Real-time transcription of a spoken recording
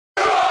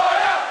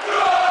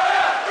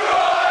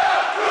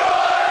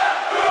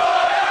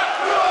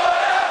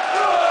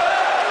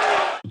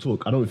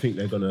talk. I don't think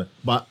they're gonna.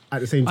 But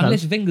at the same time,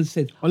 Unless Wenger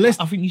said, I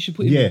think you should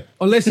put him. yeah,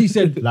 Unless he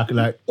said, like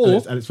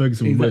or Alex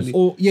Ferguson. Exactly.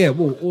 or yeah,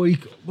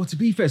 well, to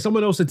be fair,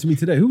 someone else said to me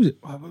today, who was it?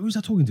 Who was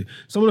I talking to?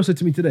 Someone else said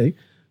to me today,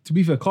 to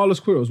be fair, Carlos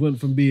Queiroz went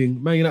from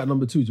being Man United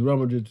number 2 to Real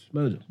Madrid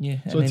manager. Yeah,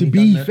 So and to then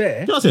be he done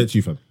fair, Can I say it to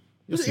you, fam?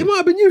 it might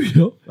have been you, you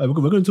know? Right,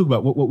 we're going to talk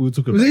about what we were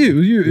talking Was about. it you? It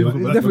was you. Yeah, It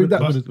we're definitely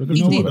gonna- that. we're gonna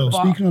He talk did, about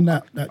but- Speaking on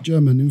that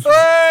German info.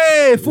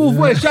 Hey, full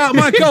voice. Shout out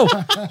Michael.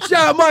 Shout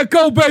out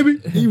Michael, baby.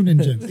 Evening,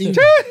 gents.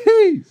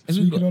 Jeez.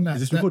 Speaking on that,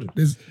 Is this recorded?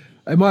 there's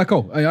Hey,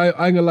 Michael. Hey, I ain't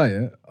gonna lie,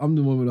 yeah? I'm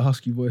the one with the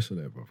husky voice on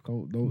there, bro.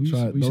 Don't try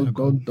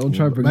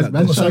and bring that.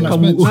 Man, What's trying to that,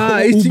 come man?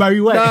 all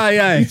Barry White. Nah,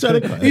 yeah. He's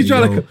trying to. He's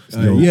trying to.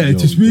 Yo, Yeah, yo,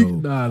 to speak. yo.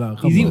 Nah.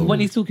 He's even, when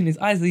he's talking, his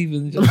eyes are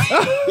even just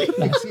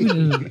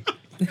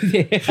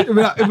yeah. Even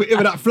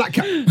that flat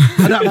cap and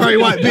that very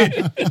white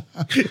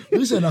beard.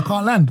 you said I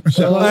can't land.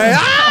 Hey,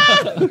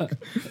 I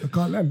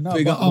can't land. No,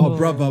 Big but, up my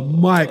brother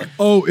Mike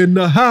O in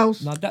the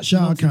house. Now that's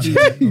shout not out, to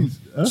do-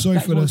 Cam. Sorry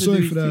That for the wants to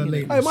do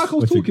late. Hey,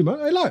 Michael's talking, man.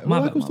 Hey, like, My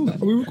bad, Michael's my talking.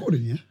 bad. Are we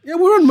recording? Yeah. Yeah,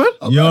 we're on, man.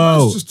 Yo,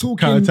 let's just talk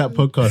Counter in- Attack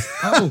podcast.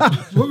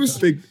 Oh, what was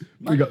Big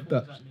up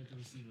that.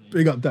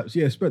 Big up Daps.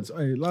 Yeah, Spence.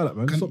 Hey, like that,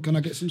 man. Stop. Can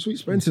I get some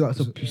sweets? Spence is like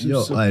some.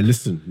 Yo, hey,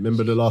 listen.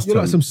 Remember the last You're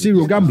time? like some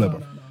serial gambler,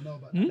 bro.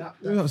 No,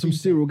 You're like some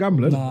serial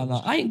gambler.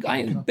 Nah. I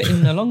ain't betting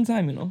in a long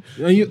time, you know.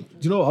 Do you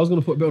know what? I was going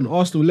to put a bet on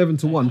Arsenal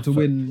 11-1 to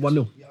win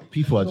 1-0.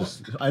 People are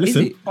just. Hey, Is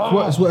listen. it?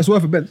 It's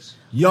worth a bet.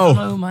 Yo,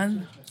 No,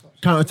 man.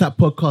 Counter Attack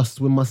podcast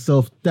with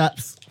myself,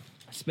 Daps.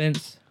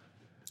 Spence.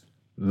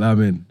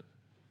 Lamin.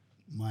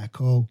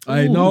 Michael.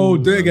 I know.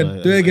 Do it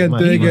again. Do it again. Do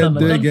it again.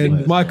 Do it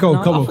again. Michael,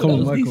 Nah, come I on, thought come that on,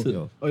 was Michael.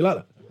 decent. Oh, you like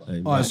that?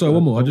 Hey, All right, sorry,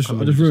 one more. I just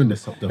ruined it.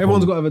 The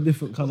Everyone's whole- got to have a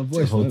different kind of the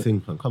voice. whole innit?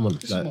 thing, man. Come on,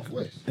 my like,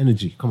 voice.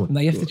 energy. Come on, Now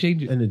you have to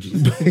change it. energy.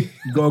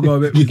 You gotta go a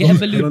bit. Get a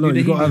balloon, I don't know, do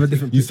you the gotta have a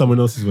different. Use someone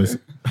else's voice.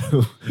 Yeah,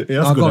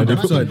 that's Oh, good. go on, idea.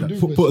 Dab. Sorry,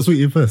 Dab. Put a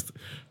sweet in first.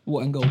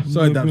 What and go?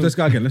 Sorry, Daps. Let's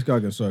go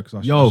again. Sorry, because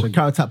I Yo, should-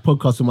 Counter Attack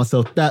podcast with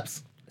myself,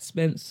 Daps.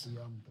 Spence.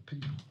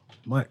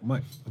 Mike,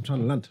 I'm trying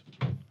to land.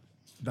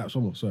 Daps,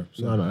 one more. Sorry.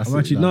 No, that's I'm it.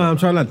 actually. No, No, I'm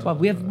trying to land.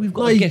 Bruv, we've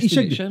got No, a he guest.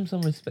 shagged innit? it. Show him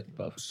some respect,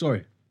 bro.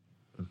 Sorry.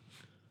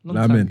 Long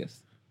Lamin. time guest.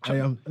 Hey,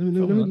 let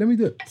me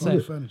do it. Sorry.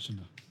 Furniture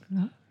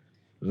now.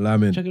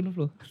 Lamin. Check on the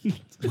floor.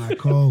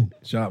 Michael.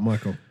 Shout out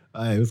Michael.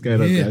 Hey, what's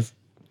going on, Yeah. guys?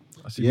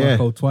 I see Yeah.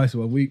 Michael twice in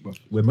 1 week, bro.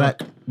 We're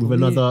back with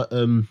another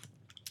Counter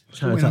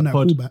Wait on Attack that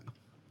pod. callback.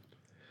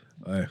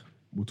 Hey,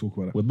 we'll talk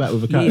about that. We're back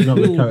with Yeah,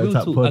 another we'll Counter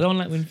Attack talk. I pod. don't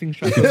like when things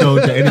try You can to. tell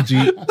the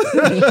energy.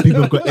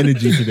 People have got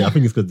energy today. I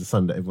think it's because the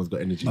sun that everyone's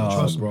got energy.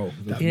 Oh, bro.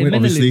 Yeah,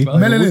 Obviously. melanin, bro.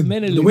 Melanin.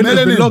 Melanin. The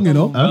winter's been long, you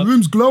know. The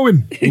room's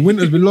glowing. The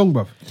winter's been long,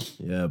 bro.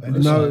 Yeah, but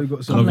Now we've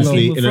got some. I'm like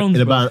obviously Game of in Thrones,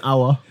 about an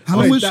hour. How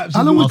long was Daps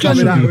how long is was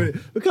coming January?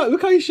 out.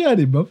 Look how you shared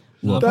him, bro.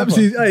 Nah, Daps proper.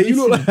 is, hey, you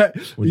look like. Have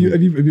do you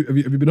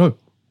you been home?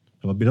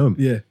 Have I been home?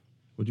 Yeah.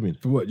 What do you mean?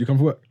 For work? You come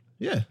for work?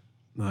 Yeah.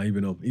 Nah, he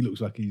been home. He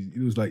looks like he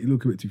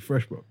look a bit too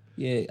fresh, bro.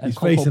 Yeah, His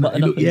face and that.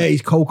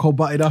 He's cold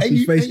butted up. And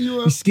His you- face, and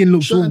you, his skin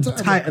looks shirt all and tie,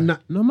 tight bro. and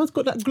that. No, man's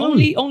got that glow.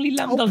 Only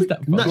Lamb does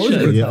that, bro.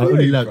 Naturally, yeah.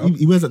 Only like,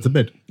 he wears that to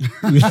bed.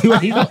 He's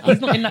not in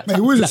that. Mate,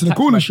 who is it to the black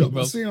corner patch shop?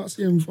 bracket, I bro.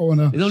 see him throwing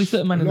a There's only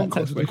certain man in long that cut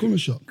tax to the bracket. corner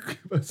shop.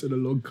 That's in a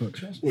long cut.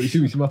 What,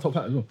 you see my top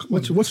hat as well?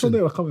 What's on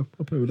there? I can't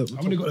remember. With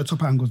I've only got the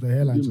top angles, the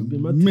hairlines. You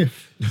and mad?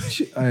 myth.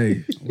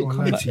 Hey, I'm not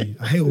gonna lie to you.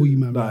 I hate all you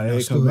man. Nah, right now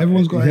ain't still. come back.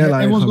 Everyone's got His hairline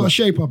ain't everyone's come got a back.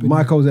 shape up.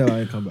 Michael's there. I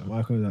ain't come back.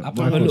 Michael's there. I put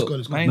him a Michael's look. gone,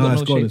 it's gone. I ain't No, got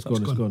it's no gone. shape, It's bro.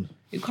 gone. It's gone.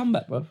 He'll come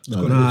back, bro.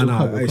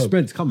 Nah. Hey, Come.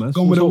 Spence, come man.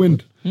 Gone with the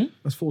wind.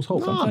 That's false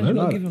hope. Sometimes man. you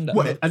Nah, gotta give him that.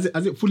 What? bro.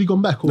 Has it fully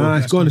gone back? Or? Nah,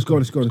 it's gone. I saw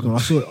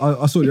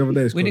it the other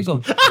day. Where'd it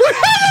go?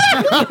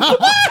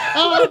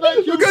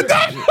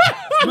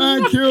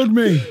 Man killed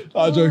me.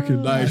 I'm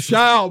joking. Like,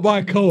 shout out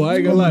Michael. I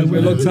ain't gonna lie. It's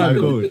been a long time.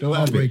 Go, don't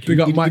have it. Big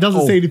up He Mike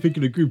doesn't O. say anything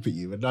in the group at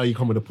you, but now you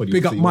come on the pod.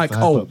 Big up Mike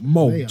O.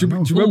 Mo. Hey, I Do you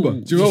know. remember?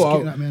 Ooh. Do you know Just what?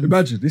 get that man.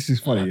 Imagine, this is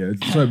funny. Yeah.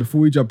 Sorry,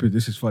 before we jump in,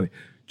 this is funny.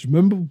 Do you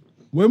remember,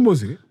 when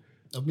was it?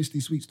 I've missed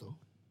these sweets though.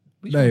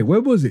 No, where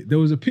was it? There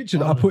was a picture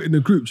that I put in the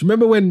group. Do you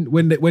remember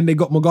when they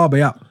got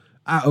Mugabe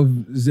out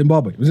of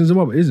Zimbabwe? It was in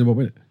Zimbabwe. It is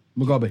Zimbabwe, isn't it?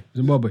 Mugabe,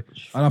 Zimbabwe.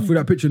 And I threw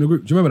that picture in the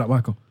group. Do you remember that,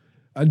 Michael?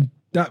 And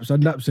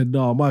Daps said,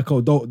 "No,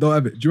 Michael, don't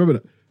have it." Do you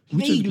remember that?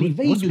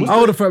 Vaguely. I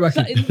would have thrown it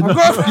back in. Is- I've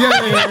got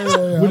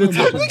Yeah.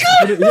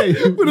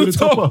 With the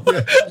top.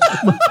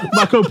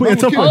 Michael, put your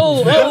top on.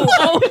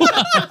 Oh.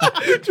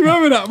 Do you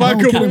remember that,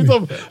 Michael? kidding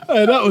Put it on.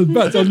 Hey, that was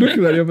bad. I was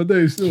looking at it the other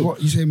day still.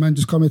 What you say, man?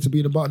 Just come here to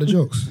be the butt of the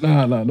jokes.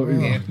 Nah, not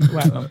even. Yeah,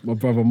 right, man. My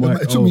brother Mike.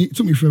 It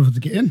took me forever to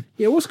get in.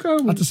 Yeah, what's going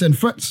I on? had to send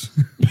threats.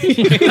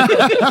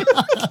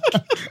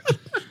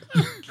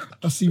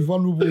 I see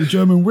vulnerable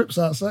German whips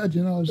outside.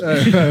 You know. I was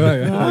Hey,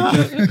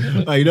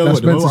 you know That's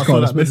what? The moment I Spencer's saw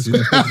card, that that's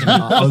message,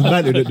 I was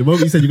mad with it. The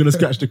moment you said you're going to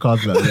scratch the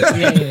cards, like,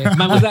 Yeah.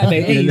 Man was out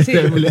there. Hey, you see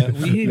it?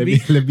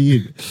 let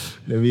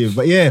me in.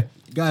 But yeah,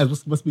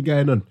 guys, what's been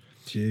going on?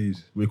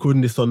 Jeez. We're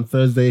recording this on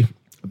Thursday,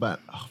 about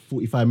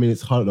 45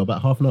 minutes,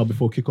 about half an hour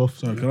before kickoff.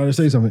 Sorry, can I just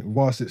say something?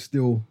 Whilst it's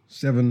still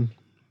 7...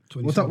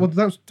 What's that? What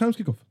time's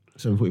kickoff?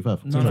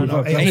 7:45.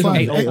 no,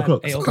 8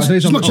 o'clock. Can I say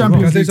It's something? not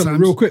Champions Can I say League something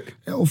times. real quick?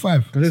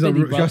 8:05. Can I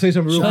say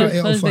something real quick?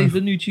 Thursday's the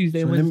new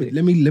Tuesday and Let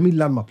Wednesday. me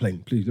land my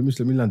plane, please. Let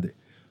me land it.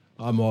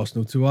 I'm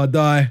Arsenal till I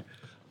die.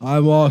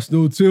 I'm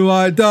Arsenal till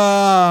I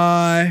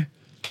die.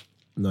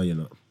 No, you're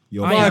not.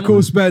 You're I am.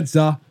 Michael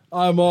Spencer.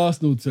 I'm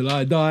Arsenal till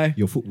I die.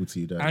 Your football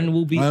team, Dad. And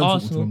we'll be I am football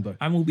Arsenal. till I'm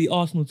And we'll be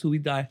Arsenal till we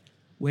die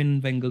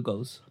when Wenger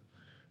goes.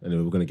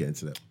 Anyway, we're gonna get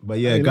into that. But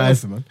yeah, Hey,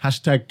 guys, laughing, man.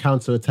 hashtag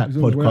Counter Attack He's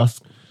on his way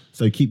Podcast.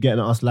 So keep getting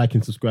at us,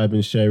 liking,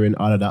 subscribing, sharing,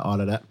 all of that.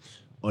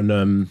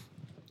 On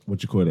what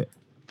do you call it?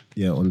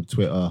 Yeah, on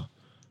Twitter,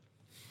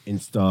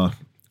 Insta,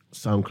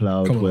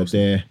 SoundCloud. Come on, we're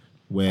Arsenal. there.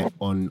 We're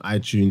on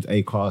iTunes,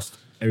 Acast,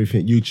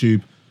 everything,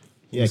 YouTube.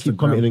 Yeah, keep Instagram.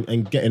 commenting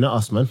and getting at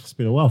us, man. It's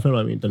been a while. I feel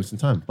like we ain't done this in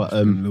time. But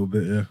A little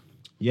bit,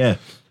 yeah.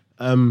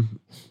 yeah,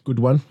 good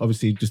one.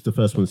 Obviously, just the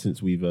first one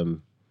since we've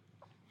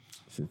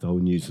since the whole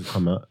news has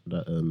come out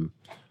that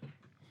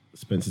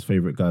Spencer's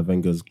favourite guy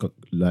Wenger's got,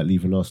 like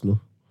leaving Arsenal,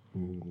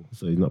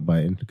 so he's not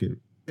biting. Look at it.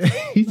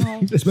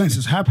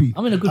 Spencer's happy.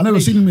 I'm in a good I never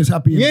place. seen him as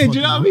happy. Yeah, do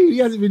you know what I mean? He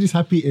hasn't been this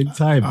happy in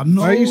time. I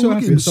know. Why are you so look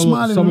at happy him at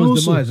smiling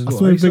someone's and all demise as I well?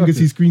 swear Why are you so Wenger's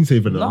happy? his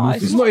screensaver now. No,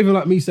 It's not even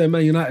like me saying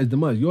Man United's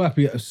demise. You're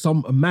happy at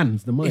a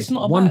man's demise. It's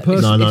not one about-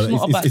 person. No, It's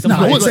not about it's the No, I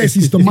demise. won't say it's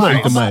his not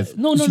demise. demise.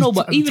 No, It's but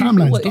just even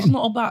timeline's it's done.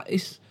 not about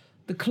it's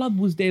the club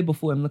was there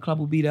before him. The club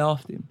will be there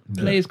after him.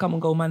 Players come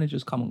and go,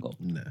 managers come and go.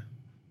 Nah.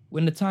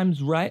 When the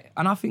time's right,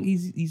 and I think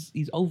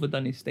he's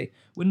overdone his stay.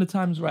 When the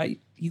time's right,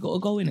 you got to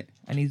go in it,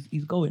 and he's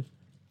going.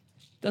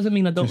 Doesn't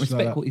mean I don't Just like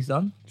respect that. what he's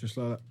done. Just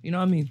like that. You know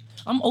what I mean?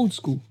 I'm old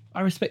school.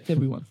 I respect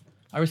everyone.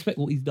 I respect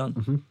what he's done,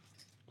 Mm-hmm.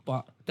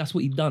 but that's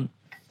what he's done.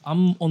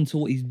 I'm onto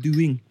what he's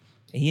doing,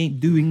 and he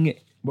ain't doing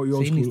it. What, you so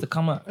old he needs school? to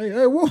come out.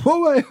 Hey, what,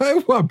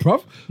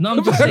 bruv? No,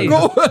 I'm just Hey, saying. go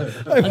on.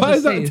 Hey, why just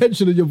is that saying.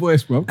 tension in your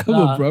voice, bruv? Come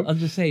Nah, on, bruv. I'm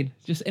just saying,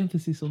 just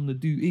emphasis on the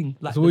doing.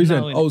 Like So what you the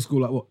saying? now, innit? Old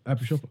school, like what?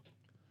 Happy Shopper?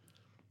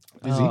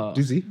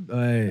 Dizzy.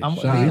 Hey, I'm,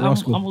 shout out to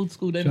Rascal. I'm old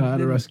school. Them, Shout out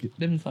to them, Rascal.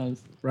 them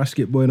times.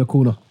 Rasket boy in the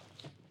corner.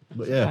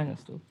 But yeah, Banger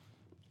still.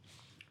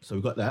 so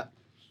we got that.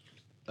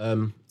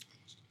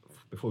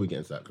 Before we get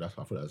into that, because I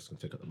thought that was going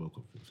to take up the World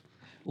Cup things.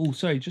 Oh,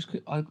 sorry. Just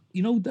quick,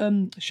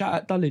 shout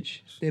out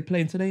Dulwich. They're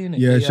playing today, innit?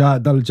 Yeah, They, shout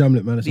out Dallas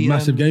Jamlet, man. It's a the,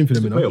 massive game for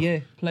them, you know. playoff. Yeah,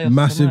 playoffs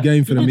Massive tonight.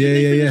 game for them.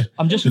 Yeah.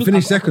 I'm just They looking.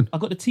 finished second. I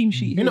got the team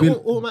sheet You here. know,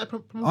 automatic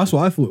promotion. That's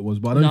what I thought it was,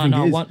 but I don't think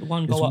No, it is.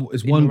 one go up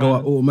It's in one the go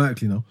round. up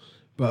automatically now.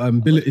 But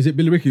is it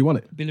Billy Ricky who won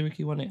it? Billy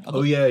Ricky won it. I got,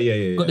 Oh yeah.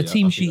 got the yeah,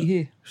 team I see sheet that.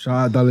 here. Shout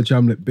out Dallas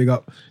Jamlet, big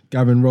up.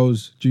 Gavin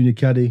Rose, Junior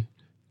Caddy,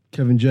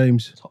 Kevin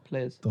James, Top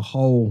players. the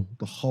whole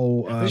Shout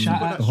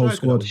out- the whole striker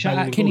squad. though. Shout out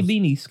Banging Kenny goals.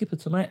 Beanie, skipper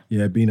tonight.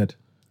 Yeah, Beanhead.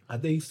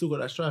 Had they still got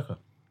that striker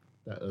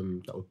that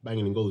was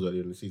banging in goals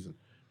earlier in the season,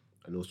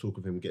 and there was talk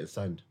of him getting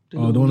signed.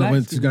 Oh, the one that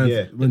went to go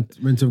Yeah. went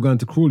to have gone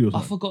to Crawley or I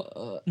something.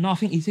 forgot. No, I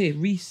think he's here.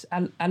 Reese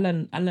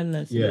Allen.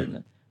 Yeah.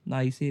 Nah,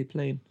 he's here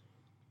playing.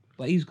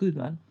 But he's good,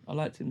 man. I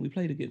liked him. We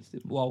played against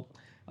him. Well,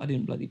 I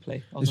didn't bloody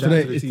play. I was Is Shout out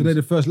today to the is teams. today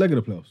the first leg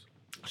of the playoffs?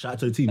 Shout out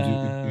to the teams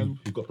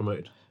who got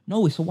promoted.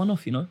 No, it's a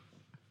one-off, you know.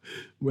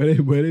 Where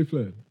they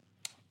playing?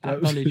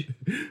 At Dulwich.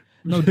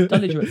 No,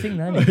 Dulwich are a thing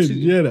now, innit? Did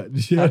you hear that?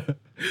 Did you hear that?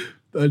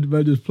 That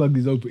man just plugged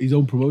his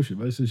own promotion,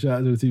 man. So shout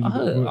out to the team. I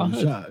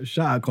heard.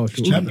 Shout out Carl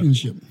Shaw.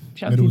 Championship.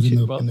 Championship,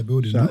 medals bro. in the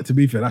building. Shout no? out, to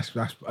be fair, that's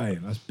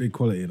big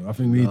quality. You know, I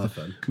think we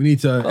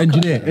need fam. to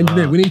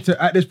engineer. We need to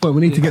at this point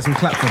we need to get some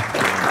claps on.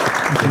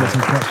 We need to get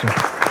some claps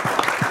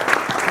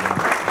on.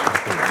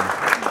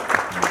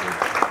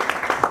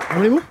 How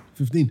many more?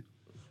 15.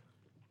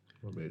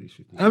 Not really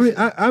shooting. How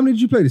many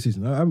did you play this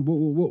season?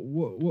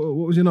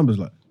 What was your numbers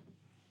like?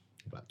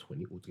 About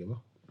 20 altogether.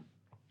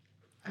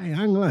 Hey,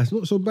 hang on, it's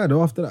not so bad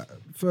though. After that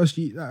first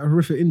year, that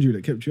horrific injury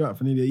that kept you out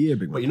for nearly a year,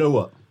 big But man. you know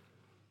what?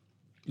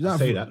 You was out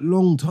say for that. a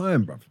long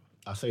time, bruv.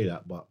 I say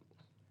that, but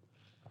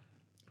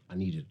I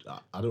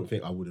don't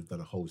think I would have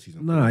done a whole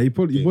season. Nah, your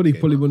body Game probably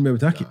out. wouldn't be able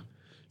to hack Nah. it.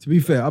 To be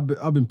fair,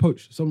 I've been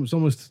poached. Someone's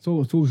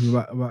talking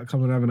about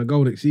coming and having a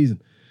goal next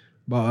season.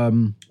 But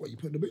What, you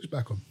put the boots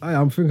back on? I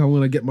think I'm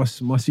gonna get my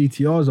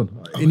CTRs on.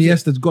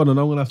 Iniesta's gone, and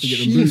I'm gonna have to get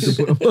them boots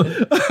to put them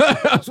on.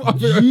 That's what I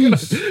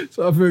think.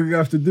 I'm gonna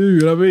have to do. You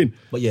know what I mean?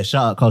 But yeah,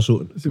 shout out Carl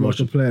Shorten. See if I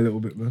can play a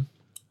little bit, man.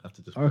 Have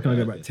to just I reckon I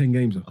get about 10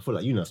 games. I feel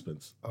like you now,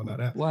 Spence. Oh, like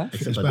that. Why? Fit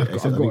Except his I back didn't- up.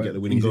 except I didn't get the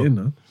winning He's goal. in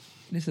now.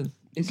 Listen,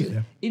 it's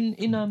Yeah. in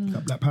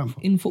Black Panther.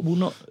 in football,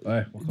 not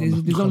Aye.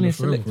 there's only a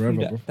select few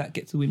forever, bro. that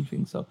get to win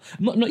things. So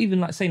not even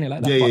like saying it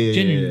like that, Yeah, but yeah, yeah,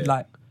 genuinely yeah.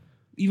 like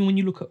even when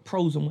you look at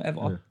pros and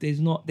whatever,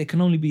 there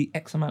can only be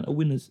X amount of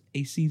winners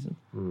a season.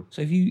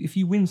 So if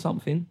you win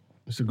something,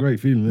 It's a great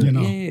feeling, isn't it?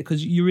 No. yeah,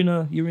 because you're in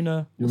a You're in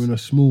a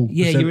small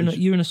percentage.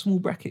 you're in a small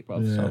bracket, bro.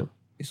 Yeah. So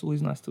it's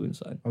always nice to win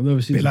something. I've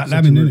never seen Bit like such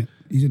a Lamin, re- innit?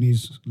 He's in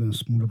his little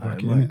smaller Hey,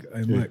 bracket, Mike,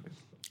 innit? hey, Mike.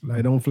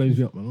 Hey, don't flames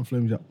me up, man. Don't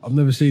flames me up. I've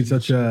never seen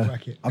such a.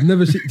 Bracket. I've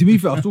never seen. To be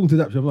fair, I was talking to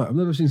Dapsh. I'm like, I've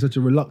never seen such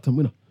a reluctant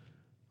winner.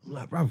 I'm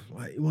like, bruv,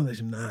 like you won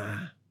this? Nah.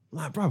 I'm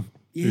like, bruv,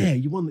 yeah,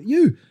 you won.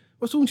 You. I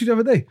was talking to you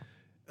the other day.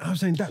 I was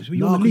saying, Dapsh, you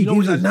No, won the league. you know He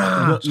was what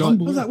like, it is? nah.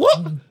 No, I was like,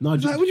 what? No, I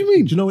was like, what do you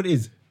mean? Do you know what it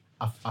is?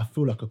 I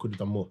feel like I could have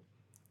done more.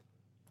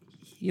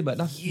 Yeah, but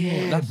that's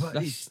but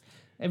that's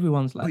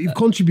everyone's like But you've that.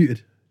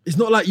 contributed. It's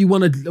not like you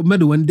won a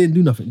medal and didn't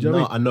do nothing. Do you know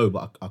No, what I mean? I know,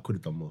 but I could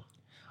have done more.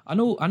 I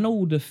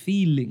know the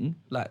feeling,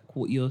 like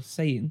what you're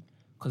saying,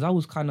 because I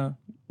was kind of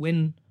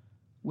when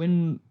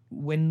we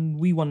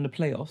won the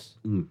playoffs,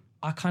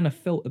 I kind of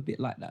felt a bit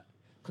like that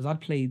because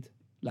I'd played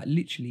like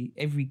literally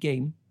every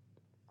game,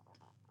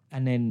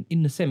 and then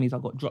in the semis I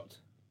got dropped.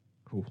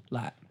 Cool.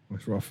 Like,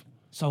 That's rough.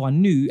 so I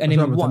knew, and That's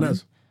then we what happened to won,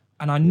 Naz.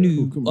 and I knew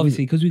cool, couldn't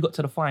obviously because we got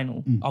to the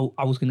final, Mm.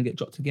 I was gonna get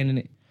dropped again in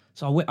it.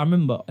 So I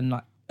remember, and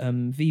like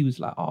V was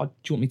like, "Oh, do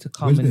you want me to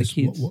come?" Where's and this?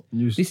 the kids. What?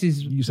 This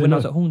is you say when I no?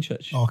 was at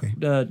Hornchurch. Oh, okay.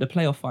 The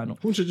playoff final.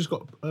 Hornchurch just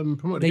got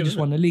promoted. They again, just innit?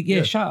 won the league.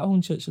 Yeah, shout out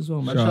Hornchurch as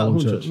well, man. Shout out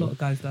Hornchurch. A lot of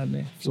guys down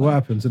there. So what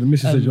happened? So the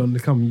missus said you want to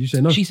come. You say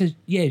no. She said,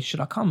 "Yeah, should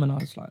I come?" And I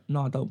was like,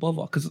 "No, don't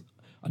bother," because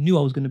I knew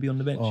I was going to be on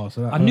the bench. Oh,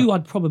 so that I knew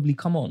I'd probably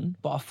come on,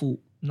 but I thought,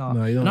 nah.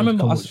 No, you don't And I have to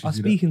remember come I watch was you do that.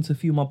 speaking to a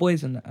few of my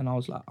boys, and I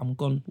was like, "I'm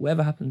gone.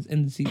 Whatever happens, end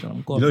of the season,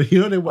 I'm gone. You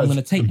know they I'm was. going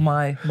to take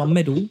my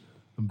medal,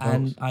 bounce.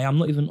 and I am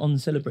not even on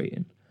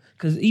celebrating."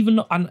 Because even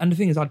though, and the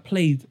thing is, I'd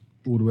played,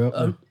 all the way up.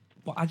 there.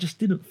 but I just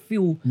didn't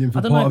feel. didn't feel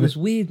I don't know. part It of was it.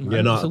 weird, man.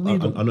 Yeah, no, It's a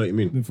weird one. I know what you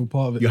mean. Didn't feel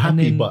part of it. You're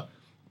happy, then- but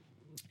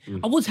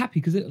I was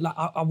happy because like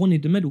I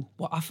wanted the medal,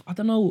 but I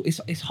don't know.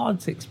 It's hard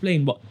to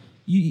explain, but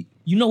you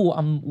know what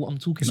I'm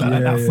talking So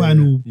about. like that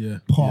final yeah,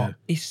 part.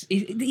 It's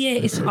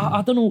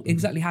I don't know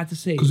exactly how to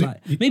say it. 'Cause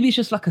Like, maybe it's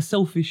just like a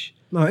selfish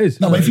No, it is.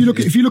 No, but if you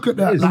look at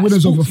the like,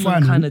 winners of a sportsman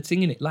final, kind of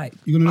thing in it. Like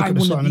you're gonna look at the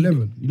wanna starting be-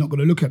 11. You're not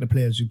gonna look at the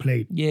players who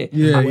played. Yeah,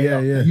 Yeah, I- yeah.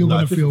 You're no,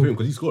 gonna it's different for feel him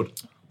because he scored.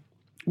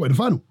 what in the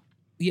final.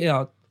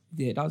 yeah.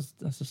 That's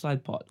the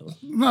side part though.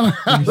 No,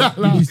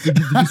 Did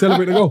you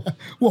celebrate the goal? Oh,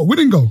 what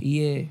winning goal?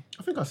 Yeah,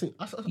 I think I saw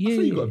Yeah,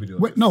 you got a video.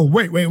 Wait, no,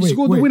 wait.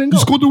 scored the wait. winning You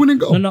goal? scored the winning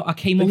goal. no, I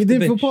came And off you the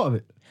didn't feel bench. part of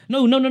it.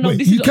 No. Wait,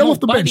 This you is came no, off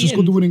the by bench and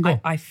scored the end, winning goal?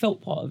 I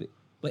felt part of it,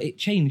 but it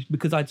changed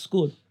because I'd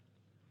scored,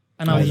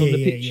 and I was on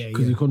the pitch.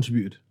 Because you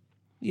contributed.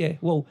 Yeah,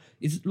 well,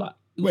 it's like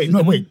it was Wait, in no,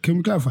 the wait. Can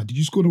we clarify? Did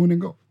you score the winning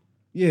goal?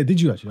 Yeah, did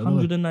you actually? I don't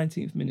know.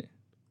 119th minute.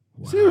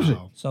 Seriously?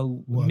 Wow.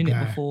 So What a a minute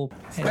guy. before.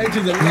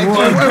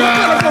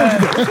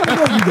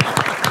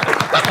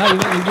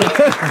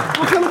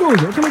 What kind of goal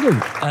is it? What kind of goal is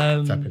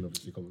it? Tapping,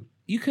 obviously, come on.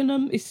 You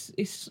can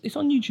it's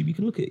on YouTube. You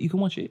can look at it. You can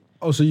watch it.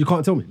 Oh, so you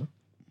can't tell me? No?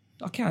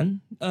 I can.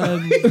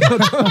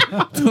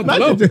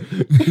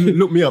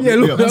 Look me up. Yeah,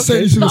 look me look up. me Man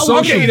sent you to the No,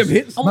 I'm getting socials. them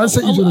hits. Man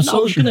sent you to the I was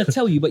social. gonna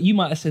tell you, but you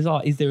might have said,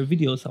 "Is there a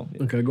video or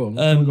something?" Okay, go on.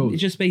 What kind of goal is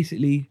It's it? just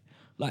basically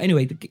like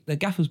anyway. The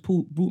gaffers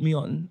brought me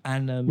on,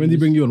 and When did he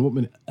bring you on? What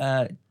minute?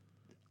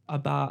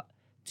 about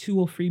 2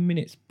 or 3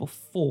 minutes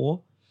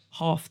before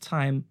half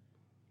time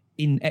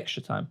in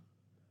extra time.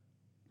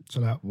 So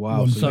that Wow.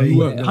 one So, So play. you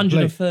weren't gonna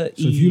 130.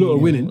 play. So if you lot are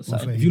winning, or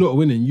something. if you lot are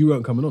winning, you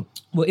weren't coming on.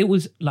 Well, it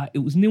was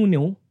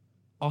 0-0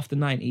 after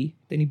 90.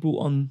 Then he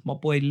brought on my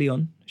boy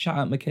Leon. Shout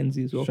out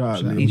Mackenzie as well. Shout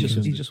out Leon he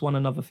Mackenzie. just won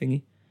another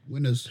thingy.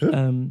 winners.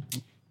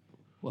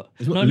 What?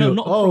 not No, Leo-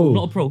 not a pro. oh.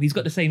 Not a pro. He's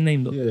got the same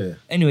name though. Yeah.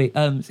 Anyway,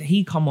 so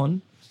he come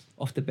on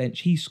off the bench.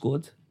 He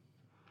scored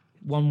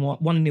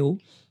 1-0.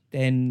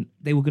 Then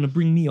they were gonna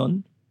bring me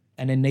on,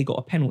 and then they got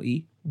a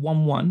penalty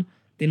 1-1.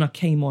 Then I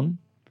came on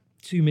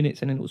 2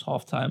 minutes, and then it was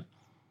half time,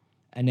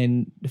 and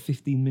then the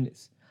 15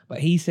 minutes. But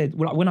he said,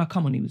 well, like, when I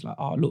come on, he was like,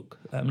 "Oh, look,"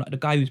 like the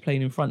guy who's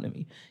playing in front of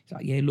me. He's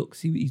like, "Yeah, look,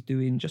 see what he's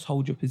doing. Just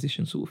hold your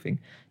position," sort of thing.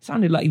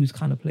 Sounded like he was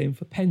kind of playing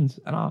for pens,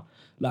 and I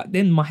like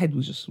then my head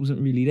wasn't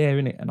really there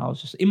in it, and I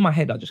was just in my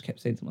head. I just kept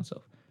saying to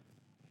myself,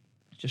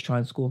 "Just try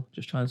and score.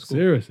 Just try and score.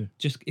 Seriously?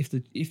 Just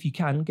if you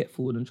can get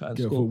forward and try and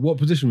Yeah, score." what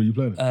position were you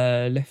playing?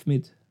 Left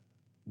mid,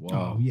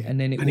 Wow. Oh yeah. and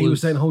then it And he was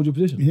saying hold your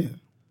position. Yeah.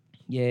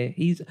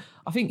 yeah,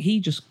 I think he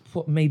just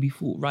maybe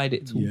thought ride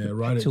it till Yeah,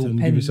 ride it till to give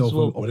pens yourself as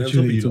well. an Well,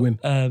 opportunity they'll to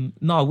top win.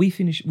 No, we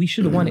finished. We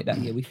should have won it that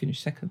year. We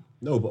finished second.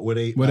 No, but were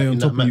they Were they on in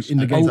top that of you match in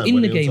the at game? that Oh, time? in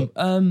Were the they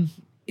on game, top?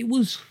 it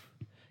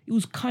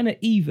was kind of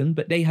even,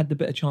 but they had the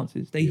better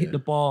chances. They Yeah. hit the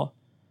bar.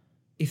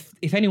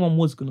 If anyone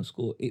was gonna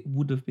score, it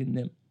would have been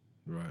them.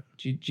 Right.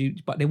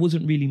 But there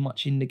wasn't really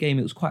much in the game.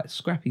 It was quite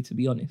scrappy, to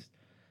be honest.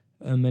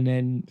 And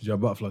then Did you have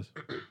butterflies?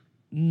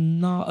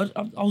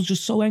 I was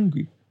just so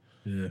angry.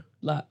 Yeah.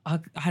 Like I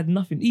had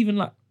nothing. Even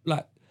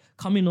like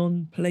coming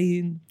on,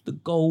 playing the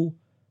goal.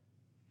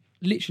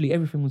 Literally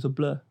everything was a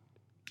blur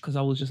because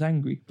I was just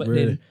angry. But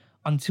Really? then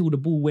until the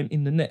ball went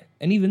in the net,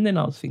 and even then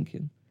I was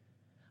thinking,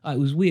 it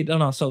was weird. I don't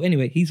know. So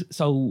anyway,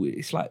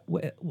 it's like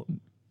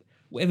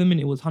whatever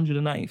minute it was,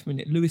 190th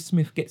minute. Lewis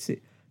Smith gets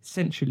it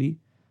centrally,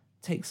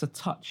 takes a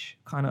touch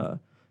kind of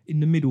in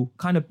the middle,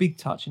 kind of big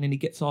touch, and then he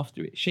gets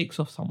after it, shakes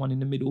off someone in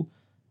the middle,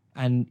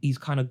 and he's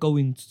kind of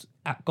going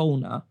at goal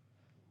now.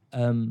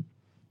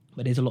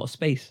 But there's a lot of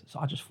space. So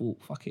I just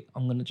thought, fuck it,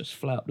 I'm going to just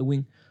fly up the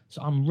wing.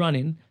 So I'm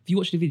running. If you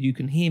watch the video, you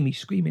can hear me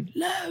screaming,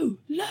 low,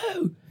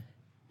 low.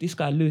 This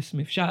guy, Lewis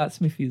Smith, shout out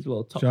Smithy as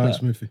well. Top Shout out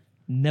player, Smithy.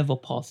 never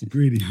passes.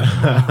 Greedy.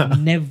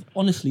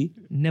 Honestly,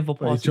 never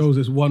But he passes. chose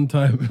this one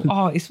time.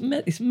 Oh, it's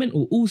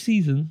mental. All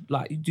season,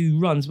 like, you do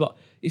runs, but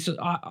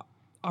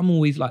I'm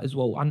always like as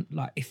well. I'm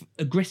like, if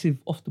aggressive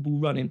off the ball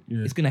running, Yeah.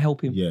 it's going to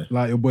help him. Yeah.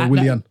 Like your boy At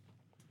Willian.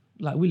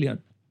 Like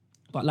Willian.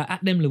 But like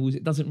at them levels,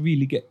 it doesn't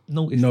really get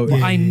noticed. No, but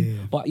yeah,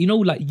 but you know,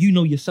 like you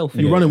know yourself.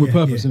 You're innit? running with Yeah,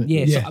 purpose, yeah. isn't it?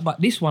 Yeah, Yeah. So,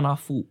 but this one I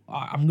thought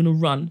I'm gonna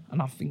run,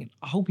 and I'm thinking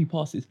I hope he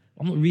passes.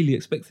 I'm not really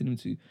expecting him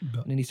to.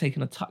 And then he's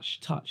taken a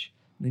touch,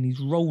 and then he's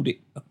rolled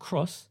it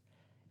across.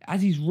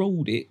 As he's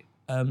rolled it,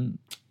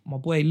 my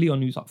boy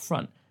Leon, who's up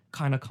front,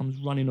 kind of comes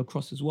running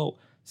across as well.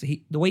 So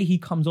the way he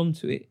comes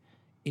onto it,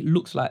 it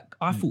looks like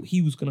I thought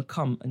he was gonna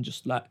come and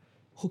just like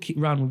hook it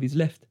round with his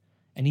left,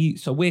 and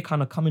so we're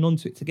kind of coming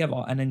onto it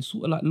together, and then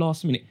sort of like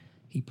last minute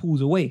he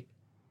pulls away.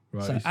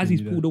 Right, So as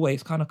he's pulled away,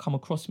 it's kind of come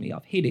across me.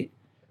 I've hit it.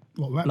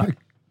 What, right Like, back?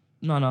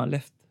 no,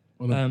 left.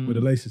 with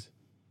the laces.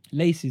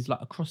 Laces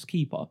like across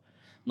keeper.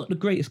 Not the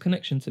greatest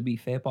connection to be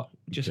fair, but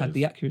just had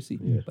the accuracy.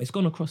 But it's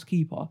gone across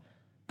keeper.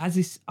 I've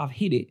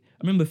hit it.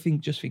 I remember thinking,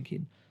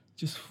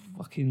 just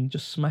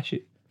smash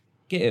it,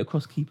 get it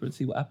across keeper and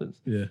see what happens.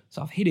 Yeah.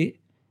 So I've hit it,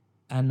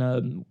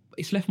 and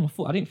it's left my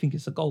foot. I didn't think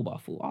it's a goal, but I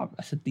thought,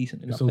 that's a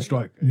decent enough. It's on effort.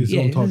 strike. It's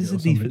Yeah, on target. it's a or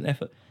something. decent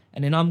effort.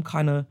 And then I'm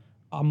Peeling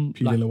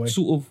like away.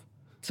 sort of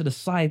to the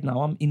side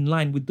now. I'm in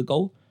line with the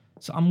goal,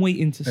 so I'm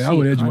waiting to see. Hey, I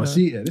would it edge my kinda-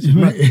 seat. Yeah. This is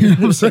mad. You know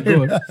what I'm saying?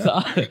 Go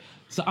on.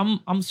 so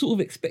I'm sort of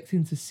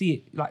expecting to see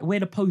it like where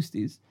the post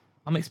is.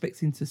 I'm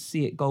expecting to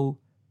see it go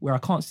where I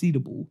can't see the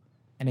ball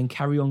and then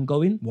carry on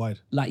going. Wide.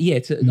 Like I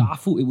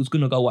thought it was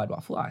gonna go wide, but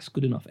I thought it's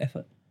good enough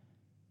effort.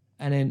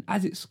 And then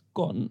as it's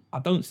gone, I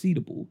don't see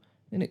the ball.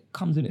 Then it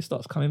comes and it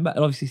starts coming back.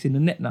 And obviously it's in the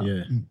net now.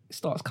 Yeah. It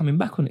starts coming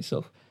back on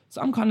itself.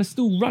 So I'm kind of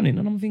still running,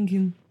 and I'm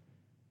thinking,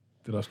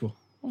 Did I score?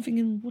 what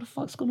the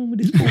fuck's going on with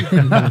this ball?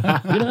 You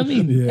know what I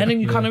mean? Yeah, And then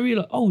you kind of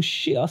realize, oh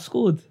shit, I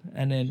scored.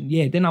 And then,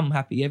 then I'm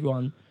happy.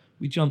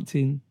 We jumped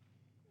in,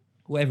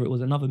 whatever it was,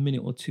 another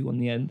minute or two on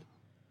the end.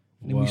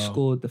 And then we Wow.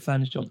 scored, the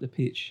fans jumped the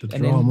pitch. The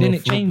and drama then of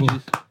it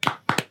changes.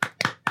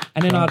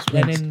 And then Thanks,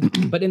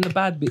 but then the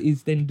bad bit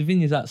is then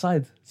Davinya's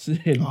outside. So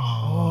then,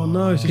 Oh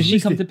no. because she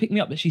come to pick me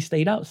up, but she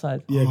stayed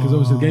outside. Yeah, because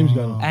obviously the game's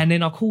going on. And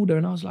then I called her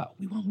and I was like,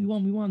 we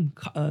won.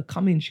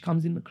 Come in. She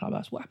comes in the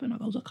clubhouse. What happened? I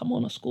goes, come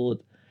on, I scored.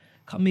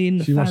 Come in.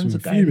 The She must fans are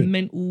be going fuming.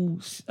 mental,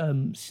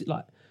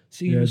 like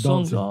singing Yeah, the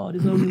songs. dancing. Oh,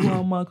 there's only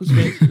one Michael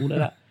Spence, all of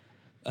that.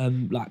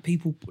 Like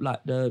people,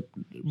 like the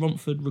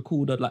Romford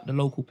Recorder, like the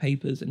local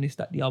papers and this,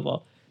 that, the other,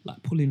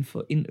 like pulling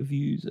for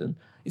interviews. And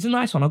it's a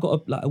nice one. I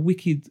got a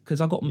wicked, because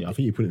I got, Yeah, I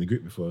think you put it in the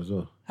group before as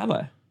well. have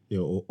I? Yeah,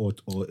 or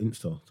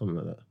Insta, something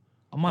like that.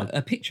 I might,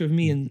 a picture of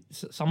me and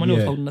someone else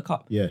Yeah. holding the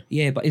cup. Yeah.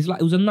 Yeah, but it's like,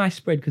 it was a nice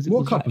spread because it What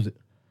was cup like, was it?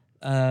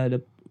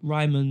 the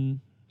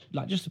Ryman,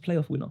 like just the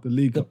playoff winner. The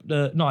league cup.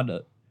 The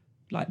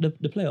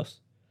playoffs.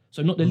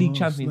 So not the league Oh,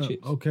 snap.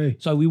 championships. Okay.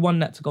 So we won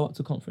that to go up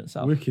to Conference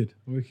South. Wicked.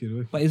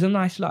 But it's a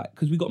nice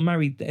because we got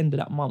married the end of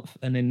that month,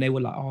 and then they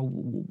were like, "Oh,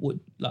 what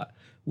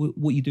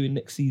are you doing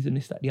next season?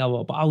 This, that, the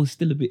other." But I was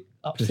still a bit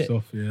upset. Pissed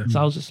off, yeah.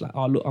 So I was just like,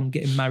 "Oh, look, I'm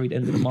getting married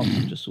end of the month.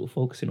 I'm just sort of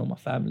focusing on my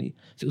family."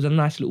 So it was a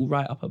nice little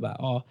write up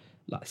about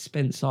like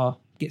Spencer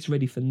gets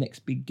ready for next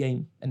big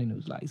game, and then it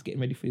was like he's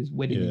getting ready for his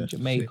wedding Yeah, in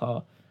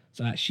Jamaica.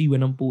 So like she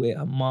went and bought it.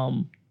 Her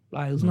mum,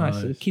 like it was nice.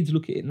 So the kids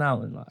look at it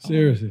now and like, oh,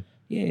 Seriously.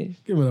 yeah.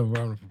 Give him another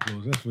round of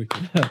applause. That's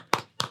wicked.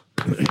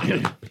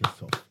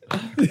 Piss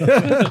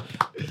off.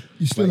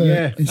 You still But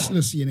yeah. you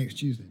still see you next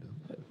Tuesday though.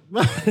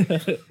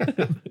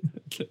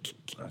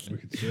 That's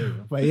wicked serious.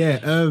 But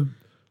yeah,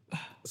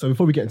 so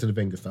before we get into the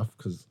Wenger stuff,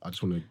 because I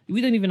just want to.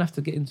 We don't even have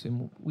to get into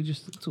him. We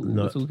just talk,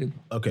 No. we're talking.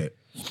 Okay.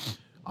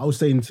 I was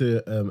saying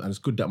to, and it's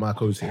good that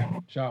Michael's here.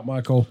 Shout out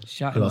Michael.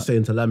 Shout Because I was out.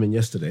 saying to Lamin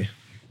yesterday,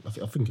 I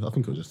think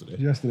it was yesterday.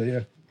 Yesterday, yeah.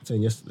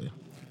 Saying yesterday.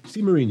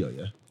 See Mourinho,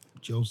 yeah?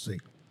 Jose.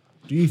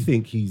 Do you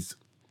think he's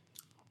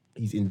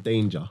in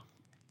danger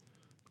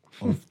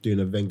of doing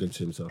a Wenger to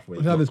himself?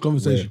 Let's have this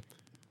conversation.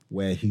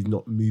 Where he's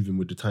not moving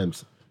with the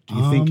times. Do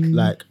you think,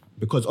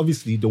 because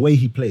obviously the way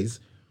he plays,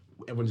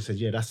 everyone just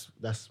says, yeah, that's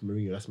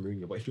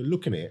Mourinho. But if you're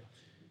looking at it,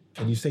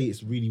 can you say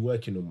it's really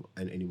working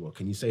anymore?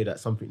 Can you say that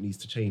something needs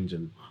to change?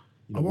 And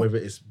whether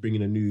it's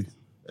bringing a new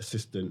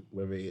assistant,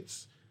 whether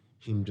it's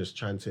him just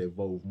trying to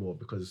evolve more?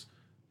 Because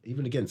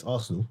even against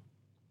Arsenal,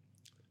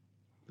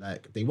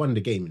 like they won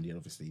the game in the end,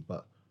 obviously,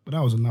 but But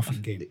that was a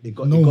nothing game. They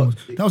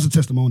That was a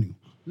testimonial.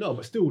 no,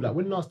 but still, like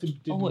when last did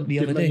what, the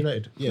did other Man day?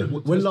 United? Yeah,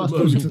 when last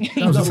That was a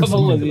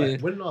testimonial. Yeah.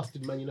 when last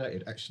did Man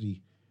United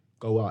actually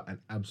go out and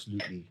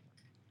absolutely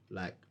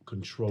like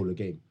control a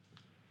game?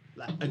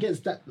 Like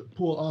against that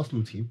poor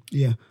Arsenal team,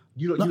 Yeah.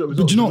 you Like, don't but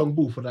result you in know- a long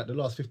ball for like the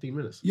last 15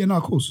 minutes. Yeah, no,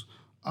 of course.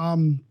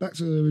 Back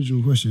to the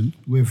original question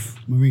with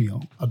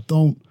Mourinho. I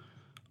don't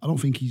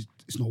think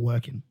it's not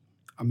working.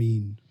 I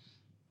mean,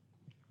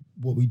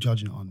 what we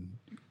judging it on?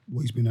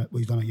 What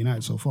he's done at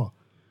United so far.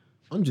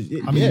 I'm just,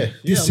 I mean,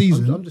 this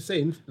season- I'm just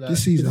saying. Like,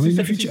 this season, it's I mean,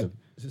 the if you second check- season.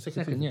 It's the second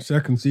Second, season. yeah.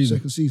 Second season.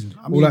 Second season.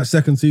 I All mean, that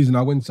second season,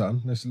 I win,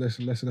 son. Let's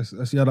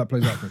see how that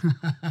plays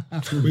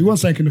out. For we won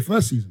second the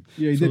first season.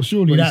 Yeah, he so did.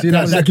 surely But you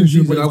that see that gives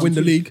you second season, I win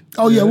the league.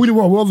 Oh yeah, we did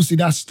well. Well, obviously,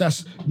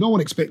 that's no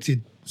one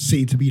expected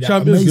City to be that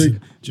Champions amazing.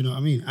 League. Do you know what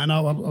I mean? And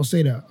I'll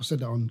say that. I said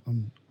that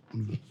on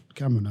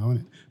camera now,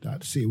 innit?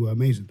 That City were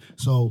amazing.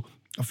 So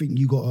I think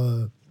you got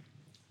a.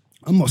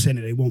 I'm not saying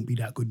that they won't be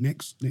that good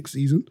next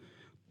season,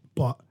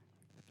 but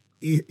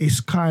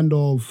it's kind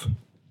of.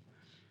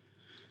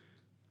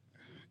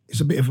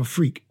 It's a bit of a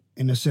freak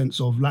in the sense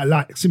of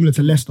like similar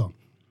to Leicester.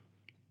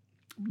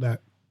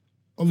 That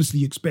obviously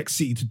you expect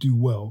City to do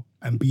well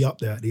and be up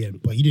there at the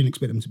end, but you didn't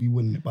expect them to be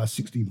winning it by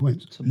 16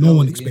 points. No blow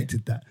one it,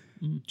 expected that.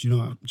 Do you know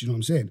what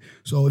I'm saying?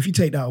 So if you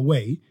take that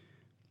away,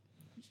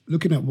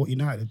 looking at what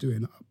United are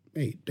doing,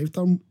 hey, they've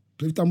done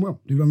They've done well.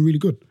 They've done really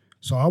good.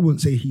 So I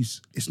wouldn't say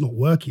it's not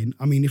working.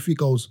 I mean, if it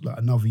goes like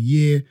another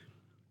year,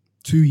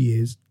 2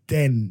 years,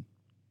 then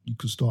you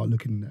can start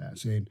looking at that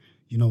saying,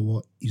 you know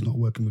what, he's not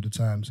working with the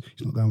times,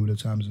 he's not going with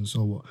the times and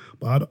so what.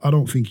 But I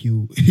don't think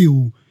he'll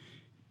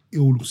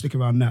stick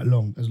around that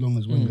long as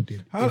Wenger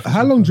did.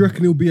 How long do you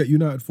reckon he'll be at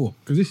United for?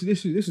 Because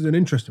this is an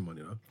interesting one,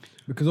 you know.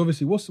 Because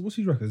obviously, what's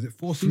his record? Is it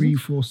 4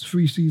 seasons?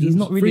 3 seasons. He's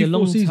not really a 3-4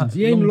 long seasons. time.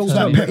 He ain't a long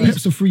time.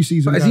 Pep's a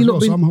 3-season But has guy he as not well,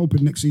 been- so I'm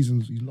hoping next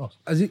season's he's lost.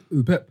 Has it?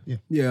 Pep?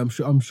 Yeah.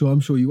 I'm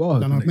sure you are.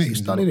 No, next mate, he's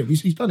season, done you know. it.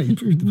 He's done it. He's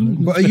proved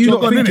it. But are you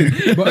not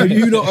thinking? But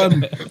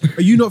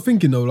are you not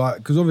thinking though? Like,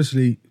 because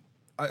obviously,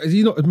 has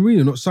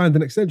Mourinho not signed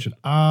an extension?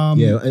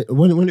 Yeah,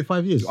 when it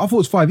 5 years? I thought it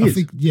was 5 I years.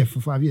 think,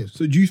 for 5 years.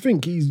 So do you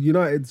think he's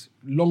United's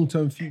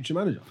long-term future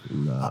manager?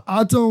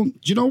 I don't.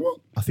 Do you know what?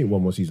 I think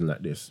one more season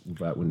like this.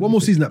 Without winning One more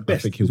anything, season at best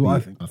I think he'll is what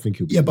be, I think. I think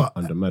he'll be Yeah, but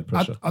under mad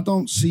pressure. I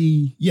don't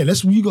see. Yeah,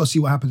 you got to see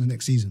what happens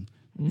next season.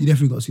 You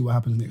definitely got to see what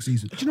happens next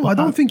season. Do you know? I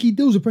don't think he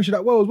deals with pressure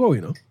that well as well.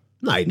 You know.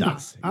 no, he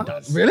does. He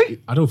does.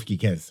 Really? I don't think he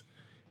cares.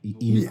 And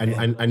he's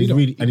He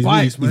really, and he's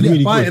bites, really, man. he's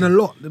really Biting good. a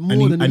lot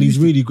more than he and he's used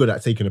to. really good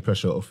at taking the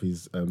pressure off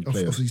his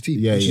players. off his team.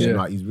 Yeah, Yeah.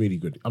 like, he's really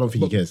good. I don't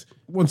think he cares.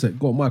 One sec,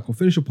 go on, Michael.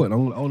 Finish your point.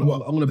 I'm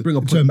gonna bring a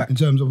in, point back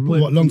terms of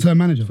Point what long-term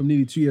manager. from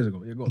nearly 2 years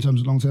ago. Yeah, go on. In terms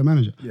of long-term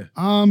manager. Yeah.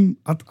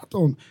 I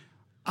don't.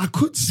 I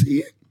could see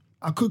it.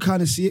 I could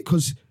kind of see it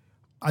because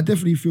I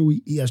definitely feel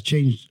he has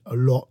changed a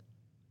lot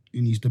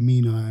in his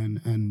demeanor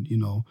and you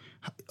know,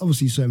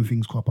 obviously certain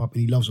things crop up and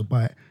he loves a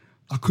bite.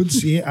 I could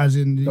see it as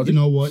in, you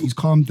know what, he's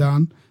calmed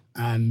down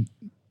and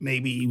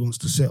maybe he wants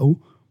to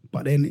settle,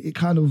 but then it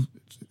kind of,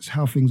 it's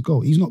how things go.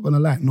 He's not going to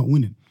like not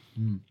winning.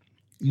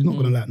 He's not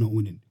going to like not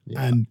winning.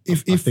 Yeah, And I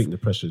if think the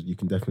pressure, you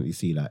can definitely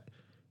see like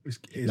It's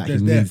he there.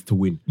 needs to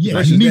win. yeah,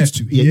 Pressure's he needs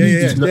there. to. Yeah, He Yeah, needs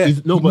yeah, to. he's not, yeah.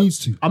 he's, no, He but needs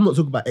to. I'm not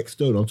talking about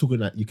external. I'm talking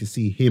that you can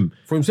see him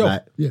For himself.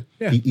 like,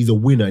 Yeah. he's a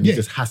winner and Yeah. he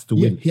just has to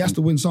Yeah, win. he has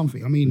to win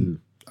something. I mean,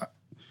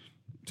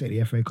 take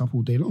the FA Cup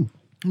all day long.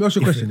 Let me ask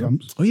you a If question. it Yeah?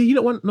 comes. Oh yeah, you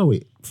don't want no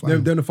wait. They're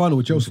in the final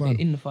with Chelsea. Final.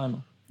 in the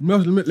final.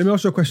 Let me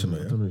ask you a question. Though,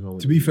 I don't know if I yeah?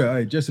 want To be fair,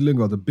 hey, Jesse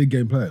Lingard's a big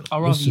game player. I'd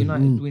rather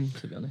United win,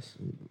 to be honest,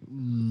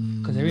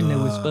 because they're in there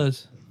with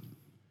Spurs.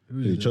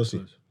 Who,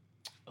 Chelsea.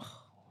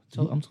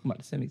 So I'm talking about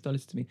the semis. Don't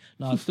listen to me.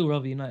 No, I'd still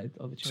rather United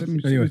over Chelsea.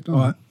 Anyway, Done.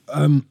 all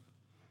right.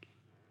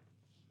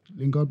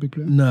 Lingard, big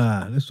player.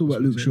 Nah, let's talk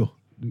about Luke Shaw.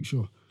 Luke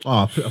Shaw.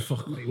 Oh,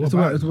 fuck. Let's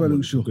talk about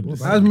Luke Shaw.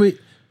 Goodness.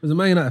 As a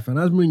Man United fan,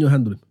 how's Mourinho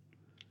handled him?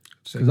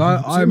 Same Because I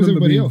as remember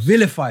everybody being else.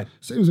 vilified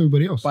Same as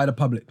everybody else. by the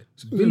public.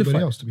 Same as everybody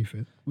Vilified. else, to be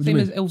fair. Same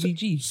as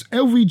LVG.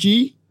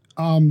 LVG,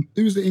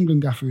 who was the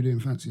England gaffer who didn't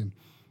fancy him?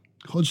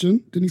 Hodgson,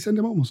 didn't he send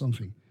him home or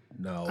something?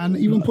 No. And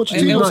even No,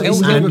 Pochettino, no, said- L-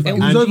 was L- overweight. L-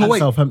 He was overweight.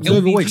 Southampton. He was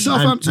overweight.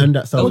 Southampton. And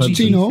at Southampton.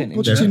 sent him.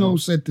 Pochettino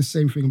said the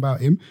same thing about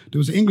him. There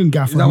was an England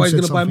gaffer that who why he's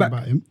said gonna buy him something back?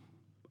 about him.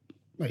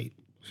 Wait,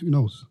 who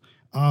knows?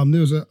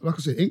 There was like I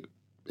said,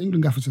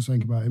 England gaffer said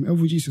something about him.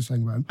 LVG said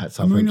something about him. At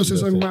And Mourinho Southampton, said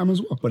something that's about him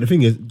as well. But the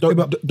thing is, don't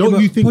Yeah,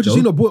 you think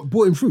Pochettino though?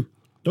 brought him through?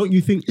 Don't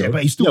you think? Yeah, though-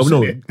 but he still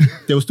said it.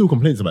 There were still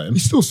complaints about him. He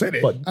still said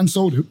it But- and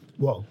sold him.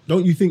 Well,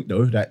 Don't you think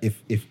though that if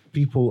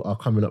people are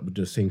coming up with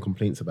the same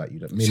complaints about you,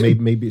 that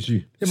maybe it's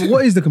you? Yeah, but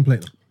what is the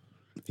complaint?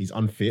 He's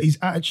unfit. his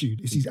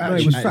attitude. It's his it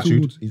attitude. was fat.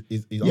 towards-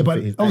 He's Yeah, but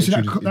unfit. His obviously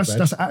attitude is bad.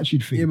 that's an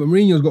attitude thing. Yeah, but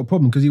Mourinho's got a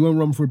problem because he won't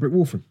run through a brick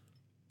wall for him.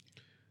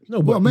 No,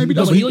 but Well, maybe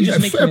No, that's but you're just yeah,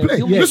 making fair it- play.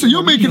 you're Listen,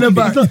 you're making making it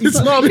back. No,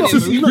 I'm not.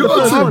 He's not the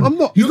first- I'm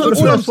not. He's not the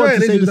All I'm first one to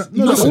saying say is this. that-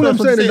 no, all I'm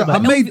saying is that I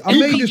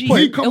made this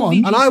point, Come on.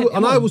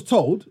 and I was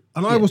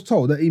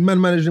told that he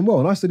managed him well,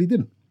 and I said he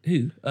didn't.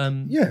 Who?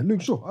 Yeah,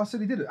 Luke Shaw. I said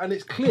he didn't, and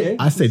it's clear.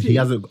 I said he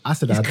hasn't. I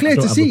said It's I clear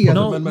don't to have see a he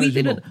problem. hasn't No, man we managed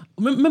him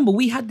didn't. Remember,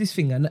 we had this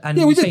thing, and Yeah, you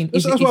we were did. saying,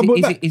 That's is why I brought it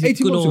it back. is it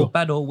 18 good months or ago.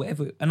 bad or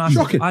whatever? And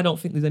Shocking. I don't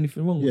think there's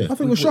anything wrong with Yeah. it. I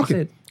think it was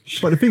shocking.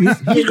 But the thing is,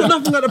 He's got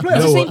nothing like the player.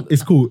 you know same- what?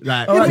 It's cool.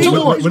 Like, All right, we're you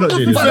know what? not- we're not doing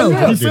He this. failed. We're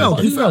not He doing failed.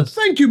 this. He failed.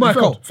 Thank you,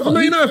 Michael. Failed. I'm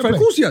a United fan. Of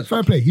course he has.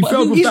 Fair play. He But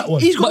failed who- with that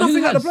one. He's got But who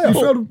nothing like the has? player. He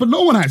failed, but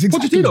no one has.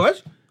 Exactly. Pochettino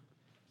has.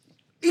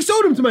 He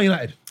sold him to Man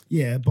United.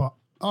 Yeah, but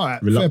all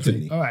right.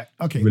 Reluctantly. Fair play. All right.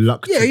 Okay.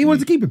 Reluctant. Yeah, he wanted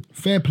to keep him.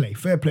 Fair play.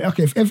 Fair play.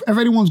 Okay. If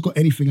anyone's got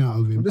anything out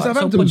of him, The so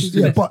Southampton Poch was is the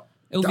yeah, best. but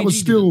that LVG was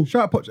still.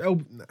 Shout out Poch.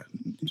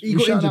 He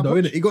got Shout injured out though,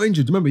 Poch. innit? He got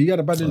injured. Remember, he had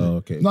a bad injury. Oh,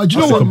 okay. No, do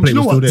you know That's what? the Do you know complaint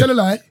was what? still Tell a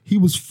there. lie. He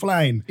was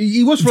flying.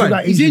 He was until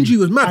flying. His injury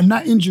was mad. And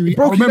that injury,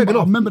 broke I his leg remember.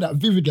 off. I remember that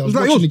vividly. I was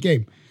like watching yours. the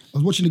game. I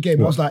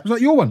was like, It was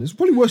like your one. It's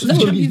probably worse than Was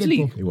that yours. he's gonna get his Champions leg League?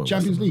 broken. It won't.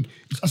 Champions League.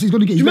 I said he's going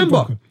to get Do his you leg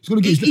remember? broken. He's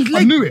going to get His his leg. I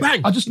leg knew it.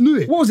 bang. I just knew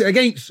it. What was it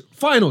against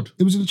Feyenoord?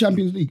 It was in the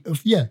Champions League. Yeah. was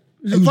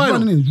He the was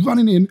final.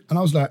 running in, and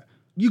I was like,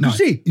 You could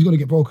see. he's going to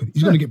get broken.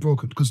 He's going to get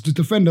broken because the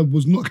defender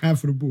was not going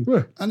for the ball,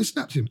 Yeah. and it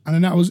snapped him. And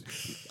then that was,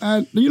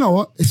 and you know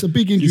what? It's a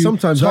big injury.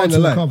 Sometimes it's I hard ain't to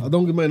gonna lie. recover. I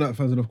don't give Man United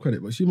fans enough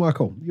credit, but see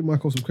Michael, give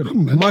Michael some credit. Come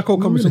on, man. Michael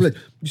I'm comes with some really-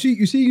 leg.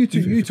 You see,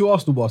 you two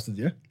Arsenal bastards,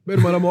 yeah. Bear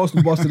in mind, I'm an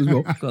Arsenal bastard as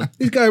well.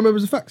 This guy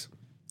remembers the facts.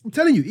 I'm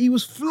telling you, he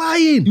was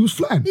flying. He was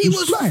flying. He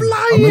was flying.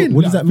 flying.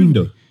 What does that mean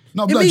though?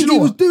 No, It but means you know he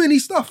was what? doing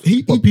his stuff.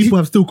 But people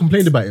have still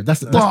complained about it. That's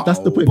the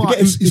point. but Forget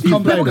him. it's if he's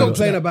come back playing People or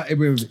complain not. about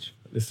Ibrahimovic.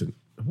 Listen,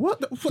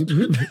 What?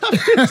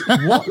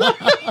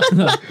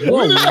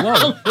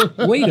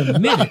 Whoa. Wait a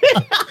minute.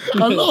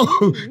 I know.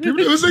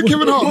 Was it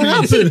Kevin Hart?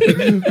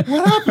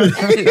 What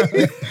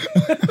happened?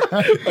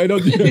 I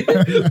don't do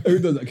who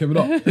does that, Kevin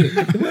Hart?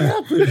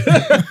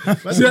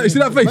 See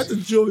that face?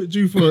 That's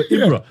due for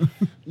Ibra.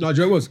 No,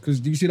 Joe was because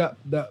do you see that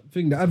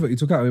thing, the advert he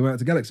took out when he went out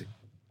to Galaxy?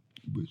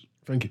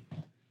 Thank you.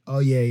 Oh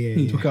yeah.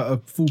 He took out a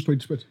full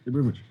page spread.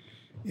 Ibrahimovic.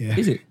 Yeah.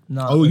 Is it?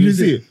 No. Oh, you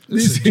see it?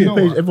 Listen, You you know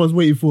see it? what? Everyone's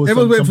waiting for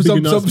Everyone's waiting for big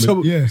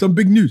announcement. Yeah. some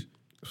big news.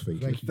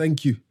 Thank you.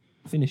 Thank you.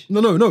 Finish.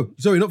 No.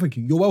 Sorry, not thank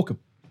you. You're welcome.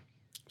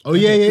 Oh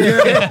yeah.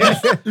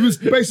 It was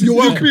basically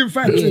European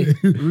fans.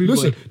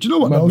 Listen, do you know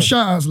what though? Man.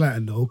 Shout out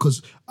Zlatan though,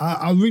 because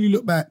I really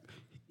look back.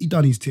 He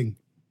done his thing.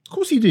 Of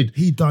course he did.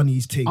 He done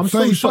his thing. I'm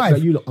so shocked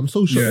that you lot. I'm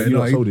so shocked that you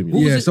lot sold him. What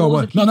was Yeah, it- so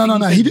what was am the I. key No.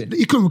 thing you He said there?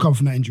 he couldn't recover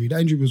from that injury.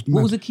 That injury was mad.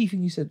 What was the key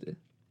thing you said there?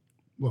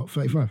 What,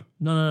 35?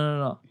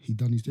 No. He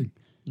done his thing.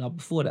 No,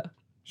 before that,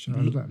 Shout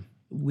out Zlatan.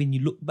 when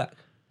you look back,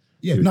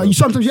 Yeah, no,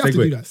 sometimes you have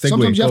to do that.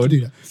 Sometimes you have to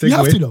do that. You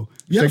have to though.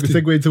 You have to.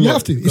 Segue to You what?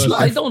 have to. It's Go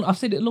on. I life. don't. I've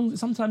said it long.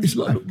 Sometimes It's you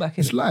got to life. look back.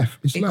 It's innit? life.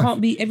 It's It life.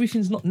 can't be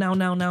everything's not now.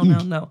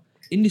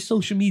 In this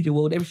social media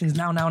world, everything's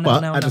now.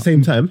 But at the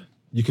same time,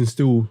 you can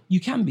still You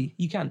can be.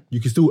 You can.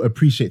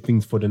 appreciate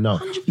things for the now.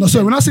 No,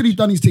 so when I said he's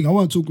done his thing, I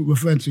wasn't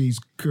referring to his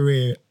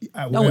career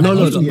at No, work. no,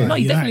 Yeah,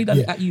 he yeah, definitely done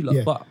yeah, it at you lot.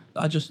 yeah. But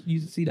I just you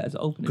see that as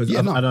an opening. Because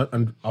Yeah, no.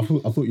 I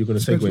thought you were going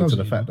to segue into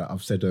the fact that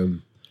I've said the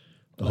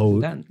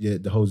whole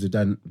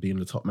Zidane being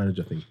the top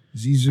manager thing.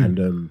 Zizou.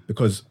 And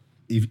because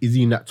is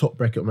he in that top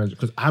bracket of manager?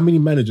 Because how many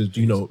managers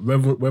do you know?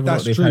 Whether or not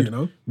That's they've true, had, you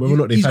know. whether or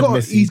not they've had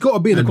Messi, He's got to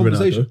be in the and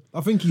conversation. Ronaldo.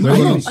 I think he's Whether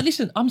or got not- to be.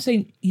 Listen, I'm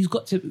saying he's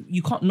got to.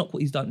 You can't knock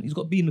what he's done. He's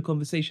got to be in the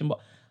conversation, but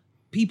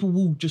people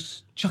will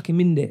just chuck him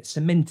in there,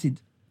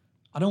 cemented.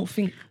 I don't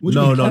think. What do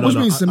you mean? No, What do you no.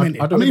 mean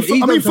cemented? I I don't mean,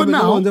 think for he's done something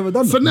now, no one's ever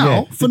done. for Yeah,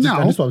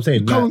 now, that's what I'm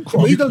saying. Current Like,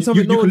 crop. He's done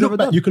something no can one's look ever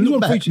back- done. you can He's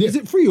look won back. three- Is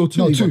it 3 or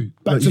 2? No, he's 2. won?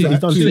 Back to he's that.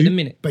 done 2 two. at the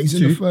minute. But he's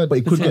in the third. But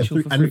he could get Potential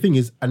 3. for And the three. thing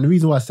is, and the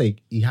reason why I say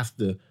he has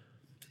to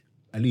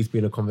at least be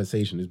in a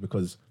conversation is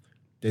because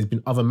there's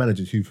been other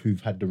managers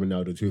who've had the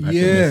Ronaldos, who've had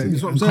Yeah, the that's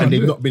Messi, what I'm saying. and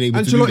they've not been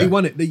able to do Ancelotti that.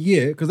 won it the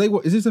year because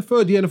is this the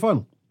 3rd year in the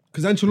final?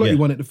 Because Ancelotti Yeah.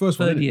 won it the first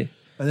one, Third innit? year.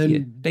 and then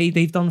Yeah,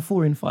 they've done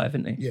 4 in 5,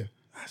 haven't they? Yeah.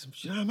 That's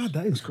mad.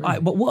 That is crazy. All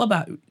right, but what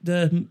about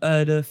the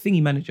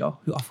thingy manager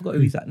who I forgot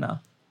who he's at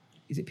now?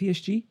 Is it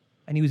PSG?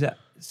 And he was at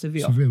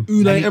Sevilla. Seville.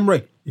 Unai And he-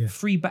 Emery. Yeah.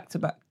 3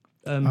 back-to-back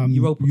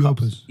Europa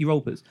Cups.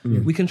 Europas.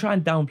 We can try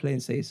and downplay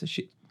and say it's a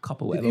shit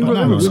cup or whatever. He won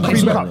no, no, three no. back- It's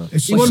he not. won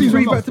It's He won season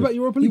 3 off. back-to-back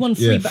Europa He League. won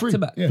 3 Yeah.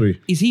 back-to-back. Yeah. 3.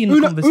 Is he in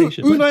the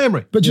conversation? Unai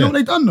Emery. But do you know what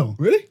they done though?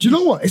 Really? Do you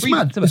know what? It's Three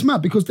mad. back-to-back. It's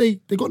mad because they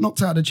got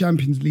knocked out of the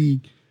Champions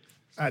League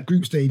at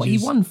group stages. But he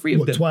won 3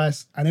 of them.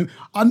 Twice. And then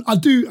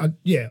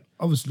yeah,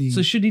 obviously.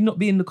 So should he not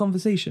be in the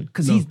conversation?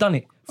 Because he's done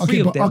it. 3 okay,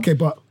 of but them. okay,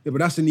 but Yeah, but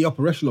that's in the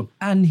upper echelon.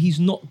 And he's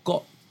not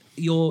got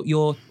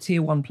your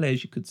tier 1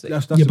 players, you could say.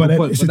 That's yeah, a but good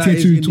point. it's a But tier that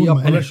is 2 in the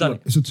tournament. upper innit? echelon.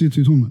 It's a tier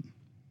 2 tournament.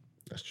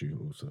 That's true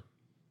also.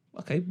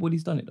 Okay, well,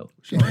 he's done it though.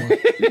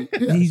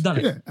 Yeah, He's done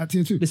it. Yeah, at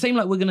tier 2. The same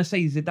like we're going to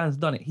say Zidane's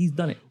done it. He's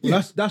done it.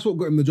 Well, that's what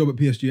got him the job at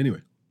PSG anyway.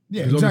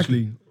 Yeah, 'Cause exactly.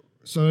 obviously,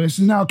 So this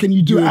is now, can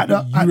you do it at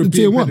the European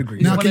tier 1?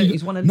 pedigree. Now He's can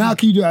he's won a you league.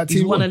 can you do it at He's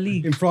tier won a 1?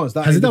 league. in France,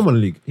 that Has he ain't done one a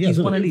league? He's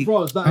won a in league.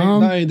 France, that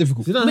ain't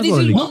difficult. Zidane But has won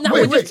a league. now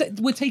Wait,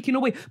 we're taking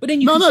away. But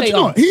then you No, can no, say, do you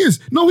know what? He is.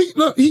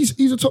 No,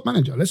 he's a top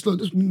manager. Let's But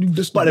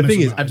the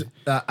thing is,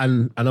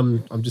 and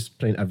I'm just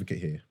playing advocate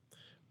here,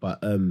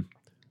 but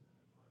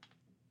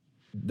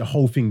the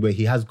whole thing where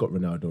he has got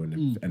Ronaldo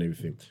and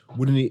everything,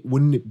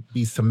 wouldn't it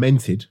be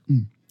cemented,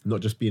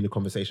 not just be in the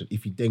conversation,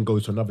 if he then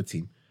goes to another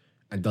team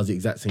and does the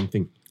exact same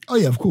thing? Oh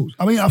yeah, of course.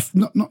 I mean,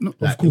 not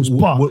Like, of course,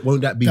 but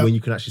won't that be that- when you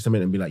can actually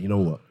cement and be like, you know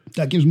what?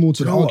 that gives more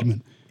to the You know what?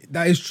 argument.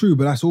 That is true,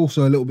 but that's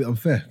also a little bit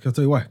unfair. Can I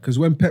tell you why? Because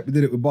when Pep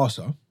did it with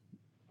Barca,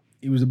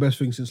 he was the best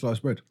thing since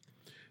sliced bread.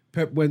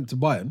 Pep went to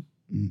Bayern,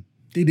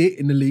 did it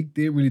in the league,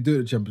 didn't really do it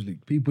in the Champions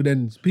League. People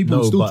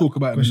still but- talk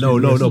about it. No,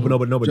 Do but you know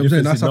what I'm saying?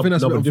 difference That's- is, I think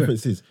that's a bit the unfair.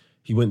 difference is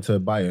he went to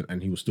Bayern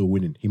and he was still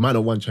winning. He might not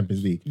have won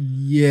Champions League,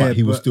 Yeah, but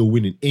he was but- still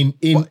winning in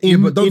But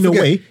don't a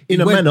forget, way, he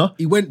in a went- manner.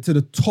 He went to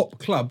the top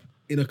club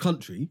in a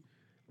country.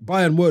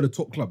 Bayern were the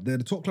top club. They're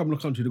the top club in the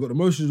country. They've got the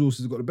most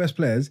resources, they've got the best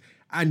players,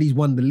 and he's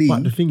won the league.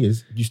 But the thing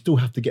is, you still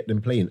have to get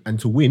them playing and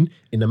to win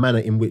in the manner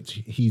in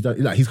which he's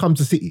done. Like he's come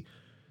to City.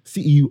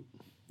 City,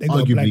 They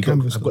got a black arguably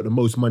canvas, have got the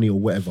most money or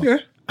whatever. Yeah.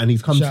 And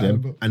he's come Shout to out,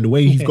 them, bro. and the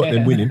way he's got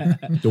them winning,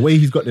 and the way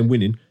he's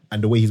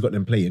got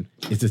them playing,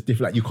 is just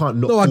different. Like you can't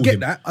not. No, I call get him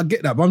that. I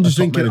get that. But I'm just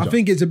top thinking. I manager.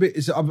 think it's a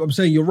bit. I'm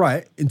saying you're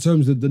right in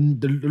terms of the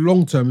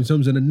long term. In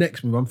terms of the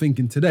next move, I'm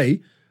thinking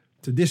today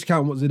to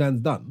discount what Zidane's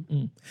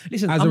done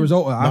Listen, as a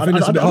result of that. I think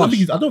that's a bit I don't harsh.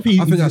 think I don't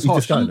think I think that's he's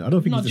harsh. discounting. I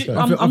don't think No, he's ju-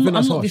 discounting. I think I'm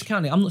that's not harsh.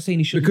 discounting. I'm not saying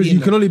he shouldn't Because be in you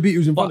there. can only beat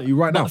who's in front of you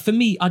right now. But for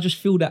me, I just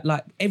feel that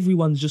like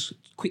everyone's just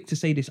quick to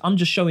say this. I'm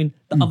just showing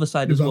the other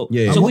side as well.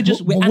 Yeah, So yeah. we're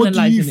But what do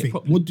analysing you it think?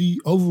 properly.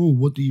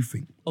 What do you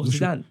think? Of What's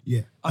your- Zidane?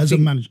 Yeah, I as a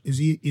think- manager, is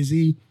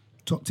he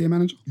top tier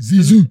manager?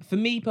 Zizou. For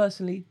me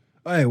personally,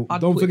 Hey, I'd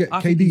don't put- forget I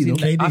think he's KD. in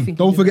though. there. I think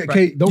Don't he's in forget the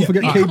K. Don't Yeah.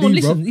 forget Ah, KD, come on,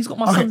 listen. bro. He's got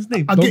my son's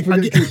name. I Don't get-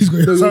 forget he's got No,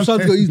 his your son's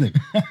son's got his name.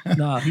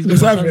 Nah, he's got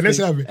Let's my have son's it. Let's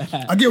name. have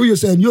it. I get what you're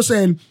saying. You're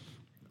saying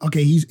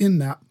okay, he's in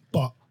that,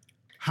 but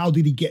how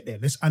did he get there?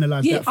 Let's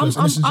analyze that first.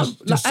 And this is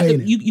just like,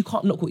 saying it. you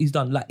can't knock what he's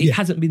done. Like it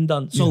hasn't been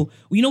done. So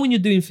you know when you're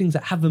doing things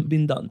that haven't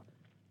been done,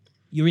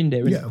 you're in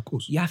there. Yeah, innit? of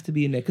course. You have to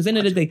be in there because end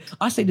of the day,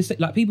 I say the same.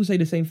 Like people say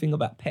the same thing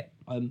about Pep.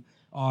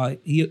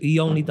 He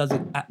only does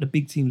it at the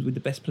big teams with the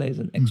best players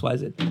and X, Y,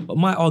 Z. But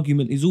my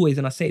argument is always,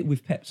 and I say it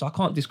with Pep, so I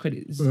can't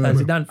discredit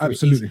Zidane for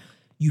absolutely. it. Is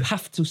you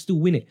have to still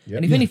win it,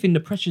 and if anything, the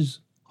pressure's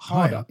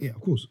higher. harder. Yeah,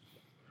 of course.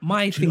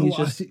 My thing is what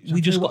I just see-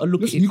 we just got to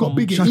look listen, at it you got from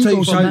big Shall I tell you-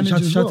 egos shall on I-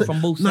 managers as shall I well. tell-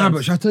 from both Nah, sides.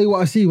 but shall I tell you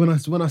what I see when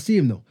I see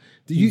him though?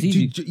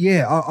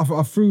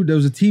 I threw. There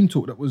was a team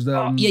talk that was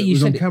yeah, that you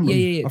was on said it. camera.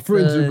 Yeah. I threw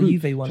it into the The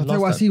group. Juve one Shall I tell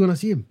you what I last see when I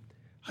see him?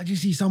 I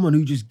just see someone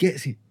who just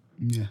gets it.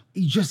 Yeah.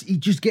 He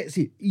just gets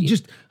it.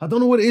 I don't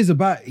know what it is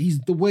about. He's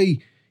the way.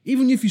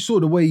 Even if you saw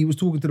the way he was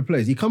talking to the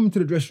players, he come into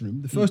the dressing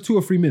room. The first 2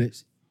 or 3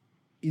 minutes,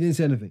 he didn't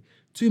say anything.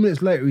 2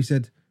 minutes later, he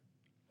said,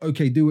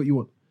 "Okay, do what you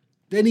want."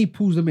 Then he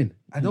pulls them in.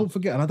 I don't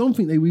forget, and I don't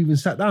think they were even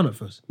sat down at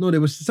first.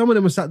 No, some of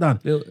them were sat down.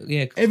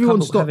 Yeah, Everyone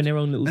couple stopped, having their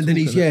own little and then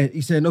talk and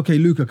he's saying, "Okay,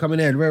 Luca, come in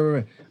here,"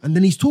 rah. And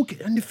then he's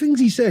talking, and the things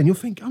he's saying, I'm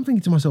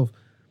thinking to myself,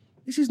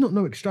 this is not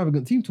no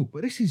extravagant team talk,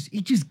 but this is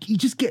he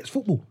just gets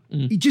football.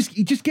 He just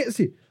gets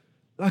it.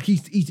 Like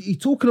he's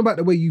talking about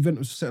the way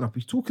Juventus are setting up.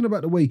 He's talking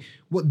about the way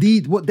what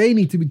they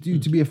need to do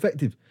to be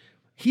effective.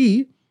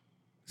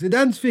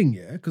 Zidane's thing,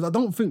 because I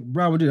don't think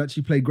Real Madrid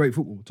actually play great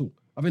football at all.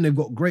 I think they've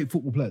got great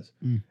football players,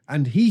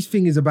 and his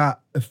thing is about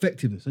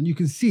effectiveness. And you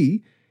can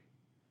see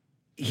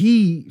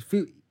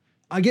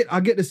I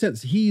get the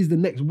sense he is the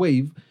next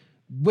wave.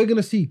 We're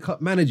gonna see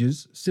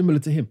managers similar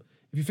to him.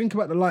 If you think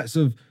about the likes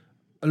of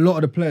a lot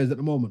of the players at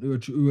the moment who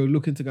are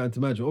looking to go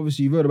into management,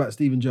 obviously you've heard about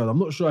Steven Gerrard. I'm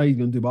not sure how he's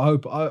going to do,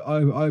 but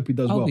I hope he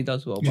does well. I hope he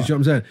does well. Do you see what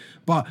I'm saying?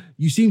 But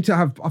you seem to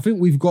have. I think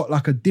we've got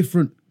like a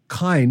different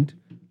kind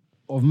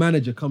of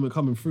manager coming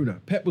through now.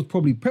 Pep was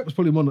probably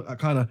one that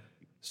kind of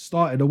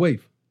started a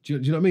wave. Do you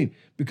know what I mean?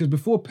 Because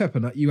before Pep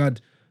and that, you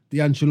had the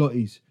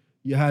Ancelottis,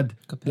 you had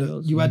the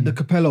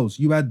Capellos,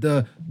 you had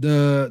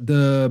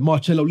the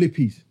Marcello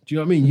Lippis. Do you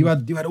know what I mean? You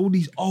had all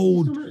these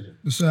old.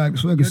 The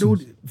Sags,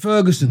 Ferguson.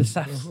 Ferguson,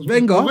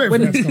 Wenger.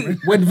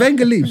 When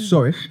Wenger leaves,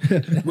 sorry,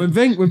 when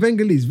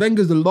Wenger leaves,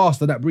 Wenger's the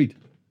last of that breed.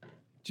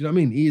 Do you know what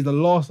I mean? He is the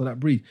last of that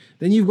breed.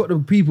 Then you've got the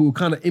people who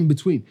kind of in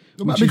between,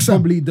 which Big is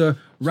Sam? probably the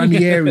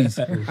Ranieris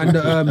and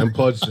the And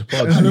Pods.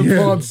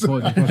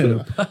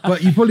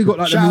 But you've probably got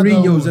like Shout the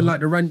out. Mourinhos and like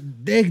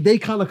the they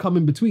kind of come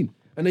in between,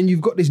 and then you've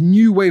got this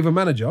new wave of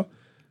manager,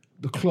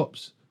 the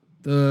Klopps,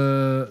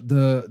 the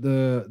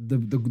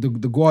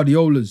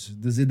Guardiolas,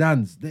 the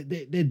Zidanes,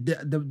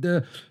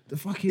 the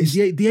fucking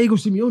Diego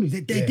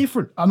Simeone. They're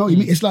different. I know what you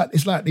mean. It's like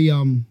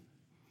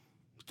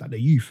the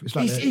youth. It's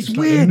like It's like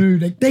weird. new.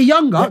 They're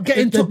younger,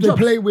 getting top They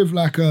jobs. play with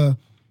like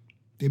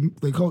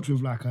they coach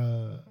with like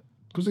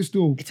because they're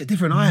still It's a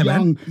different eye,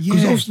 man.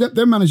 Because Yeah.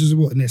 their managers are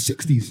what in their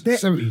 60s, They're-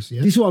 70s.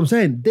 Yeah, This is what I'm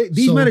saying.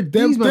 These So men are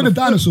they're these men the are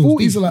dinosaurs. 40s.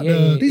 These are like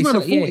the These men are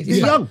it's like- 40s. it's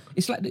They're like- young.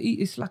 It's like the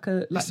It's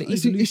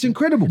evolution.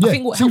 incredible. I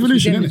think what it's helps with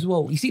evolution, them innit? as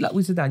well. You see, like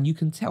with Zidane, you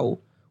can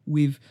tell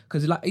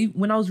because like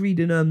when I was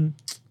reading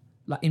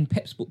like in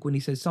Pep's book when he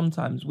says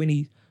sometimes when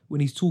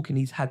he's talking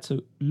he's had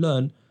to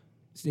learn.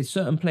 There's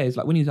certain players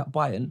like when he was at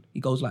Bayern, he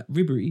goes like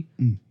Ribery,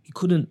 he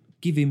couldn't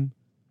give him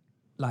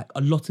like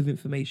a lot of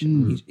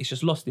information. It's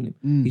just lost in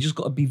him. He's just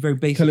got to be very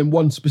basic. Tell him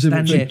one specific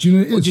Stand trick. there. Do you know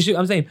what it Well, is? do you see what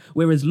I'm saying?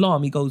 Whereas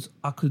Lahm, he goes,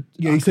 I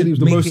Yeah, he said he was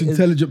the make most it as-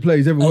 intelligent player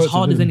he's ever as worked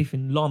hard with. as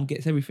anything. Lahm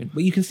gets everything,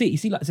 but you can see it. You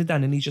see like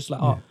Zidane, and he's just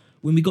like,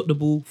 when we got the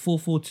ball,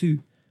 4-4-2.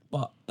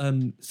 But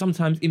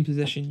sometimes in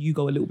possession, you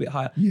go a little bit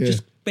higher. Yeah.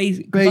 Just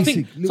basic. 'Cause I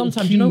think Basic, little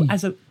sometimes key.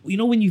 you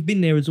know when you've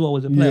been there as well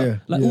as a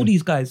player, like all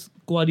these guys,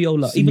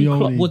 Guardiola, even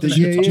Klopp Simeone, wasn't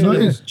yeah, at the top yeah, of the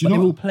yeah. list, Do you but know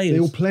they're all what? players.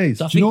 They're all players.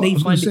 So I Do you know think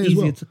they what I was find gonna it say as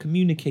easier well? to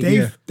communicate.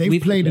 They've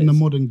with played the in the players.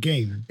 modern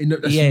game,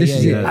 this Yeah, is yeah,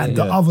 it. yeah. and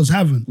the others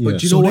haven't. But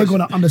do you so know they're what's-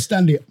 going to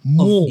understand it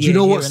more. Do you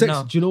know here what's and sexy?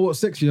 now. Do you know what's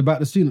sexy about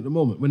the scene at the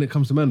moment when it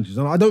comes to managers?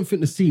 And I don't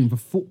think the scene for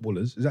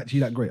footballers is actually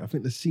that great. I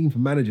think the scene for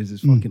managers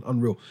is fucking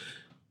unreal.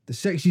 The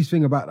sexiest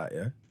thing about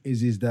that,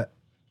 is that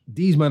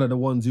these men are the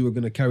ones who are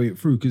going to carry it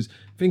through. Because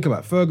think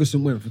about it,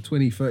 Ferguson went for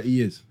 20, 30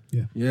 years.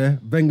 Yeah.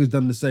 Wenger's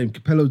done the same.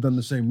 Capello's done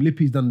the same.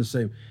 Lippi's done the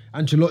same.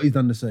 Ancelotti's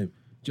done the same. Do you know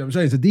what I'm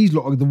saying? So these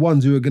lot are the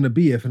ones who are going to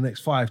be here for the next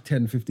 5,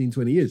 10, 15,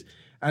 20 years.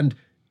 And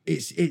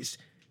it's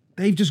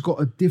they've just got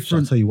a Shall I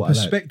different tell you what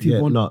perspective I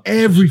like? on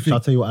everything. Shall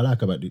I tell you what I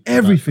like about these?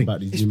 Everything. About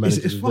these It's- new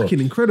managers it's as well? fucking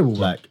incredible,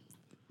 man. Like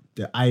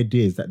the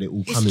ideas that they're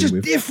all It's coming just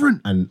with, different.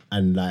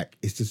 and like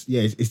it's just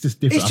it's just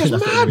different. It's I think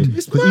just that's what it mad. is.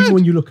 It's 'Cause mad. even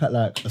when you look at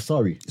like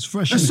Asari, It's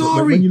fresh. That's innit? all-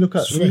 Sorry. when you look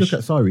at It's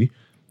fresh. Sorry,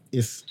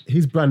 it's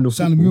his brand of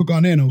Sounding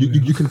football. real Ghanaian over You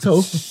there. can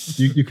tell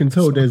you can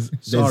tell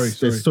Sorry.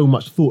 there's so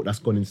much thought that's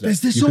gone into that.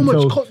 There's You so can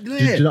much tell- there.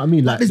 do you know what I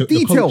mean? Like, Like there's the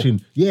detail.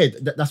 coaching,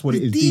 that's what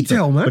it is. There's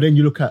detail, man. But then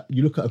you look at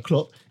a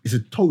Klopp, it's a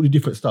totally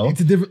different style.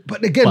 It's a different,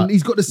 but again, But-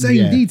 he's got the same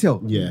yeah,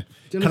 detail. Yeah.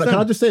 Do you Can I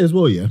understand? just say as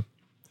well,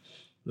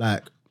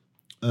 like,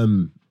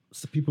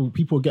 so people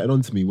are getting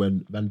on to me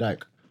when Van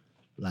Dijk,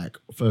 like,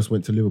 first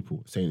went to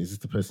Liverpool, saying, "Is this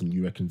the person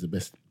you reckon's the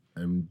best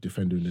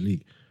defender in the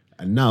league?"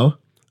 And now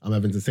I'm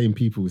having the same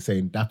people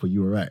saying, "Dapper,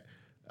 you were right."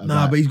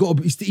 Nah, but he's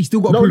still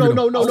got to No, prove no, it.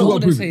 no, no, Still no.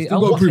 got to prove it. I Still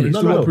got to wouldn't prove say- it. no,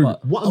 Still got to no, prove but-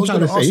 it. What I I'm was trying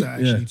going to to ask say, that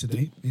actually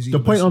today. Is he the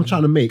point I'm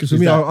trying to make Because is for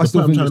me, that I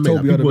still the point think I'm it's trying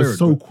to make Toby that people were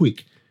so Alderweireld.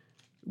 quick,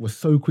 was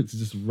so quick to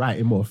just write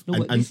him off No,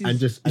 but and this is-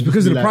 just It's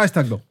because of the price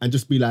tag, though. and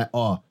just be like,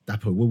 oh,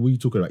 Dapper, what were you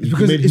talking about? He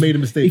Because made a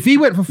mistake. If he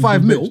went for He's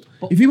 5 been mil, benched.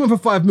 if he went for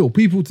 5 mil,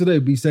 people today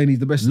would be saying he's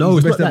the best. No, he's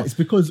it's the not best that. ever. It's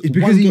because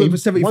he went for one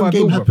 75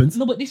 game mil. bro. happens.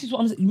 No, but this is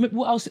what I'm saying. Remember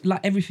what I was like,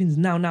 everything's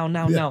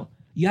now.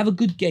 You have a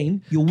good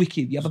game, you're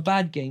wicked. You have a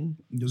bad game.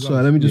 So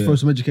let me just Yeah. throw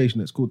some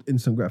education. It's called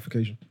instant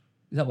gratification.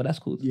 Is that what that's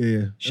called?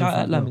 Yeah. Shout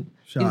out Lamin.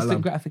 Shout out Instant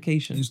Lamin.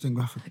 gratification. Instant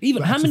graphic.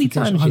 Even how many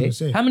times?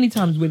 Gratification, Yeah, 100%. how many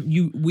times when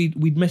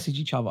we'd message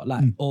each other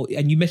like,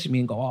 and you message me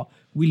and go, "Oh,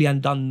 Willian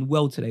done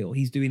well today," or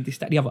 "He's doing this,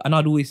 that, the other," and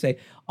I'd always say,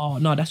 "Oh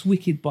no, that's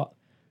wicked," but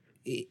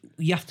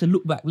you have to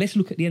look back. Let's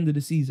look at the end of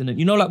the season, and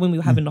you know, like when we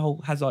were having the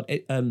whole Hazard,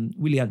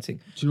 Willian thing.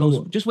 Do you know Goes,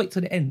 what? just wait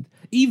till the end,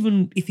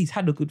 even if he's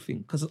had a good thing,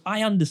 because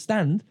I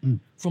understand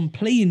from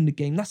playing the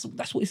game. That's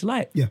what it's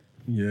like. Yeah.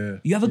 Yeah.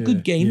 You have a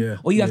good game,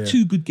 or you have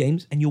 2 good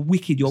games, and you're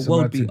wicked. You're a It's a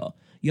world mad thing. beater.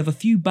 You have a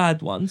few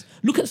bad ones.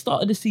 Look at the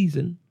start of the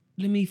season.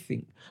 Let me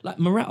think. Like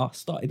Morata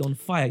started on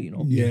fire, you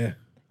know. Yeah.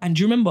 And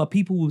do you remember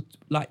people were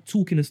like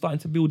talking and starting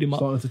to build him up?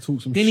 Starting to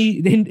talk some Then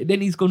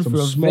he's gone some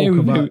through a smoke very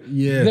about-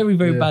 yeah, very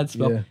yeah, bad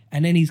spell, yeah.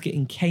 and then he's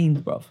getting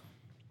caned, bruv.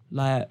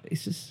 Like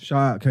it's just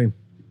Shout out Kane.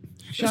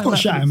 Let's not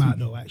shout him out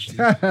though. Actually,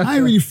 I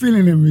ain't really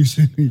feeling him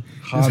recently.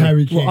 As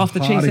Harry Kane. Well, after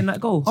Hardy. chasing that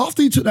goal.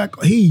 After he took that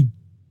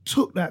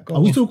goal.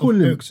 Are we still calling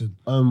him Eriksen.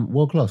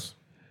 world class?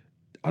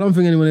 I don't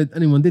think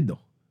anyone did though.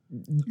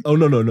 Oh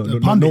no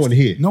Pundits. one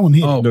here. No one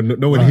here. Oh.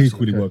 No one Right, here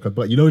called him okay. world class.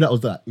 But you know that was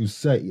that. It was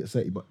 30 at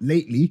 30. But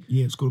lately,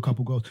 Yeah, scored a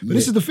couple goals. But Yeah.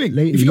 this is the thing.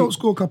 Lately, if you don't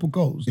score a couple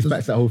goals, it's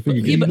back to that whole thing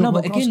Yeah, again. but not no,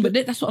 but world again, class.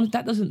 but that's what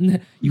that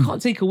doesn't. You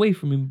can't take away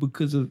from him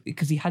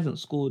because he hasn't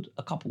scored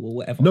a couple or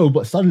whatever. No,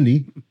 but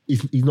suddenly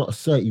he's not a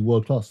 30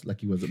 world class like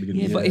he was at the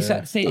beginning. Yeah, of but the it's year.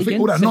 like, say it I again.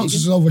 think all that say it nonsense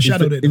has again.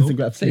 overshadowed it. Instant though.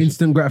 gratification.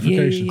 Instant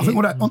gratification. I think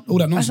all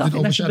that nonsense I did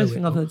think that's the overshadow best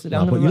thing I've it. heard today.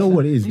 Nah, I'm but gonna you know write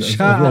what it is? that. As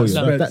Shout well, out you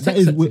know, to that Spence.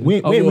 is we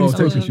ain't Oh, really well,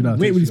 spoken- text you now, we ain't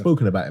text really you now.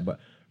 spoken about it, but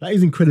that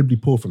is incredibly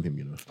poor from him,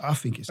 you know. I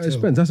think it's Hey,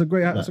 terrible. Spence, that's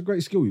a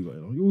great skill you got.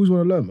 You know? You always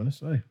want to learn, man.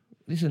 Hey.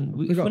 Listen,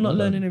 Big we're up, not man.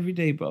 learning every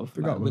day, bro.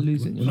 Like, up, we're man.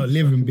 losing. We're you know? not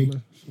living big.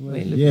 We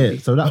ain't living Yeah, big.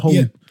 so that whole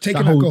yeah,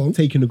 taking that goal-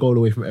 taking the goal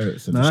away from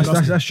Eriksen. Nah,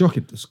 that's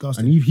shocking.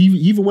 Disgusting. And he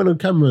even went on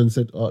camera and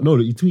said, no,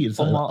 he tweeted on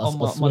something. my, I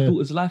my swear.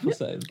 daughter's life or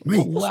something.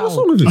 Mate, What's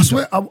wrong with him? I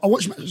swear, I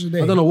watched matches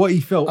today. I don't know what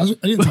he felt, I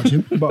didn't touch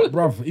him. but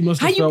bruv, he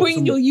must have How you felt bring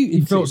some, your youth He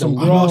into felt it, some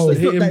though? grass No, that It's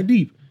hit not him. that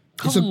deep.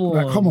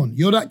 Come on,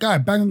 you're that guy.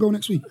 Bang and go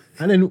next week.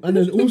 And then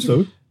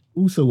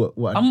also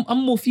what I'm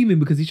more fuming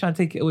because he's trying to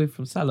take it away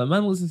from Salah.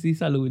 Man wants to see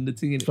Salah win the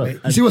thing. innit? Right.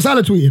 You see what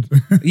Salah tweeted?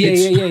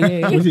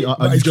 Yeah. Was he, are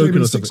Like you he's joking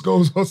claiming or 6 something?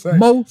 goals or something.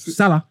 Mo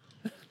Salah.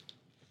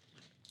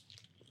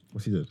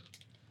 What's he doing?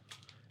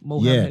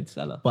 Mohamed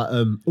Salah. But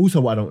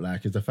also what I don't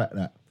like is the fact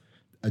that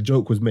a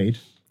joke was made.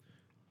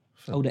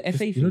 Oh, the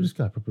FA You know thing. this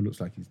guy probably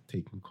looks like he's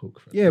taking coke.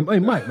 Fam. Yeah, hey,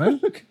 Mike,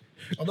 man.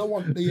 I don't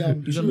want the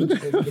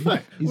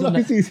He's All on I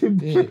can see is him.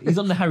 he's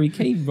on the Harry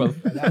Kane, bro.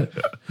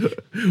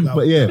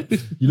 But yeah,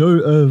 you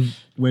know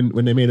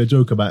when they made a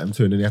joke about him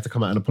too, and then they had to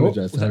come out and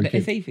apologize Was to that Harry the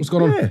Kane. FA thing? What's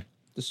going on? Yeah.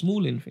 The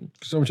Smalling thing.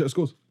 Someone check the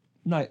scores.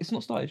 No, it's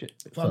not started yet.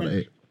 Started at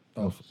 8.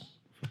 Oh,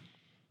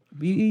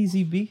 Be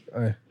easy, B.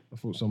 hey, I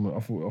thought something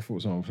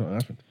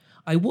happened.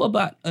 What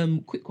about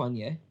quick one,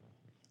 yeah?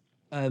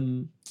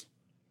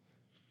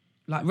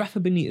 Like Rafa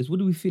Benitez, what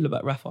do we feel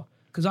about Rafa?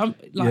 Because I'm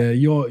like Yeah,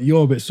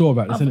 you're a bit sore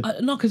about this, isn't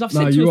it? no, because I've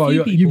No, said you to a are.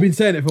 few people. You've been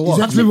saying it for a while.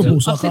 He's ex-Liverpool,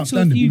 so I I've said can't to a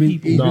stand few him.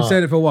 people. He's been Nah.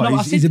 saying it for a while. No,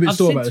 He's a bit I've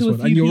sore said about to this a one,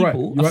 few and you're right.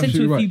 people- You're I've said to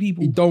absolutely a few right.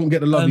 people, He don't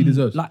get the love he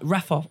deserves. Like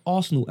Rafa,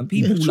 Arsenal, and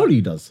people. Yeah, surely he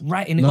like, does.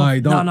 writing it No, off.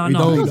 he don't. No, He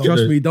don't.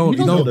 Trust me, he don't. He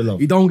doesn't get the love.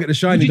 He don't get the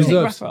shine Would he you take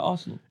deserves. Rafa at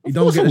Arsenal? He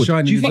don't course get I the would.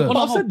 shine Do he you think deserves. on a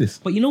I've said whole? this.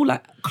 But you know,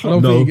 like I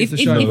don't No. think he gets the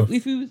shine.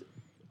 if he was,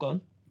 go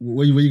on.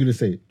 What are you going to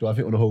say? Do I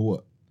think on the whole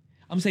what?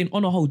 I'm saying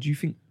on a whole, do you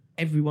think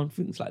everyone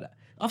thinks like that?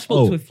 I've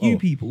spoken to a few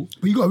people.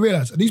 But you got to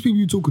realise, are these people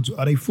you're talking to,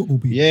 are they football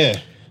people? Yeah.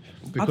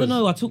 I don't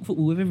know. I talk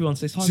football with everyone,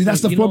 so it's hard. See,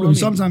 that's to, the you know problem.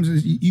 what I mean?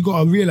 Sometimes you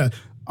got to realise,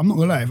 I'm not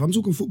going to lie, if I'm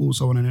talking football with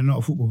someone and they're not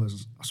a football person,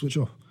 I switch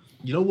off.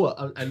 You know what?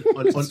 And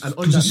on Because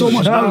there's so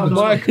much No, arrogance.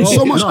 Michael. There's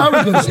so much No.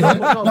 arrogance. No,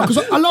 No, because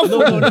I love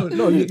football.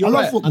 No, you're I love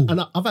right. football.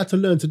 And I've had to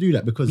learn to do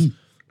that because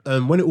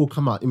when it all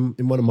come out in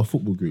one of my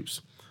football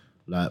groups,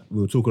 like we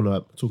were talking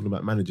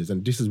about managers,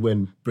 and this is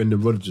when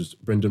Brendan Rodgers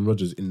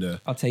in the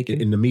I'll take it.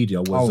 in the media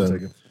I'll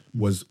take it.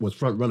 was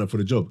front runner for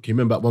the job. Can you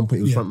remember at one point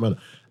he was Yeah. front runner,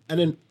 and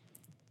then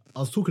I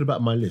was talking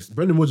about my list.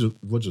 Brendan Rodgers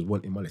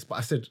wasn't in my list, but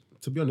I said,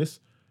 to be honest,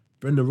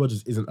 Brendan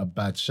Rodgers isn't a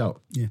bad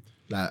shout. Yeah.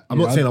 Like I'm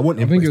not saying I want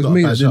him. I think but it it's was not a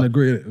me bad that didn't shout.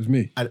 agree. It was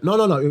me. And no,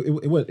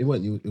 it weren't.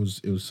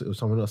 It was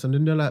someone else. And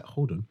then they're like,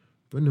 hold on,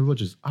 Brendan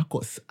Rodgers, I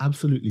got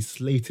absolutely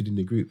slated in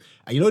the group.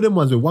 And you know them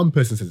ones where one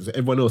person says it, so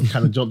everyone else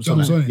kind of jumps on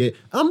Jumps it. on it. Yeah,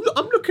 I'm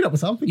looking up.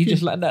 So I'm thinking, You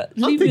just like that.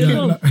 I'm Leave me thinking,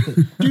 alone.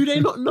 do they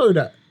not know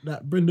that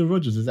Brendan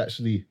Rodgers is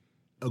actually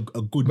a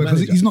good Because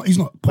manager? he's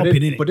not But popping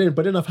then, in it.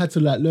 but then I've had to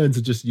like learn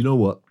to just, you know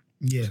what?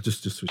 Yeah.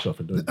 Just switch off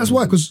and don't. That's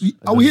why, because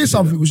I will hear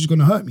something which is going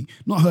to hurt me.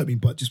 Not hurt me,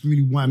 but just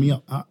really wind me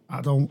up.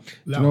 I don't. Do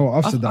you know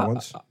what? I've said that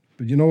once.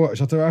 But you know what?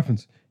 Shall I tell you what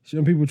happens? See,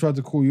 when people try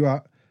to call you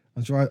out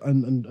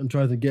and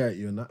try to get at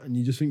you and that, and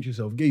you just think to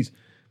yourself, geez,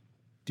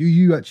 do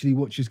you actually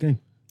watch this game?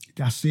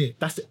 That's it.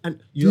 That's it. And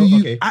Do you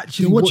okay.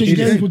 actually They're watching watch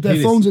games this? with their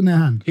Hear phones this. in their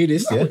hand. Hear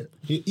this, Allow yeah?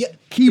 it. Yeah.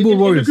 Keyboard In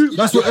the warriors. group.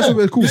 That's what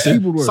they're called. Listen,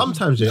 Keyboard warriors.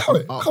 Sometimes, yeah, Allow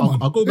it. Come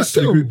on. I'll go back It's to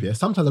the still- group, yeah.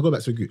 Sometimes I'll go back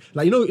to the group.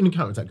 Like, you know, in the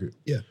counter-attack group.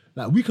 Yeah.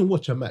 Like, we can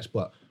watch a match,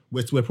 but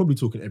we're probably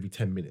talking every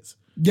 10 minutes.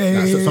 Yeah, Like, yeah,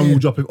 so yeah, someone yeah. will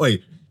drop in, oi,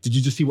 did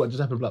you just see what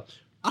just happened? Blah.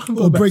 I can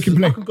go Or back breaking to,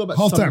 play. I can go back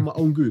to Half some time. of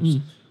my own groups.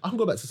 I can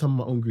go back to some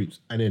of my own groups,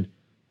 and then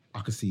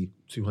I can see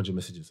 200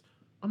 messages.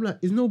 I'm like,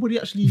 is nobody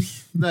actually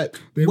like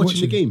They're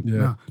watching the game? Yeah.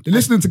 Nah. They're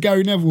listening to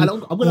Gary Neville And I'm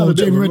gonna have or a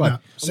bit of Jamie a Redknapp run.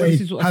 say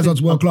This is what I Hazard's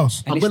said. world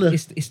class. And I'm gonna-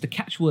 it's the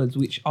catchwords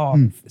which are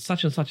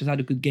such and such has had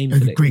a good game A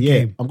today. great Yeah,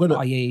 game. I'm gonna.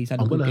 Oh, yeah, he's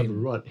had a I'm good gonna have a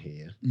game. rant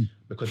here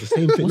because the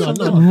same thing. What's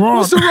No, a no, rant?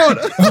 What's the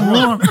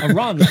run?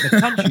 Around like the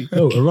country.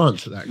 no, a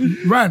rant. Like,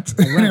 Rant.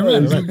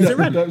 Is it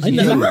rant? Ain't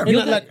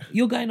that like?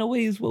 You're going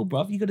away as well,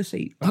 bruv. You got to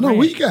say. I know, rant.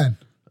 weekend.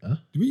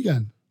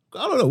 Weekend.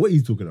 I don't know what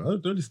he's talking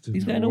about. Don't listen to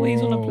He's him. going away.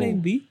 He's on a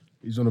plane, B.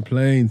 He's on a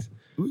plane.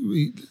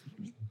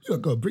 You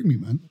gotta bring me,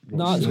 man.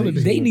 No,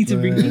 they need to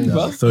bring me,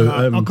 bruv. So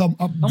I'll come.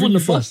 I'll I'm on the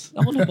bus.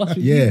 I'm on the bus with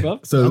you, yeah.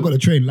 bruv. So I've got to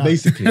train live.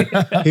 basically,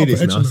 hear this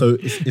now. Echelon. So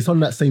it's on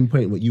that same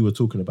point what you were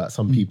talking about.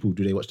 Some people,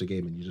 do they watch the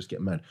game and you just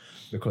get mad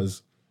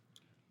because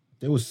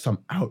there was some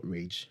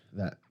outrage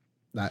that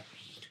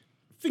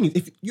thing is,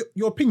 if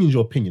your opinion's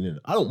your opinion, innit?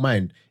 I don't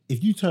mind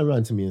if you turn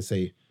around to me and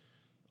say,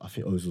 I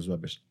think Ozil's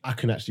rubbish. I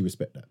can actually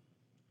respect that.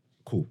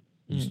 Cool.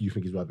 You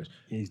think he's rubbish.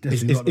 Yeah, he's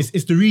It's, definitely not.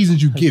 it's the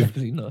reasons you give.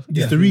 Definitely not.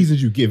 It's the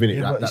reasons you give, innit?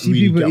 Yeah, but that see,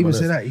 really people get on even my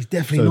say nerves. that. He's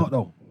definitely So- not,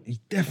 though. He's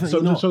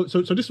definitely not. So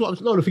this is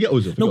what no, forget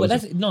Ozil. No,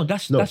 forget but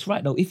Ozil. that's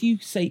right though. If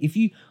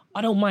you,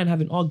 I don't mind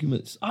having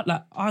arguments.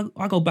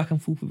 I go back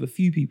and forth with a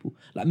few people.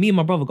 Like me and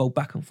my brother go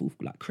back and forth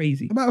like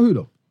crazy. About who,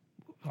 though?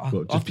 Well, just Off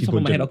the top people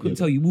of my in head, I general, couldn't yeah.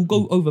 tell you. We'll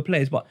go over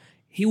players, but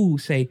he will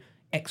say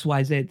X,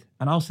 Y, Z,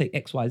 and I'll say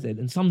X, Y, Z.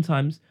 And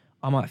sometimes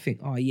I might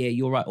think, oh yeah,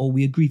 you're right, or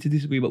we agree to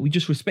disagree, but we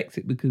just respect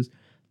it because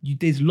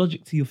there's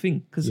logic to your thing.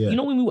 Because Yeah. you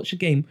know when we watch a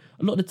game,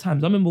 a lot of the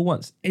times I remember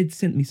once Ed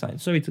sent me something.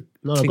 Sorry to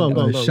No, sing go on, that.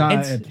 go on, go on. Shout out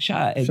Ed's- Ed.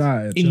 Shout out Ed. Shout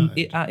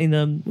out Ed.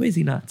 In where is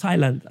he now?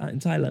 Thailand. Out in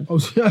Thailand. Oh,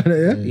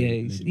 yeah.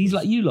 Yeah, he's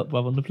like you lot,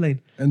 bruv, on the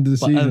plane. End of the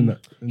But, season. that.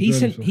 he Enjoy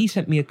sent himself. he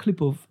sent me a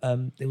clip of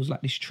there was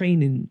like this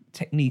training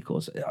technique or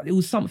it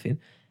was something,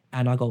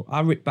 and I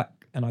ripped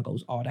back and I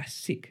goes, oh, that's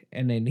sick,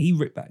 and then he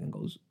ripped back and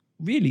goes,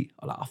 really?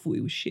 I thought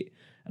it was shit,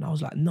 and I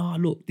was like, nah,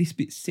 look, this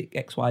bit's sick,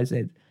 X, Y,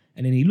 Z.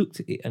 And then he looked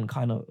at it and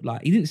kind of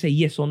like, he didn't say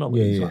yes or no, but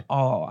Yeah, he was yeah. like,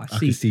 oh, I can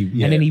see. see,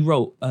 yeah. And then he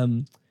wrote,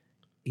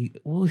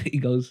 he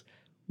goes,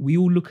 we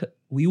all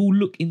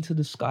look into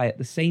the sky at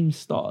the same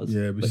stars,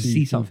 Yeah, but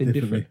see something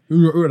different.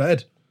 Who wrote that,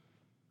 Ed?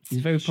 He's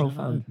very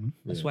profound.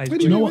 That's why he's Where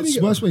Do you know Where what? did he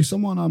get Worst way,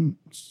 someone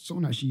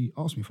actually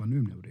asked me if I knew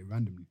him the other day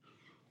randomly.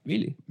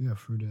 really. Yeah,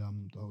 through the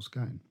whole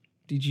scouting.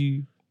 Did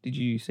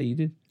you say you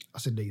did? I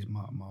said that he's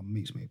my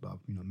mate's mate, but I've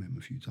met him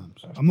a few times.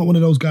 I'm not one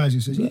of those guys who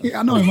says, yeah,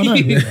 I know him, I know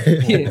him.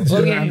 Yeah.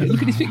 Oh, yeah. Look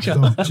at this picture. Do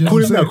you know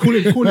Call what I'm him now.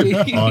 saying? Call him.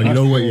 Oh, you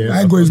know what? Yeah,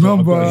 I ain't got his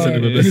number. I've got to send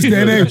him a In this message.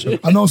 day and age,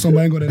 I know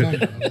somebody ain't got their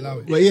number. I'll allow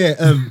it. But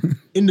yeah,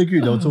 in the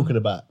group they were talking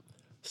about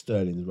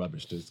Sterling's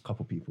rubbish. There's a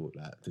couple people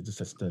like they just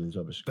said Sterling's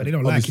rubbish, But they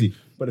don't like Obviously, him.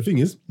 But the thing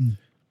is,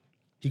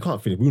 he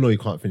can't finish. We all know he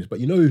can't finish. But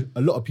you know,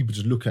 a lot of people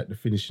just look at the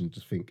finish and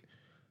just think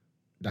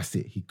that's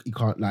it. He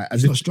can't like as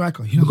He's if- not a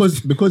striker. You know?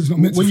 because He's not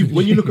meant to when you finish.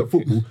 when you look at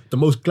football, the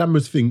most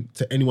glamorous thing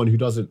to anyone who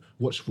doesn't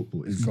watch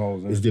football is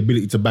Goals, is the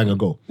ability to bang a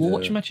goal. Well,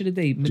 watch match of the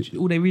day.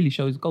 All they really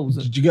show is goals.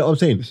 Do you get what I'm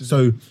saying?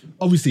 So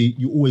obviously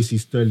you always see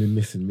Sterling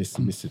missing.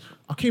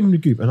 I came in the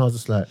group and I was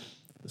just like,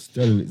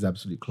 Sterling is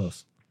absolute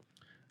class.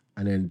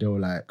 And then they were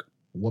like,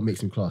 what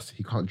makes him class?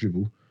 He can't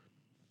dribble.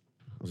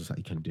 I was just like,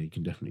 he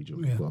can definitely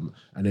dribble. Yeah.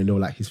 And then they were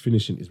like, his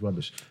finishing is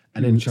rubbish.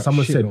 And then chat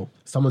someone shit, said,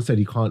 though.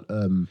 he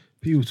can't.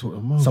 People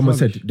talking. Someone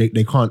said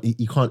they can't.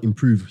 He can't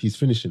improve his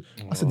finishing.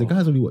 I said the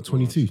guy's only what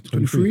 22,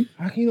 23.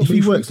 How can you not If he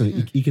finish works on it?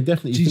 it, he can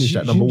definitely Do- finish do-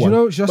 at number do you one.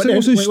 know- should I But say then-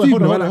 what's so wait, stupid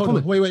hold on, about that hold on,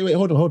 comment? Wait,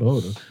 hold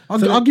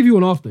on. I'll give you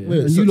one after. Yeah? Wait,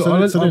 and so, you lot, so,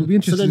 I'll, so I'll then, be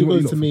interested so then in he what you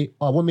goes lot to think. me,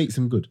 what makes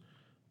him good?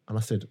 And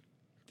I said,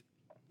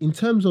 in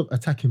terms of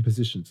attacking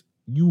positions,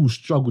 you will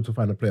struggle to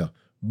find a player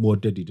more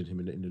deadly than him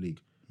in the league.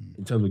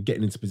 In terms of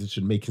getting into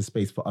position, making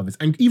space for others,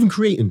 and even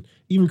creating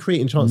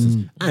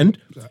chances. And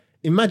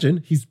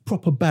imagine he's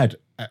proper bad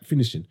at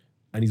finishing,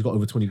 and he's got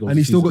over 20 goals. And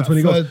he's still got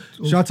 20 goals.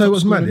 third Shall I tell you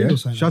what's top mad? scorer in Yeah? England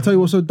signing. Shall I tell you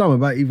what's so dumb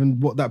about even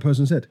what that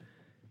person said?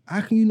 How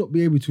can you not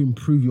be able to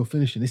improve your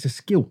finishing? It's a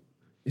skill.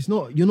 It's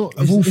not. You're not.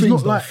 Of all It's things,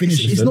 not though, like.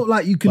 finishing. It's not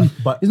like you can.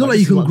 But It's not like this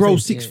you is can what I'm grow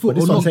saying. 6 But foot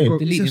this or is what I'm not. saying. Grow.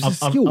 It's a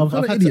skill. I've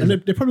What an had to, idiot.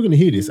 and they're probably going to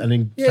hear this and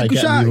then Yeah, try good to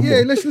get at shout. me Yeah,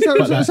 even let's more.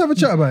 But have a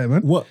chat about it,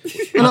 man. What?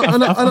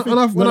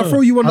 When I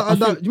throw you on that,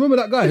 do you remember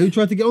that guy who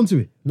tried to get onto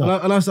it? No.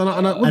 What did I say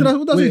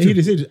Wait, to hear him?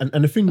 this,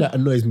 and the thing that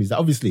annoys me is that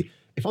obviously,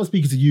 if I'm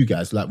speaking to you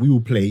guys, like we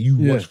will play, you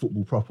Yeah. watch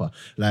football proper.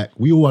 Like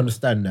we all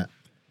understand that.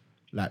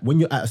 Like when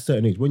you're at a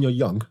certain age, when you're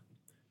young,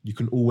 you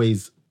can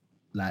always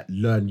like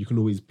learn. You can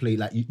always play.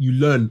 Like you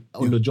learn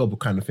on the job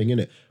kind of thing,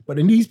 innit? But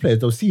in these players,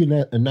 they'll see a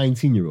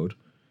 19-year-old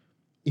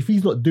if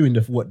he's not doing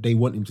what they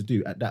want him to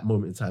do at that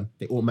moment in time,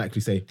 they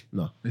automatically say,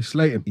 no, They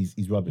slate him.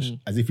 he's rubbish.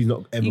 As if he's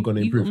not ever going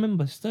to You improve.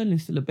 remember,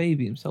 Sterling's still a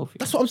baby himself.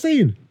 That's what I'm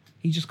saying.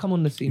 He just come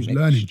on the scene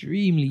learning.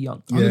 extremely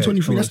young. Under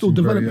 23, that's still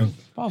very development.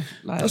 Bruv,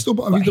 like, That's still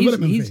part of but his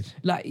development phase.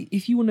 Like,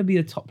 if you want to be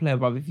a top player,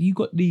 bruv, if you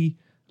got the,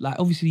 like,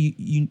 obviously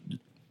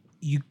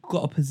you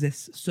got to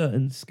possess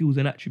certain skills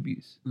and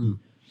attributes.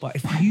 But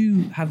if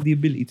you have the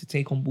ability to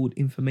take on board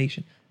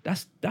information,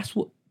 that's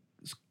what's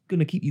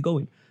gonna keep you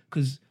going.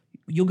 Because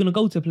you're gonna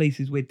go to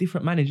places where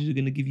different managers are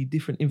gonna give you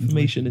different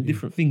information and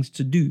different things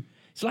to do.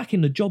 It's like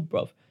in the job,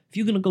 bruv. If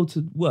you're gonna go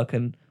to work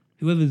and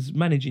whoever's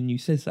managing you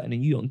says something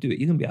and you don't do it,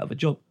 you're gonna be out of a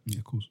job. Yeah,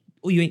 of course.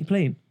 Or you ain't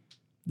playing.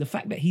 The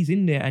fact that he's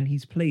in there and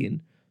he's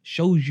playing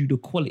shows you the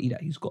quality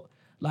that he's got.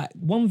 Like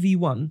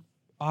 1v1,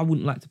 I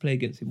wouldn't like to play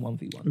against him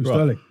 1v1. Who's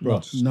Sterling?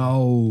 bro.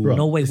 No. Bro.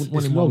 No way, wouldn't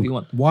want it's him wrong.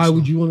 1v1. Why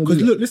would you want to Because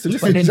do look, that?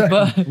 listen.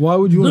 But Why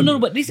would you want No, to?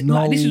 but this is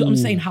what I'm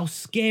saying, how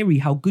scary,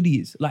 how good he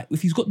is. Like,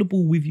 if he's got the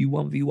ball with you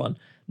 1v1,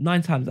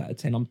 9 times out of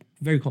 10, I'm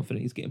very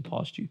confident he's getting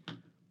past you.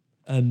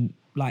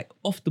 Like,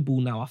 off the ball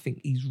now, I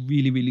think he's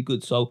really, really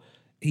good. So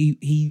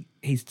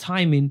his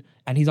timing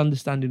and his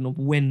understanding of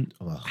when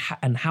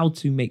and how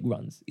to make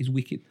runs is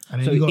wicked.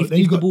 And then So you got, if then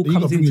you the got, ball then you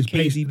got comes to bring into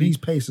his pace, KDB, his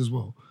pace as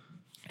well.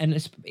 and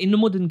it's, in the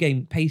modern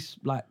game, pace,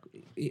 like,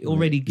 it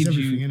already gives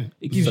everything, you, innit?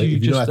 it gives So you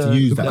if you know just how to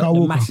use the that, Kyle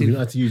Walker, massive. You know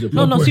how to use it.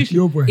 No, boy, seriously.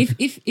 your boy.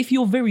 If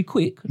you're very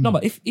quick, no,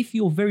 but if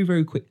you're very,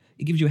 very quick,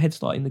 it gives you a head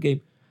start in the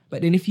game.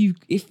 But then if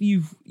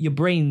your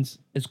brain's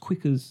as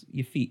quick as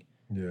your feet,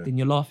 then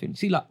you're laughing.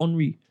 See, like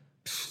Henry,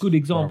 good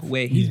example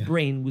where his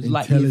brain was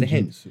light years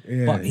ahead, Intelligence.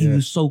 Yeah, but he yeah.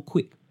 was so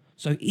quick.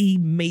 So he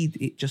made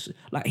it just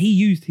like he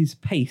used his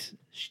pace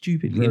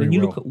stupidly. Very and then you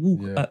well. look at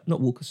Walker, Yeah.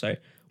 not Walker, sorry,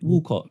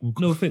 Walcott.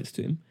 No offense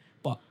to him,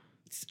 but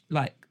it's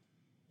like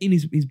in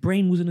his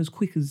brain wasn't as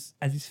quick as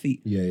his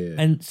feet. Yeah.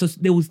 And so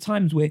there was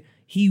times where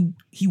he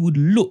would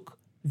look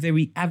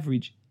very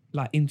average,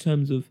 like in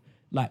terms of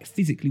like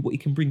physically what he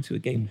can bring to a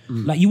game.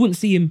 Like you wouldn't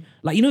see him,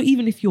 like, you know,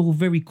 even if you're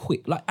very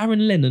quick, like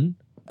Aaron Lennon,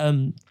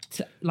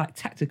 like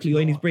tactically or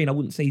in his brain, I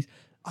wouldn't say he's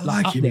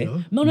like up him, there.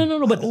 you know?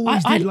 No. But I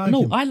always did like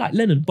him. I like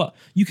Lennon, but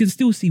you can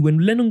still see when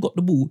Lennon got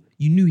the ball,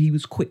 you knew he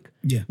was quick.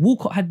 Yeah.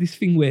 Walcott had this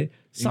thing where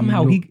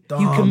somehow he looked can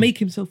dumb. make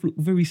himself look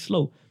very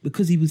slow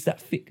because he was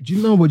that thick. Do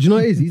you know what it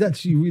is? He's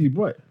actually really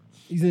bright.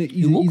 He's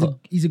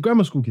a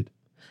grammar school kid.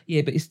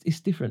 Yeah, but it's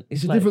different.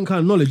 It's a like, different kind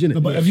of knowledge, isn't it?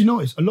 No, but have you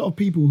noticed a lot of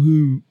people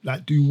who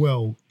like do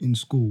well in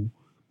school,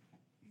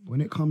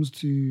 when it comes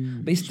to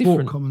But it's sport,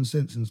 different. common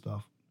sense and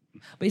stuff?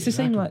 But it's the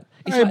same like.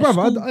 It's Hey, like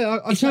brother, school-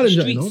 I it's challenge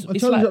like that, you know? streets. I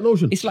It's challenge like- that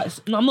notion. It's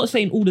like no, I'm not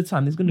saying all the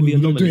time. There's going to be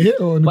We're gonna do it anomalies,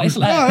 here or in the but it's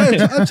group?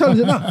 like. I challenge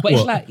it now. But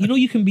it's like, you know,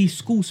 you can be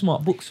school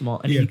smart, book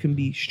smart, and Yeah. then you can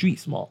be street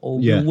smart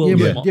or Yeah. real world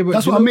smart. but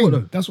That's do what I you know mean.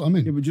 though? That's what I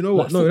mean. Yeah, but you know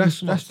what? Like No, football that's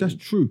smarts that's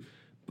and- true.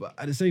 But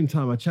at the same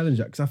time, I challenge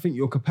that because I think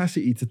your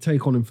capacity to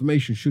take on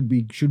information should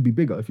be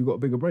bigger if you've got a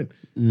bigger brain.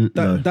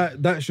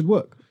 That should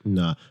work.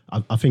 Nah,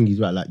 I think he's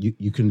right. Like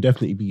you can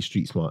definitely be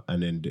street smart,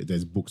 and then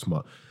there's book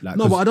smart. Like,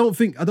 No, but I don't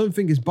think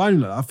it's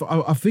binary. I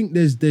think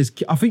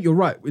I think you're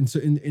right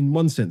in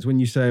one sense when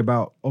you say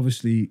about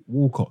obviously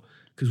Walcott.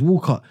 Because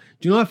Walcott,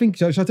 do you know what I think?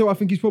 Shall I tell you what I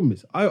think his problem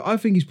is? I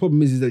think his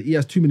problem is that he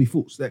has too many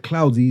thoughts that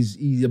clouds his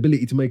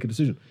ability to make a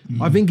decision.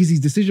 I think it's his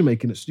decision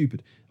making that's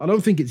stupid. I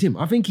don't think it's him.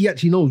 I think he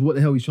actually knows what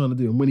the hell he's trying to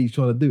do and when he's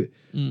trying to do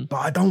it. But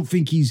I don't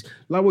think he's,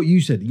 like what you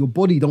said, your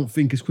body don't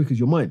think as quick as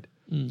your mind.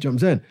 Do you know what I'm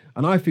saying?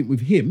 And I think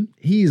with him,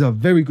 he is a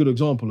very good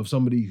example of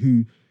somebody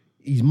who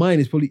his mind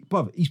is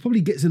he's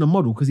probably gets in a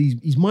model because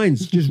his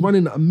mind's just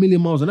running at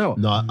 1,000,000 miles an hour.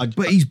 No,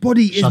 but his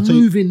body Shall I is tell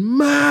you- moving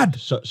mad.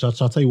 Shall I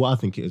tell you what I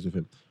think it is with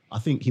him? I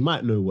think he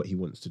might know what he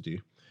wants to do,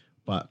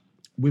 but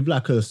with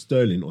like a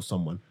Sterling or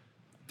someone,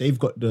 they've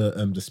got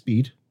the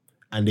speed,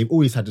 and they've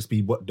always had the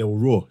speed. But they were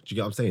raw. Do you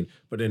get what I'm saying?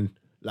 But then,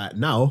 like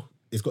now,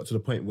 it's got to the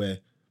point where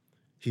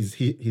his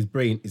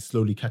brain is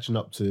slowly catching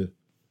up to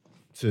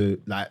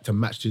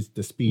match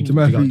the speed. To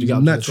match Do you his get what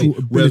I'm natural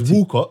saying? Whereas ability.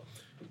 Walcott,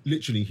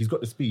 literally, he's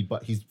got the speed,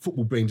 but his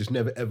football brain just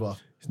never ever.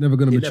 It's never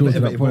going to It mature never to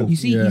that ever point. evolved.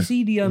 You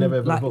see the Never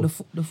ever like evolved.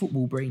 the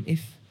football brain.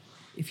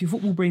 If your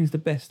football brain is the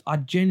best, I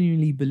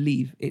genuinely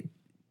believe it.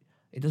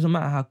 It doesn't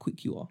matter how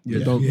quick you are. Yeah,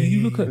 don't.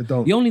 You look It at.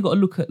 don't. You only got to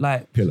look at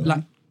like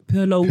Pirlo.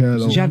 Pirlo,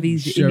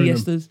 Xavi's, the Sheringham.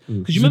 Iniestas.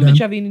 Because you remember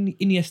Xavi and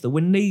Iniesta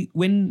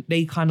when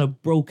they kind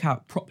of broke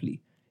out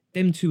properly.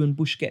 Them two and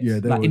Busquets, Yeah,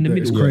 they like were- in the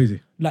it's middle. crazy.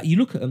 Like you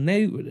look at them,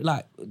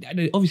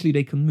 obviously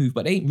they can move,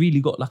 but they ain't really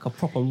got like a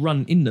proper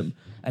run in them,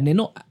 and they're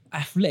not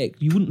athletic.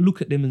 You wouldn't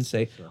look at them and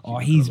say, "Oh,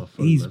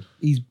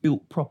 he's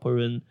built proper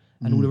and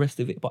all the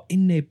rest of it." But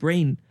in their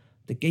brain,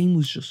 the game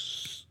was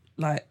just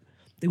like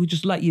they were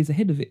just light years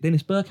ahead of it.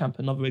 Dennis Bergkamp,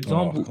 another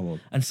example. come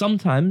on. And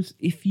sometimes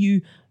if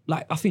you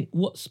like, I think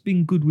what's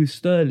been good with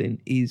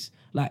Sterling is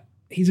like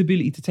his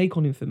ability to take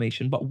on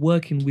information, but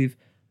working with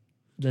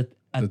a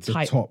The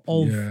type top,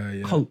 of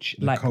yeah. coach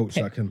The like coach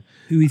Pep, that can-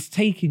 who is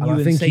taking And you I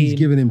and think saying, he's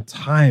giving him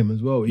time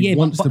as well. He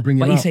wants to bring it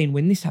but out. he's saying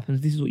when this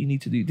happens, this is what you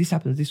need to do. This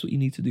happens, this is what you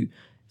need to do.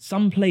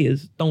 Some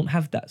players don't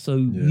have that, so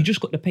you just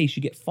got the pace.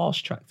 You get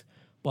fast tracked,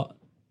 but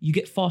you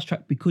get fast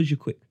tracked because you're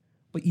quick.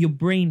 but your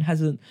brain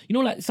hasn't. You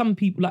know, like some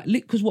people, like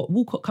because what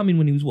Walcott come in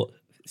when he was what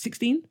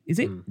 16? Is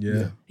it?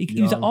 Yeah.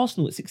 He was at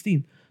Arsenal at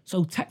 16.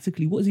 So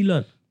tactically, what has he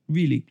learned?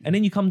 Really? And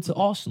then you come to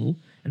Arsenal,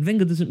 and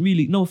Wenger doesn't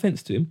really. No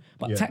offense to him,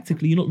 but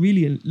tactically, you're not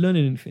really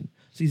learning anything.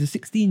 So he's a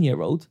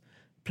 16-year-old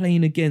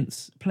playing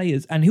against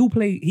players, and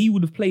he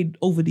would have played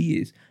over the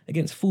years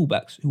against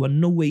fullbacks who are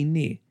no way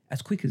near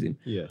as quick as him.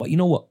 Yeah. But you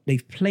know what?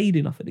 They've played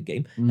enough of the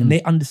game, and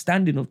their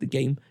understanding of the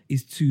game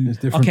is to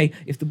different. okay,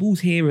 if the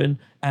ball's here and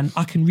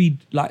I can read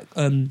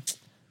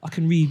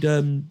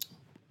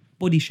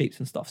body shapes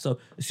and stuff. So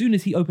as soon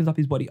as he opens up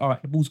his body, all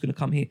right, the ball's gonna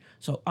come here.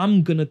 So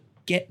I'm gonna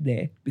get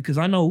there because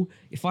I know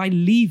if I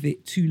leave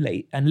it too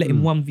late and let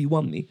him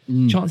 1v1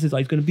 me, chances are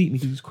he's gonna beat me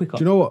because he's quicker.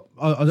 Do you know what?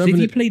 I was So if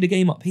having you play the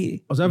game up here,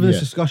 this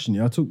discussion.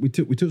 Yeah, we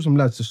took some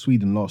lads to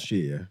Sweden last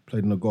year. Yeah,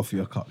 played in the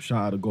Gothia Cup.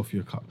 Shout out the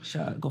Gothia Cup.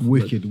 shout out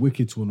Gothenburg.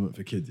 Wicked tournament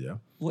for kids. Yeah.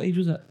 What age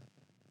was that?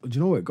 Do you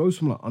know what? It goes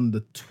from like under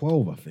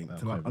 12, I think,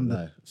 to like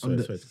under Sorry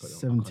to cut you off. I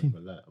can't 17.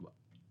 even lie.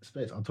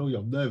 Spence, I told you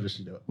I'm nervous,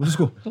 you know. What's the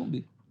score? Don't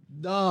be.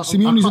 Nah,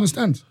 Simeone's in the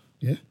stands.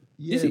 Yeah.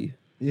 Is he?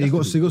 Yeah, he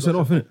got sent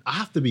off, innit? I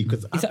have to be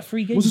because Is that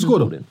 3 games? What's the score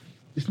though? then?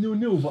 it's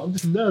 0-0, but I'm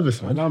just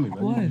nervous, man. Allow me,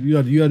 man. Why? You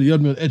had me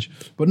on edge.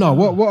 But no,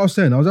 what I was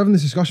saying, I was having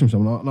this discussion with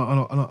someone, and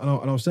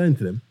I was saying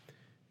to them,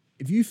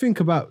 if you think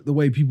about the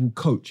way people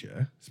coach,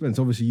 yeah, Spence,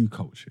 obviously you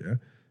coach, yeah,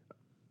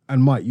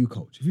 and Mike, you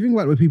coach. If you think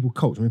about the way people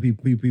coach, when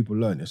people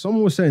learn, yeah,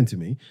 someone was saying to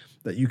me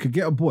that you could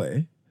get a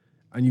boy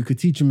and you could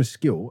teach him a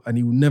skill and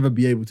he will never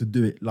be able to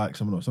do it like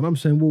someone else. And I'm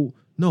saying, well,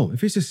 no,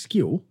 if it's a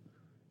skill,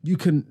 you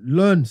can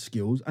learn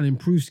skills and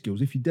improve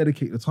skills if you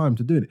dedicate the time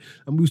to doing it.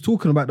 And we was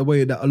talking about the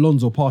way that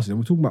Alonso passes, and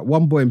we're talking about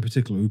one boy in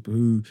particular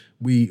who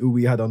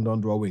we had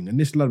under our wing. And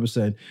this lad was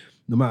saying,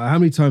 no matter how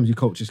many times you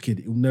coach this kid,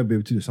 he'll never be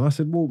able to do this. And I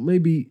said, well,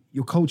 maybe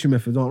your coaching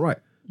methods aren't right.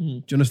 Do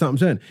you understand what I'm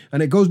saying?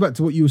 And it goes back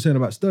to what you were saying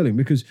about Sterling,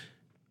 because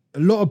a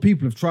lot of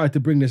people have tried to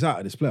bring this out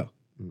of this player,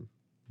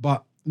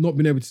 but not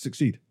been able to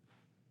succeed.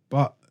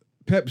 But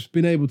Pep's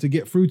been able to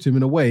get through to him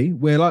in a way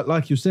where,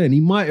 like you're saying, he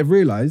might have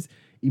realised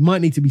he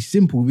might need to be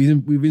simple with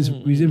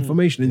his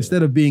information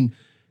instead of being,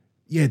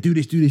 yeah, do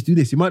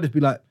this. He might just be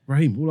like,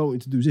 Raheem, all I want you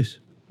to do is this.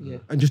 Yeah.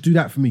 And just do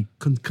that for me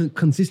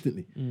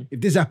consistently.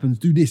 If this happens,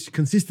 do this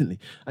consistently.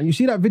 And you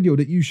see that video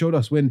that you showed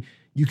us when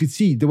you could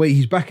see the way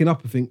he's backing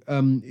up, I think,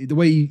 the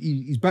way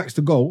he backs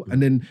the goal,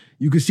 and then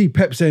you could see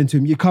Pep saying to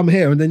him, you come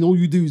here, and then all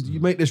you do is you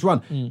make this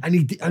run. And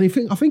I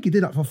think he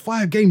did that for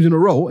 5 games in a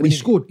row, and he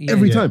scored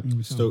every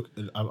time. Stoke,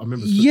 I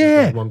remember. Stoke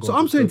Yeah. got one goal So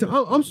I'm to saying to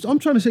Stoke. I'm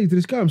trying to say to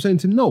this guy, I'm saying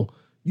to him, no,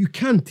 you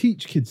can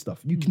teach kids stuff.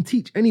 You can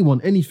teach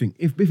anyone anything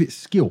if it's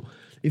skill.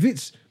 If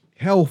it's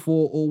health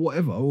or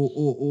whatever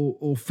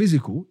or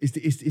physical, it's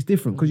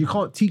different, because you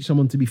can't teach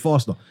someone to be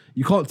faster.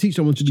 You can't teach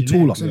someone to be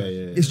taller.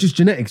 Yeah. It's just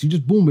genetics. You're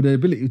just born with the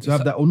ability to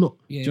have that or not.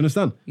 Do you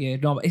understand? Yeah,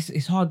 no, but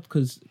it's hard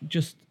because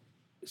just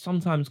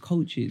sometimes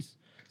coaches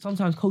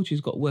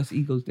got worse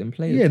egos than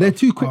players. Yeah, they're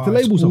too quick to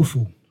label it's someone.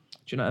 awful. Do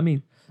you know what I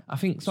mean? I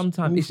think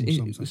sometimes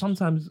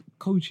sometimes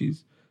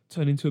coaches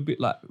turn into a bit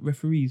like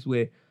referees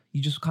where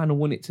you just kind of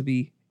want it to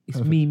be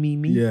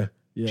me. Yeah.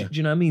 Do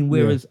you know what I mean?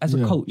 Whereas as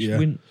a coach, yeah.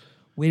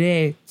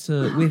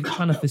 we're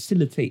trying to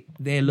facilitate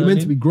their They're learning.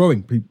 meant to be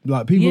growing. It's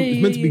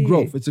meant to be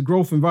growth. yeah. It's a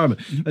growth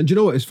environment. And do you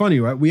know what? It's funny,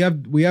 right? We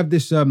have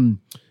this and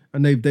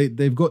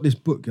they've got this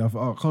book. I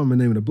can't remember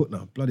the name of the book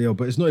now. Bloody hell!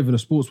 But it's not even a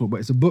sports book. But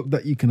it's a book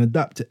that you can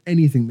adapt to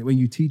anything. That when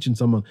you're teaching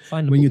someone,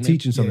 Find the when book, you're mate.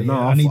 teaching something, Yeah, no,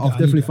 I need I'll that, I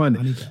definitely need find that,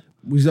 I it. need that.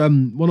 Was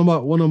one of my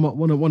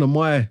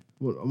I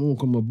won't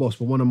call him a boss,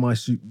 but one of my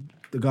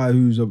the guy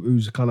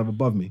who's kind of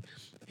above me.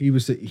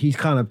 He's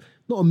kind of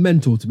not a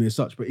mentor to me as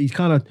such, but he's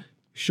kind of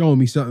showing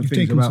me certain things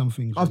taken about. some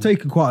things, I've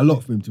taken quite a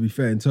lot from him, to be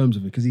fair, in terms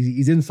of it, because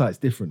his insight's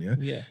different, yeah.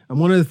 Yeah. And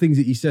one of the things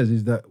that he says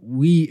is that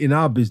we, in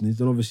our business,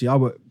 and obviously I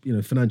work,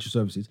 financial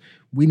services,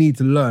 we need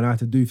to learn how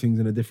to do things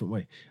in a different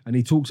way. And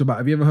he talks about,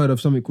 have you ever heard of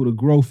something called a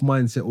growth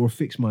mindset or a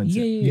fixed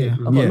mindset? Yeah.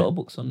 I've got a lot of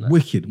books on that.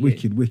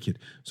 Wicked.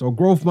 So a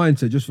growth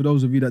mindset, just for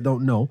those of you that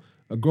don't know,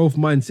 a growth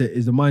mindset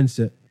is a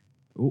mindset.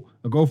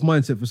 A growth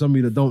mindset, for some of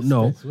you that don't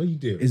know, Spence, what you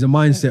doing? is a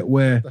mindset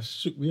where That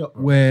shook me up,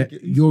 bro. where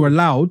Get used you're to it.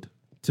 allowed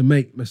to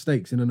make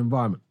mistakes in an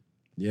environment.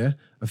 Yeah.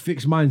 A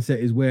fixed mindset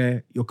is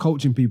where you're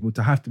coaching people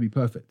to have to be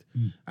perfect.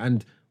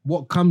 And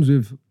what comes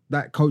with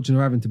that coaching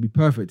or having to be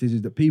perfect is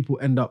that people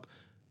end up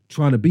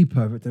trying to be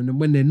perfect. And then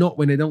when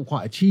they don't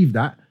quite achieve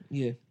that,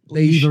 Yeah.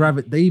 they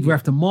either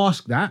have to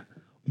mask that,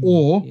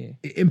 or Yeah.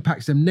 it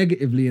impacts them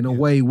negatively in a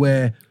way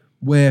where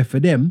for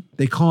them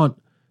they can't.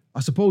 I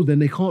suppose then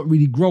they can't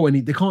really grow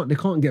any. They can't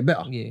get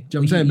better. Yeah. Do you know what Or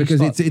I'm saying? you Because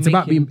start it's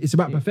about making- it's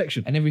about yeah.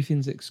 perfection. And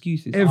everything's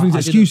excuses. Everything's I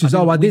excuses.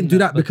 I win didn't do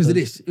that because of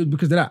because- this. It was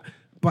because of that.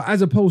 But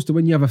as opposed to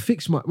when you have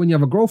when you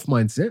have a growth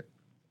mindset,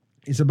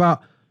 it's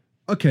about,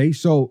 okay,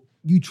 so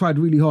you tried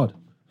really hard.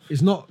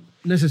 It's not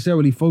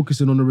necessarily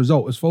focusing on the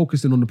result. It's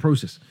focusing on the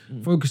process,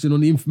 focusing on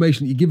the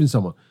information that you're giving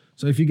someone.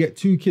 So if you get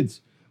 2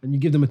 kids and you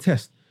give them a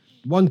test,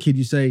 one kid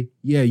you say,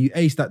 yeah, you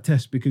aced that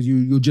test because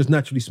you're just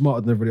naturally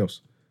smarter than everybody else.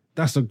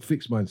 That's a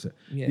fixed mindset.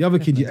 Yeah, the other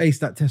kid, you aced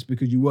that test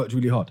because you worked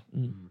really hard.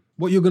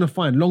 What you're going to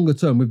find longer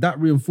term with that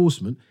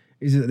reinforcement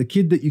is that the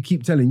kid that you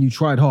keep telling you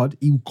tried hard,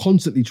 he will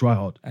constantly try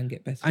hard. And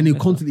get better. And he'll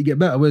constantly get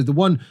better. Whereas the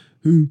one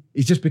who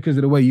is just because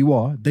of the way you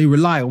are, they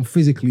rely on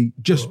physically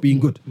just being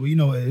good. Well, you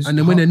know what it is. And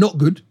then when they're not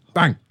good,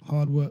 bang.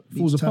 hard work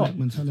Falls beats apart. talent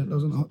when talent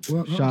doesn't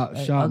work hard.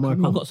 Shout out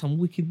Michael. I've got some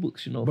wicked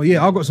books, you know. But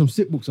yeah, I've got some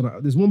sick books on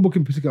that. There's one book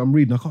in particular I'm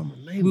reading. I can't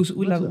remember the name.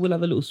 We'll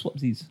have a little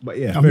swapsies. But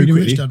yeah, I'm very reading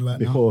quickly, Rich Dad right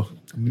now. before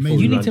Amazing. You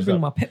we need round to this bring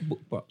up. my pet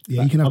book, bro.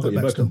 Yeah, you can have I've got that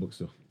your back Berkham still. book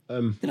still.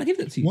 Did I give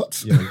that to you?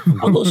 What? Yeah,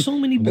 I've got so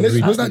many books.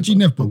 What's that G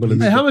Nev book? gonna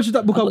please? Hey, how much is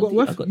that book I I've got got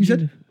worth? the- You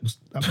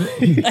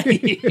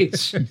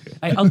said?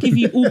 Hey, I'll give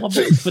you all my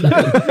books for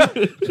that.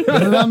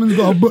 Lamon's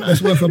got a book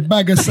that's worth a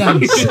bag of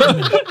sand.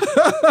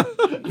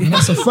 And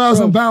that's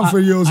 £1,000 for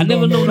yours. I you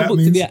never don't know known what a that book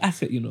to means. be an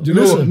asset, you know. Do you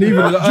know what? Listen. Neither did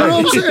Do you know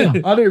what I'm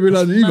saying? I didn't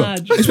realise it either.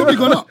 Mad. It's probably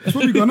gone up. It's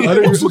probably gone up. I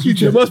didn't- What book you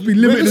there check? must be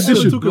limited Listen,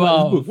 edition.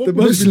 Wow. There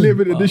must be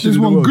limited edition. There's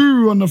in the one world.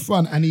 guru on the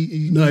front and He's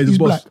he's the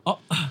boss. black.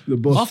 The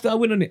boss. After I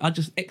went on it, I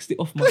just X'd it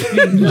off my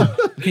screen in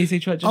case they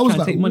try I to was try and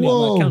like, take money out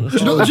whoa. my Do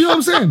account. you know what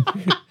I'm saying?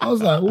 I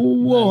was like,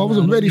 whoa, I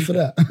wasn't ready for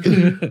that. I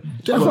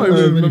can't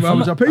even remember how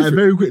much I paid for it.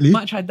 Very quickly,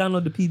 Might try to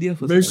download the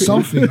PDF or Very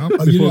something.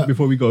 Something.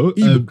 before we go,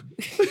 Ebook.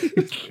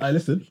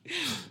 listen.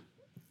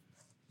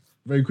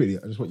 Very quickly,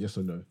 I just want yes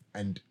or no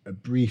and a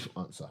brief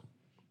answer.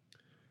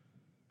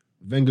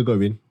 Wenger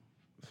going,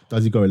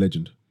 does he go a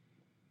legend?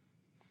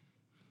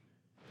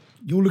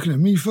 You're looking at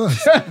me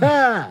first.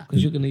 Because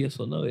you're going to yes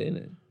or no it,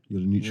 innit?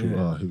 You're the neutral.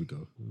 Yeah. Ah, here we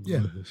go.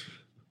 Yeah.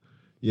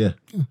 Yeah.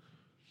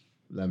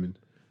 Lamin.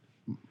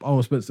 I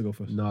want Spence to go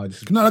first. No, this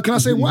is, Can I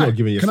say you why? gotta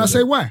give me a yes Can I or say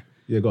no. why?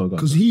 Yeah, go on.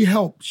 Because he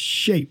helped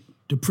shape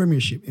the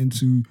Premiership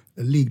into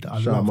a league that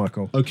I Shout out love.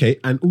 Michael. Okay,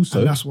 and also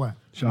And that's why.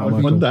 Shout out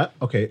on Michael. that,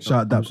 okay,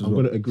 Shout out Dabs as I'm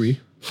well. going to agree.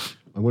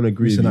 I'm going to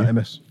agree with Listen you. at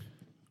MS.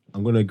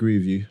 I'm going to agree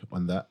with you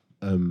on that.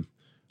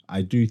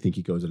 I do think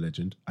he goes a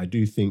legend. I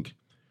do think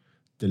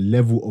the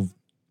level of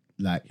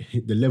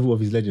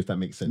his legend, if that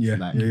makes sense,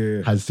 Yeah,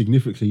 yeah. has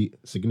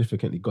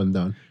significantly gone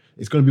down.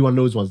 It's going to be one of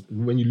those ones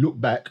when you look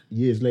back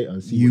years later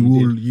and see You what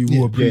he will, did. you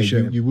will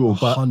appreciate him. you will.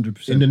 But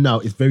 100%. in the now,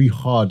 it's very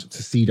hard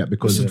to see that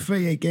because Listen,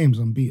 38 games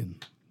unbeaten.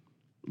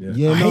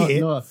 yeah, I no, hate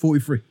it. no.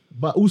 43.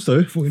 But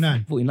also,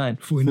 49. 49.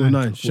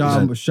 49.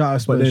 Shout out But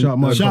Spence. then- Shout out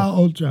Michael. Shout out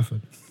Old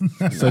Trafford.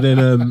 so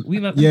then We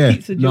might yeah,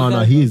 pizza no, Joe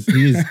he Gazza.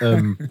 is.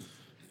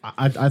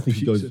 I think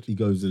he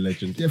goes a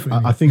legend.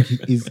 Definitely. I think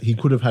he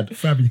could have had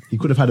Fabby. he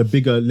could have had a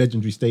bigger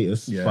legendary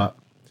status, Yeah. but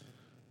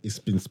it's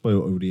been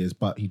spoiled over the years.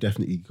 But he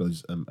definitely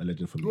goes a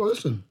legend for me. Well,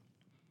 listen.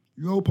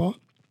 Europa.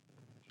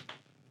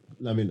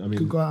 I mean,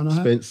 Could go out on a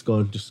hat. Spence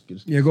gone. Just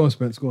Yeah, go on,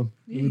 Spence. Go on.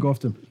 Let me go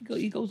after him.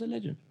 He goes a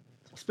legend.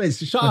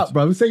 Spence, shut up,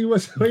 bro. Say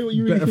what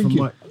you really Better from thinking.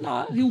 Mike.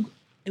 Nah,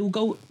 he'll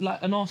go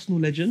like an Arsenal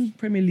legend,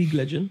 Premier League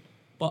legend,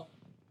 but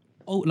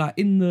like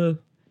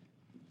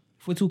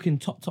if we're talking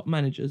top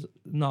managers,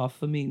 nah,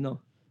 for me,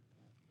 no.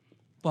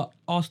 But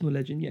Arsenal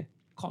legend, yeah,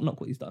 can't knock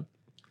what he's done.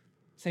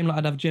 Same like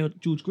I'd have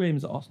George Graham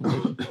as an Arsenal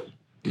legend.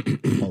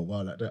 Oh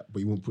wow, like that.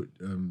 But you won't put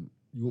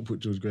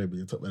George Graham in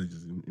your top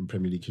managers in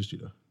Premier League history,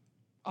 though.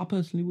 I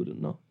personally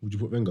wouldn't know. Would you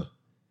put Wenger?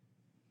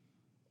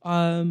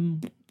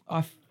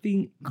 I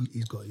think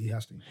He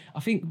has to. I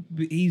think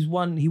he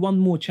won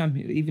more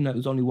champion, even though it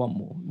was only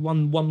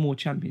one more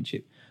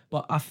championship.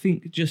 But I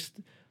think just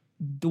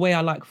the way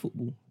I like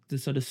football,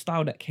 so the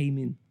style that came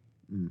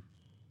in,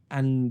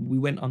 and we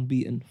went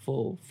unbeaten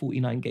for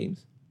 49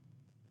 games.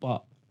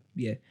 But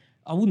yeah,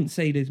 I wouldn't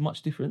say there's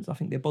much difference. I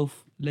think they're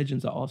both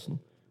legends at Arsenal.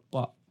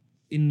 But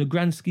in the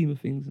grand scheme of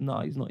things,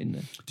 nah, he's not in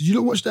there. Did you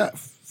not watch that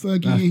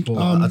Fergie?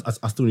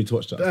 I still need to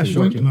watch that. That's I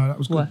still need shocking. No, that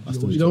was Why? good.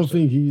 still You need to don't watch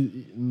think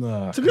he...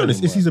 Nah. To be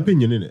honest, it's his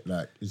opinion, innit?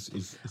 Like,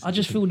 it's I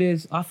just feel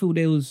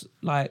there was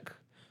like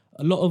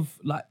a lot of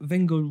like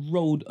Wenger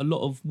rode a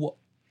lot of what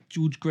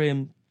George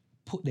Graham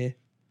put there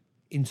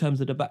in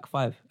terms of the back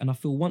five, and I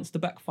feel once the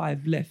back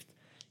five left,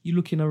 you're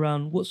looking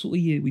around. What sort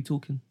of year are we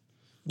talking?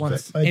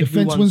 Once Defence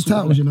everyone wins sort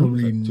of titles, you know.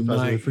 Probably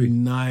 2003.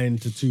 99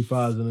 to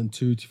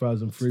 2002,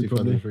 2003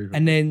 probably.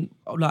 And then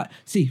like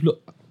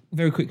look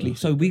very quickly.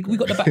 So we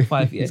got the back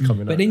five, yeah.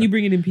 coming But out then there. you're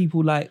bringing in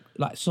people like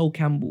Sol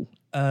Campbell,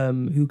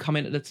 who come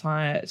in at the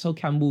time. Sol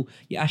Campbell,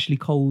 yeah, Ashley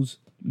Coles,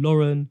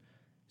 Lauren.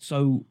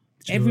 So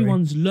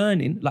everyone's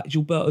learning, like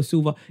Gilberto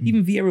Silva,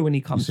 even Vieira when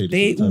he comes, say this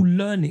they're all the all time.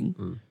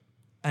 learning.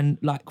 And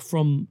like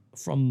from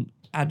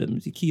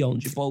Adams, your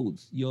Keons, your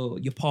Bolds, your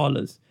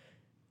Parlors.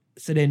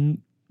 So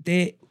then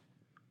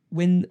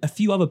when a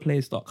few other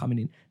players start coming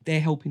in, they're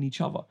helping each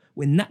other.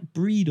 When that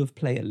breed of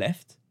player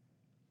left,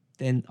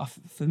 then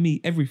for me,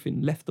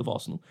 everything left of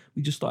Arsenal.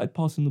 We just started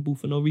passing the ball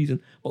for no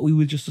reason, but we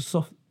were just a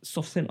soft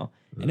centre,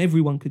 and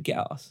everyone could get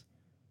at us.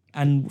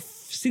 And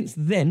since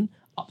then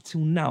up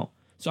till now,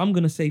 so I'm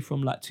gonna say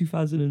from like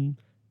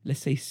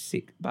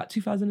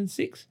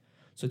 2006.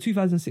 So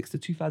 2006 to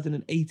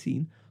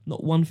 2018,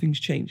 not one thing's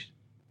changed.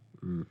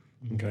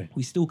 Okay.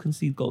 We still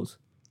concede goals.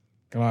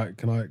 Can I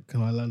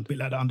land? Bit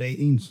like the under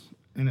 18s,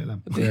 innit,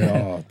 Lam?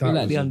 Yeah, that,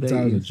 like the was a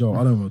under-18s. joke.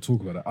 I don't want to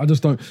talk about that. I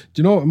just don't. Do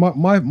you know what?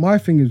 My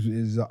thing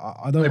is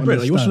I don't Hey,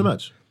 Brent, are you watching the understand.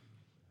 match?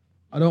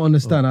 I don't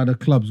understand how the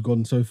club's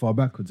gone so far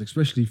backwards,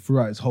 especially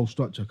throughout its whole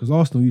structure. Because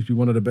Arsenal used to be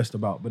one of the best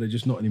about, but they're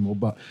just not anymore.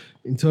 But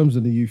in terms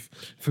of the youth,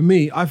 for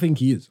me, I think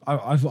he is.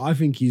 I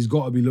think he's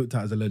got to be looked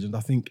at as a legend. I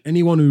think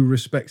anyone who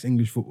respects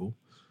English football,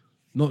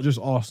 not just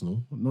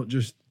Arsenal, not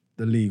just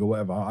the league or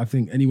whatever. I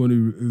think anyone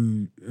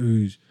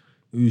who's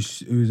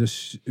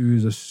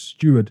a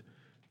steward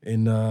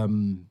in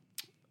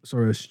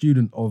a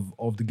student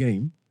of the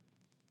game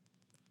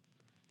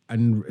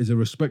and is a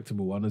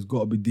respectable one has got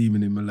to be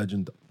deeming him a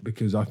legend,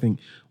 because I think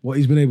what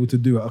he's been able to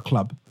do at a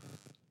club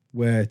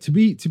where, to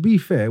be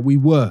fair, we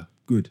were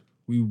good.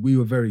 We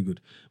were very good.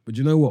 But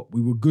you know what?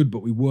 We were good, but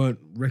we weren't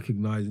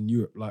recognised in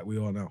Europe like we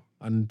are now.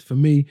 And for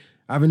me,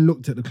 having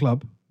looked at the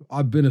club,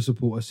 I've been a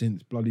supporter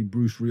since bloody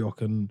Bruce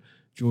Rioch and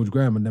George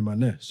Graham and them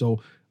and there.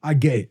 So I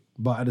get it.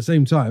 But at the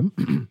same time,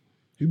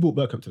 Who brought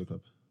Bergkamp to the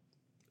club?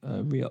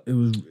 Re-up. it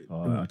was...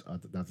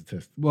 That's a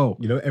test. Well,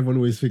 You know, everyone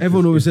always thinks says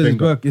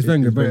it's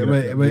Wenger, but it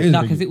is.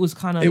 No, because it was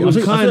kind of. It was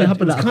I kind feel it of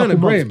happened like a kind couple of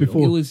months Graham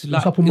before. It was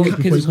like couple months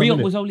before because he Rio come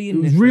in. was only It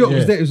in was there. real.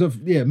 for It was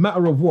a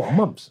matter of what,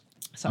 months.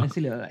 something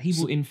silly like that. He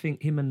brought in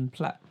him and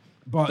Platt.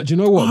 But do you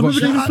know what? I But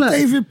remember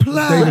David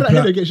Platt. David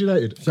Platt. against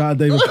United. Shout out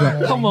David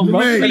Platt. Come on, bro.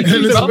 Mate,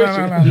 3-2, listen, bro.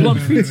 no. You want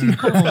 3-2?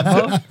 Come on,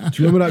 bro.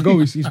 Do you remember that goal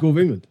he scored for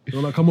England? You know,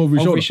 like come over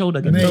his Over shoulder.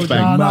 his shoulder. Mate, against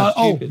nah, Belgium. nah,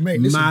 oh, Stupid.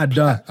 mate, listen, Mad.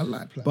 Platt, I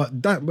like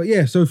Platt. But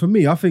yeah. So for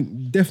me, I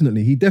think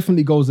definitely he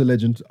goes a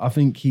legend. I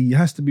think he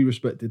has to be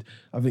respected.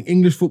 I think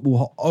English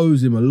football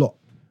owes him a lot.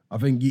 I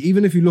think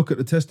even if you look at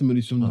the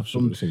testimonies from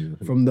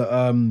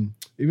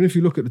even if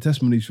you look at the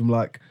testimonies from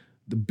like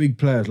the big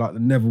players like the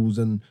Nevilles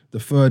and the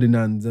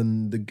Ferdinands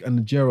and the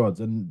Gerrards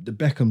and the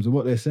Beckhams and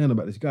what they're saying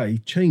about this guy, he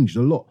changed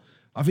a lot.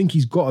 I think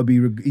he's got to be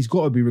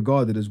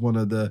regarded as one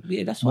of the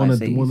That's why one I of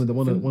say the,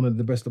 one of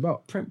the best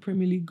about.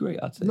 Premier League great,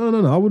 I'd say.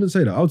 No, I wouldn't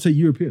say that. I would say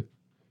European.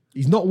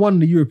 He's not won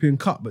the European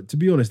Cup, but to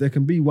be honest, there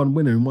can be one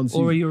winner in one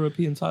season. Or a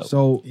European title.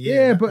 So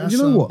Yeah, but that's you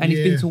know what? and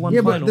he's been to one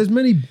Yeah, final. but there's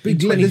many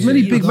big 22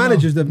 years.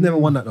 managers that have never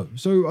won that though.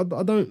 So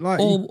I don't like.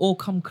 or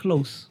come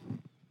close.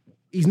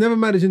 He's never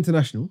managed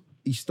international.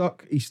 He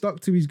stuck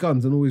to his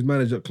guns and always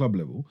managed at club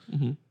level.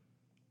 Mm-hmm.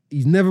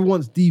 He's never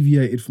once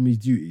deviated from his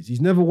duties.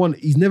 He's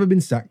never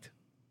been sacked.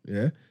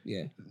 Yeah.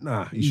 Yeah.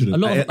 Nah, He should A have.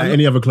 lot of- At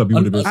any other club, he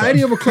would have been. At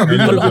any other club, A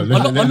lot of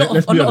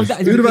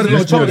that is Who'd have had because a he's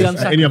lot totally of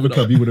At any other unsackable,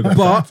 club, he would have.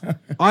 But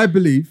I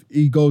believe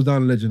he goes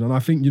down a legend, and I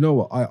think you know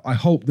what? I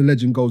hope the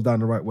legend goes down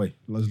the right way.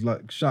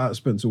 Like shout out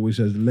Spencer always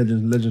says,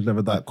 legends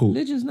never die. Cool.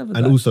 Legends never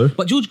And die. also-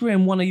 But George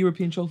Graham won a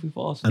European trophy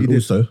for Arsenal. And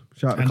also,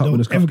 Shout out the And cup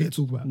winners don't ever cup. get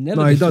talked about.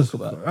 Never No, he get does.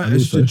 talked about.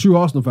 It's a true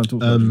Arsenal fan talking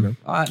about him.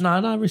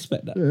 I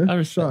respect that. Yeah, I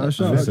respect that.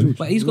 shout out Listen. George.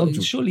 But he's Love got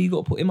George. surely you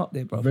got to put him up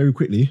there, bro. very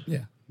quickly,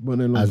 Yeah. But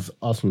no longer. as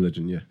Arsenal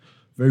legend, yeah.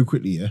 Very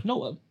quickly, yeah.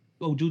 No,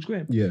 George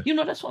Graham. Yeah. You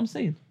know that's what I'm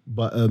saying.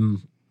 But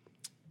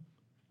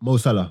Mo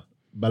Salah,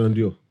 Ballon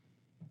d'Or.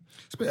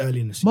 It's a bit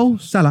early in the season. Mo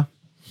Salah.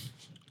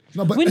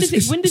 No, but When it's- does it-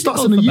 it's- when does it starts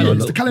go in the for year. Ballon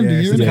It's d'Or? the calendar Yeah,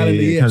 year. it's the isn't it?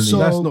 calendar year. So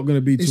That's not going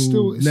to be it's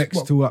till it's next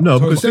what? to No,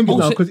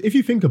 October. because if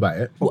you think about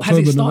it, What, has it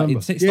October, started?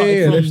 November. So it Yeah, started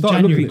yeah, from they've started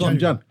January looking at gone.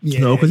 Jan. Yeah,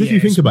 no, because if you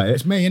think about it,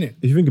 it's May, innit?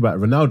 if you think about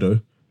it,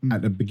 Ronaldo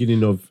at the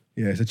beginning of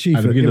Yeah, it's a chief.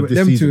 At the beginning of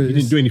this season, he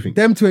didn't do anything.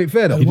 Them two ain't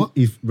fair though.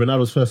 he's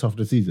Ronaldo's first half of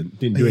the season,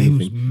 didn't do Yeah, he was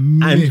anything,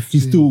 and he miffed,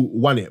 still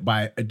won it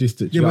by a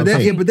distance. Yeah, you know but what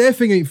I'm saying? their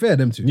thing ain't fair.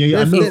 Them two. Yeah,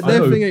 I know, Their I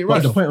know, thing ain't but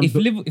right. the point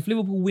I'm- If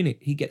Liverpool win it,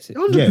 he gets it.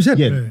 100%.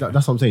 Yeah,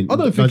 that's what I'm saying. I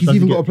don't think Does he's he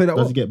even get- got to play that Does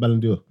well. he get Ballon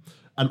d'Or?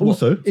 And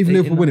also, If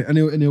Liverpool win it, and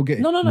he'll get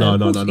it. No. no, of no,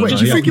 course. no, no, Wait, no,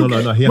 do you he think has- he'll no,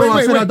 get- no, he No, has-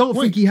 I said I wait, don't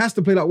wait. think he has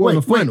to play that well in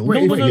the Wait, final.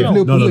 wait, If wait,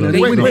 Liverpool no, no, win no. it, they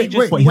win Wait,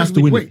 it. But he has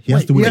to win it. He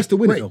has to win He has to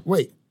win it. though.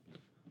 Wait.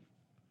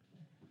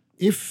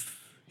 If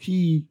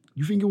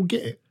you think he'll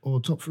get it or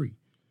top three?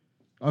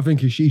 I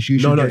think he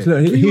should No, no, get no,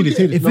 it. hear this.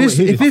 If No, it's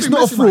hear if this. it's not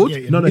a I think fraud, Messi might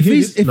get it. No, no, if hear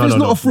he's this. if No, it's no,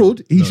 not no. a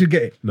fraud, he No. should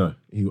get it. No,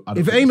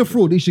 If it ain't a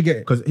fraud, he should get it.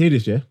 because hear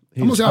this, yeah.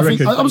 I'm not saying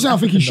I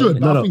think he should. No,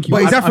 but no, I think he But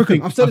will. he's I African.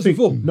 think- I've said I this think-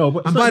 before. no,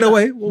 but And it's by not the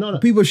way, that. No, no.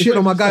 people It's shit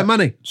on my not guy that.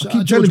 Mane. I Shout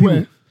keep out telling George people.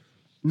 Weah.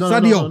 No,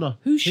 Sadio.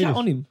 Who shot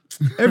on him?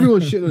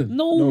 Everyone's shitting on him.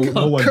 No,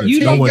 no one did. you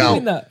No don't one doing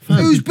did. that.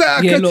 Who's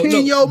better, Yeah, look,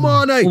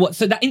 Coutinho, Mane? What?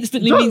 So that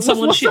instantly means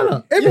someone what's shit.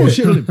 Salah? Everyone's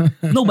shitting on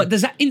him. No, but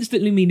does that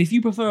instantly mean if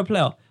you prefer a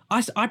player?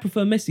 I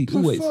prefer Messi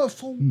always.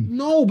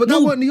 No, but that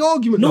No. wasn't the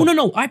argument. No, though.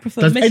 no. I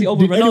prefer Does Messi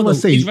over did anyone Ronaldo.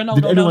 say? Is Ronaldo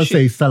Did anyone now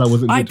say shit? Salah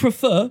wasn't good? I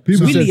prefer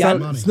People said Willian.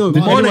 Salah- No,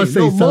 Did anyone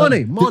say Salah?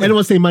 Mane. Did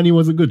anyone say Mane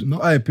wasn't good? No.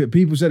 Hey,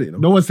 people said it.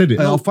 No one said it.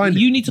 Hey, I'll find it.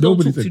 You need to go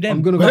Nobody talk to said- them.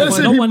 I'm gonna But go let's find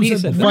say no it. one people here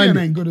said said Find Willian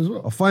it. ain't good as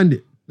well. I'll find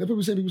it. Then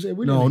people say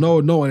Willian. No,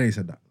 no one ain't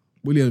said that.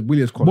 William's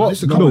What? quality.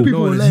 Listen, a couple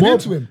people were laying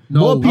into him.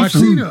 More No, people, I've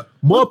seen it.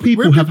 more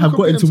people When have people got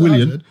compare into him to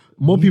Willian. Hazard,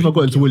 More people have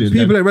got into Willian.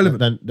 People than- ain't relevant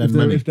than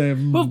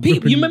Mane. Well,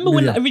 people, you remember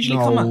when that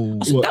originally come out?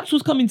 I said, What? Daps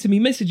was coming to me,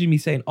 messaging me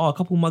saying, "Oh, a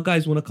couple of my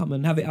guys want to come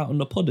and have it out on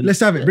the pod." And Let's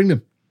have it. Bring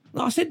them.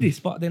 No, I said this,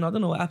 but then I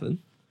don't know what happened.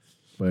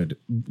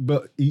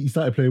 But he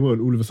started playing well,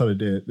 and all of a sudden,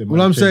 they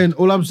All I'm saying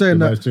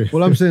Demise too.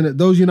 that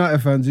those United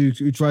fans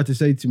who tried to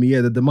say to me,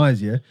 yeah, the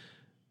demise, yeah,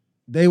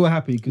 they were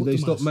happy because What they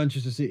demise? stopped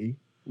Manchester City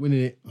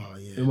winning it Oh,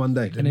 yeah. in one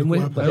day. And then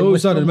when, And but And then all of a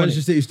West sudden, Brom won Manchester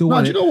it. City still No,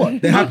 won do it. you know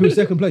what? They're happy with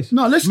second place.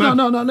 No, let's Mad.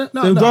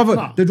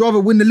 no. They'd rather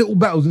win the little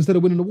battles instead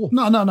of winning the war.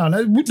 No.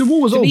 The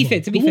war was To over. be fair,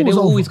 The they war were was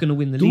always over. going to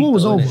win the The league. war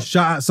was though, over. innit?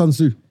 Shout out Sun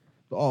Tzu.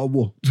 Oh,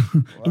 war.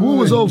 The war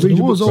was over. The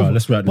war was Right, over.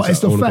 let's wrap this But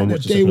it's up. I the wanna go fact and that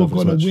watch the they second were half of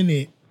this going match. to win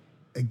it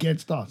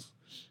against us.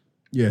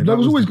 Yeah, They that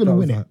was always going to that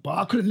win was it, like- but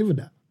I couldn't live with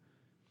that.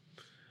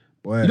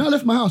 Boy, You know, I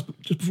left my house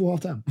just before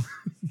half time.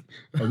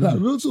 Like,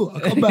 real talk.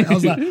 I come back. I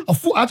was like,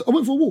 I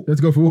went for a walk.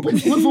 let's go for a walk. I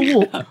went for a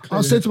walk.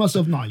 I said to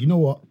myself, nah, you know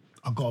what?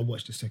 I got to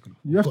watch the second.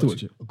 You have to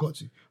watch it. I got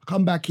to. I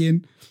come back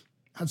in,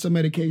 had some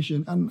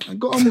medication, and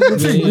got on with the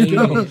thing. yeah, You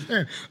know yeah. what I'm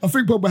saying? I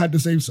think Pogba had the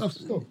same stuff.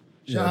 So,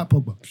 shout out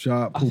Pogba.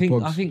 Shout out I Paul think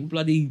Pogs.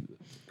 bloody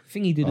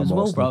Thingy did I'm as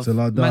well, Arsenal bro.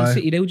 till I die. Man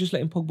City, they were just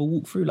letting Pogba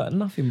walk through like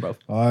nothing, bro.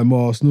 I'm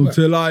Arsenal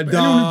till I But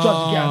anyone who tried to get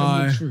out of die.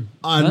 them walks through.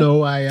 I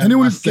know I am.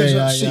 Anyone I who say gets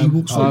out I City am.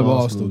 walks I'm through. I'm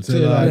Arsenal Arsenal till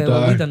till I I Yeah,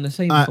 well, die. we done the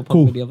same Alright, for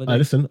cool. Pogba the other day. Alright,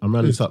 listen, I'm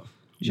rounding this up.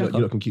 You Shut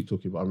lot up. can keep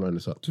talking, but I'm rounding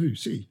this up. Too,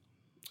 see.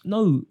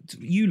 No,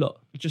 you lot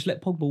just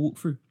let Pogba walk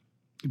through.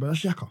 But that's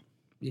Xhaka.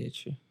 Yeah,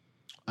 true.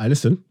 Alright,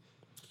 listen.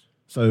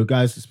 So,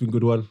 guys, it's been a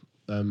good one.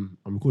 I'm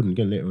recording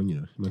again later on,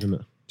 you know. Imagine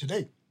that.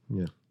 Today.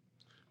 Yeah.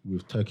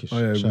 With Turkish. Oh,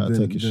 yeah, Shout out we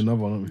Turkish. did another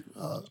one, haven't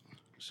we?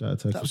 Shout out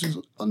Turkish. That's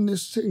on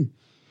this thing.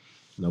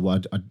 No,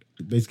 but I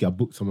basically I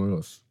booked somewhere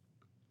else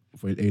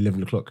for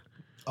 11 o'clock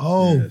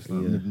Oh. Yeah, it's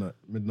like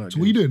midnight. So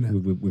what are you doing now?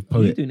 with Are you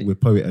poet, doing it? with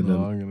poet and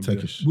No, I'm gonna be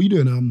Turkish. What are you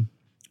doing?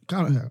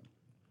 Counter attack.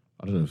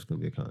 I don't know if it's gonna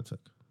be a counter attack.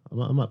 I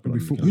might put It'll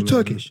be on football. You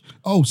Turkish?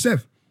 Oh,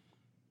 Sev.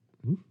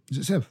 Hmm? Is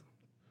it Sev?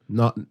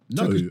 No.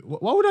 Turkish.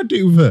 What would I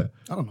do with her?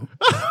 I don't know.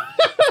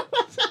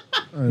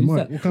 Hey, Mike,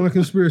 that? what kind of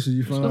conspiracy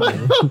you find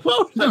out?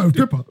 bro? No,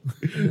 Pippa.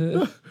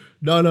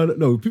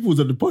 No. People was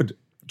on the pod.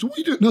 So what are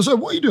you doing? No, so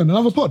what are you doing?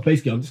 Another pod?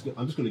 Basically, I'm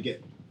just gonna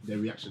get their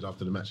reactions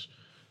after the match.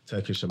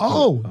 Turkish and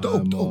Oh, poet.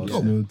 dope, I'm dope,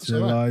 Arsenal dope.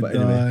 till Alright. I But die.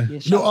 anyway. Yeah,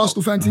 You know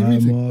Arsenal fan TV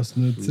I'm thing?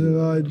 Arsenal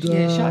till I die.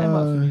 Yeah, shout him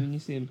out for me when you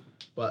see him.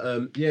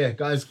 But yeah,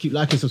 guys, keep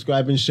liking,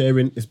 subscribing,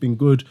 sharing. It's been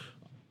good.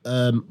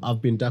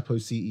 I've been Dapo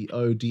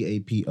CEO,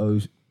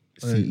 DAPO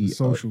Hey,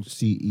 socials.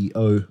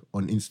 CEO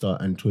on Insta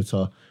and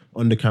Twitter,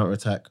 on the Counter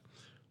Attack,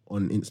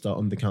 on Insta,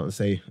 on the Counter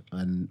Say,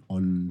 and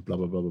on blah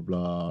blah blah blah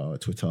blah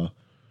Twitter.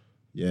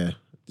 Yeah,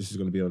 this is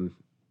gonna be on.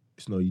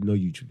 It's no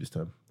YouTube this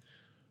time.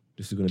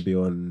 This is gonna be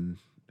on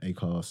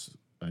Acast,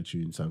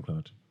 iTunes,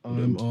 SoundCloud.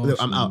 I'm Look,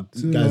 I'm out,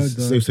 Arsenal guys.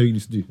 till I die. So you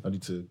need to do. I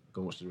need to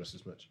go watch the rest of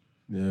this match.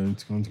 Yeah, I'm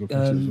going to go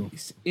catch it as well.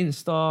 It's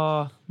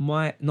Insta,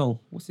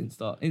 what's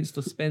Insta?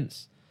 Insta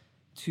Spence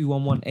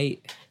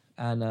 2118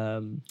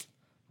 and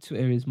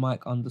Twitter is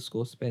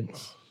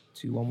Mike_Spence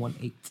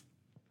 2118.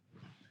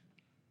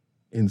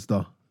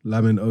 Insta,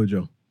 Lamin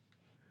Ojo.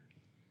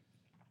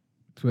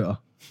 Twitter,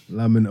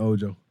 Lamin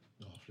Ojo.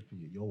 Oh,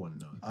 flipping your one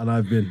now. And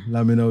I've been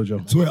Lamin Ojo.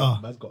 Twitter.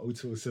 Man's got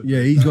 0207.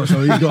 Yeah, he's got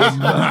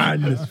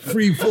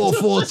 3 4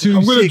 4 2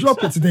 I'm going to 6.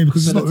 drop it today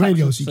because it's not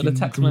radio, so So you the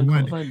can taxman rewind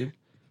can't it. find him.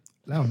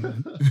 Loud,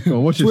 man. Go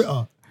on, watch this.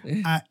 Twitter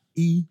at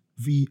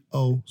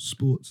EVO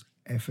Sports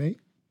FA.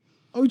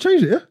 Oh, we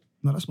changed it, yeah?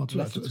 No, that's my Twitter.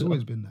 That's the It's Twitter.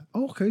 always been that.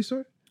 Oh, okay,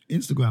 sorry.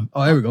 Instagram.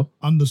 Oh, here we go.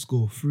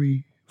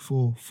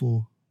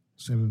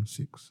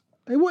 _34476.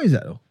 Hey, what is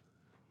that though?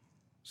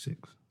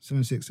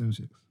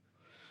 7676.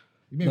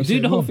 You made No, me do say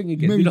the it whole wrong. thing You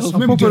again, made do me- the whole you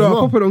made me Pop get it it on,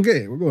 wrong. pop it on, get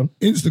it. We're going.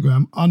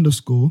 Instagram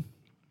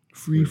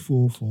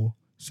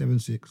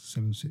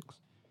 _3447676.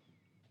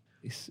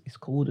 It's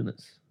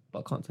coordinates, but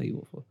I can't tell you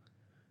what for.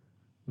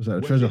 Was that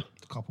a treasure?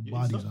 A couple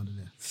bodies under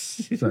there.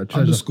 Was that a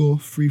treasure?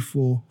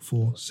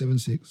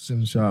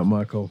 _3447676. Shout out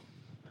Michael.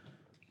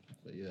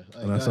 But yeah,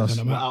 And that's guys,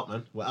 us. We're out,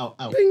 man. We're out.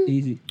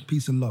 Easy.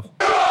 Peace and love.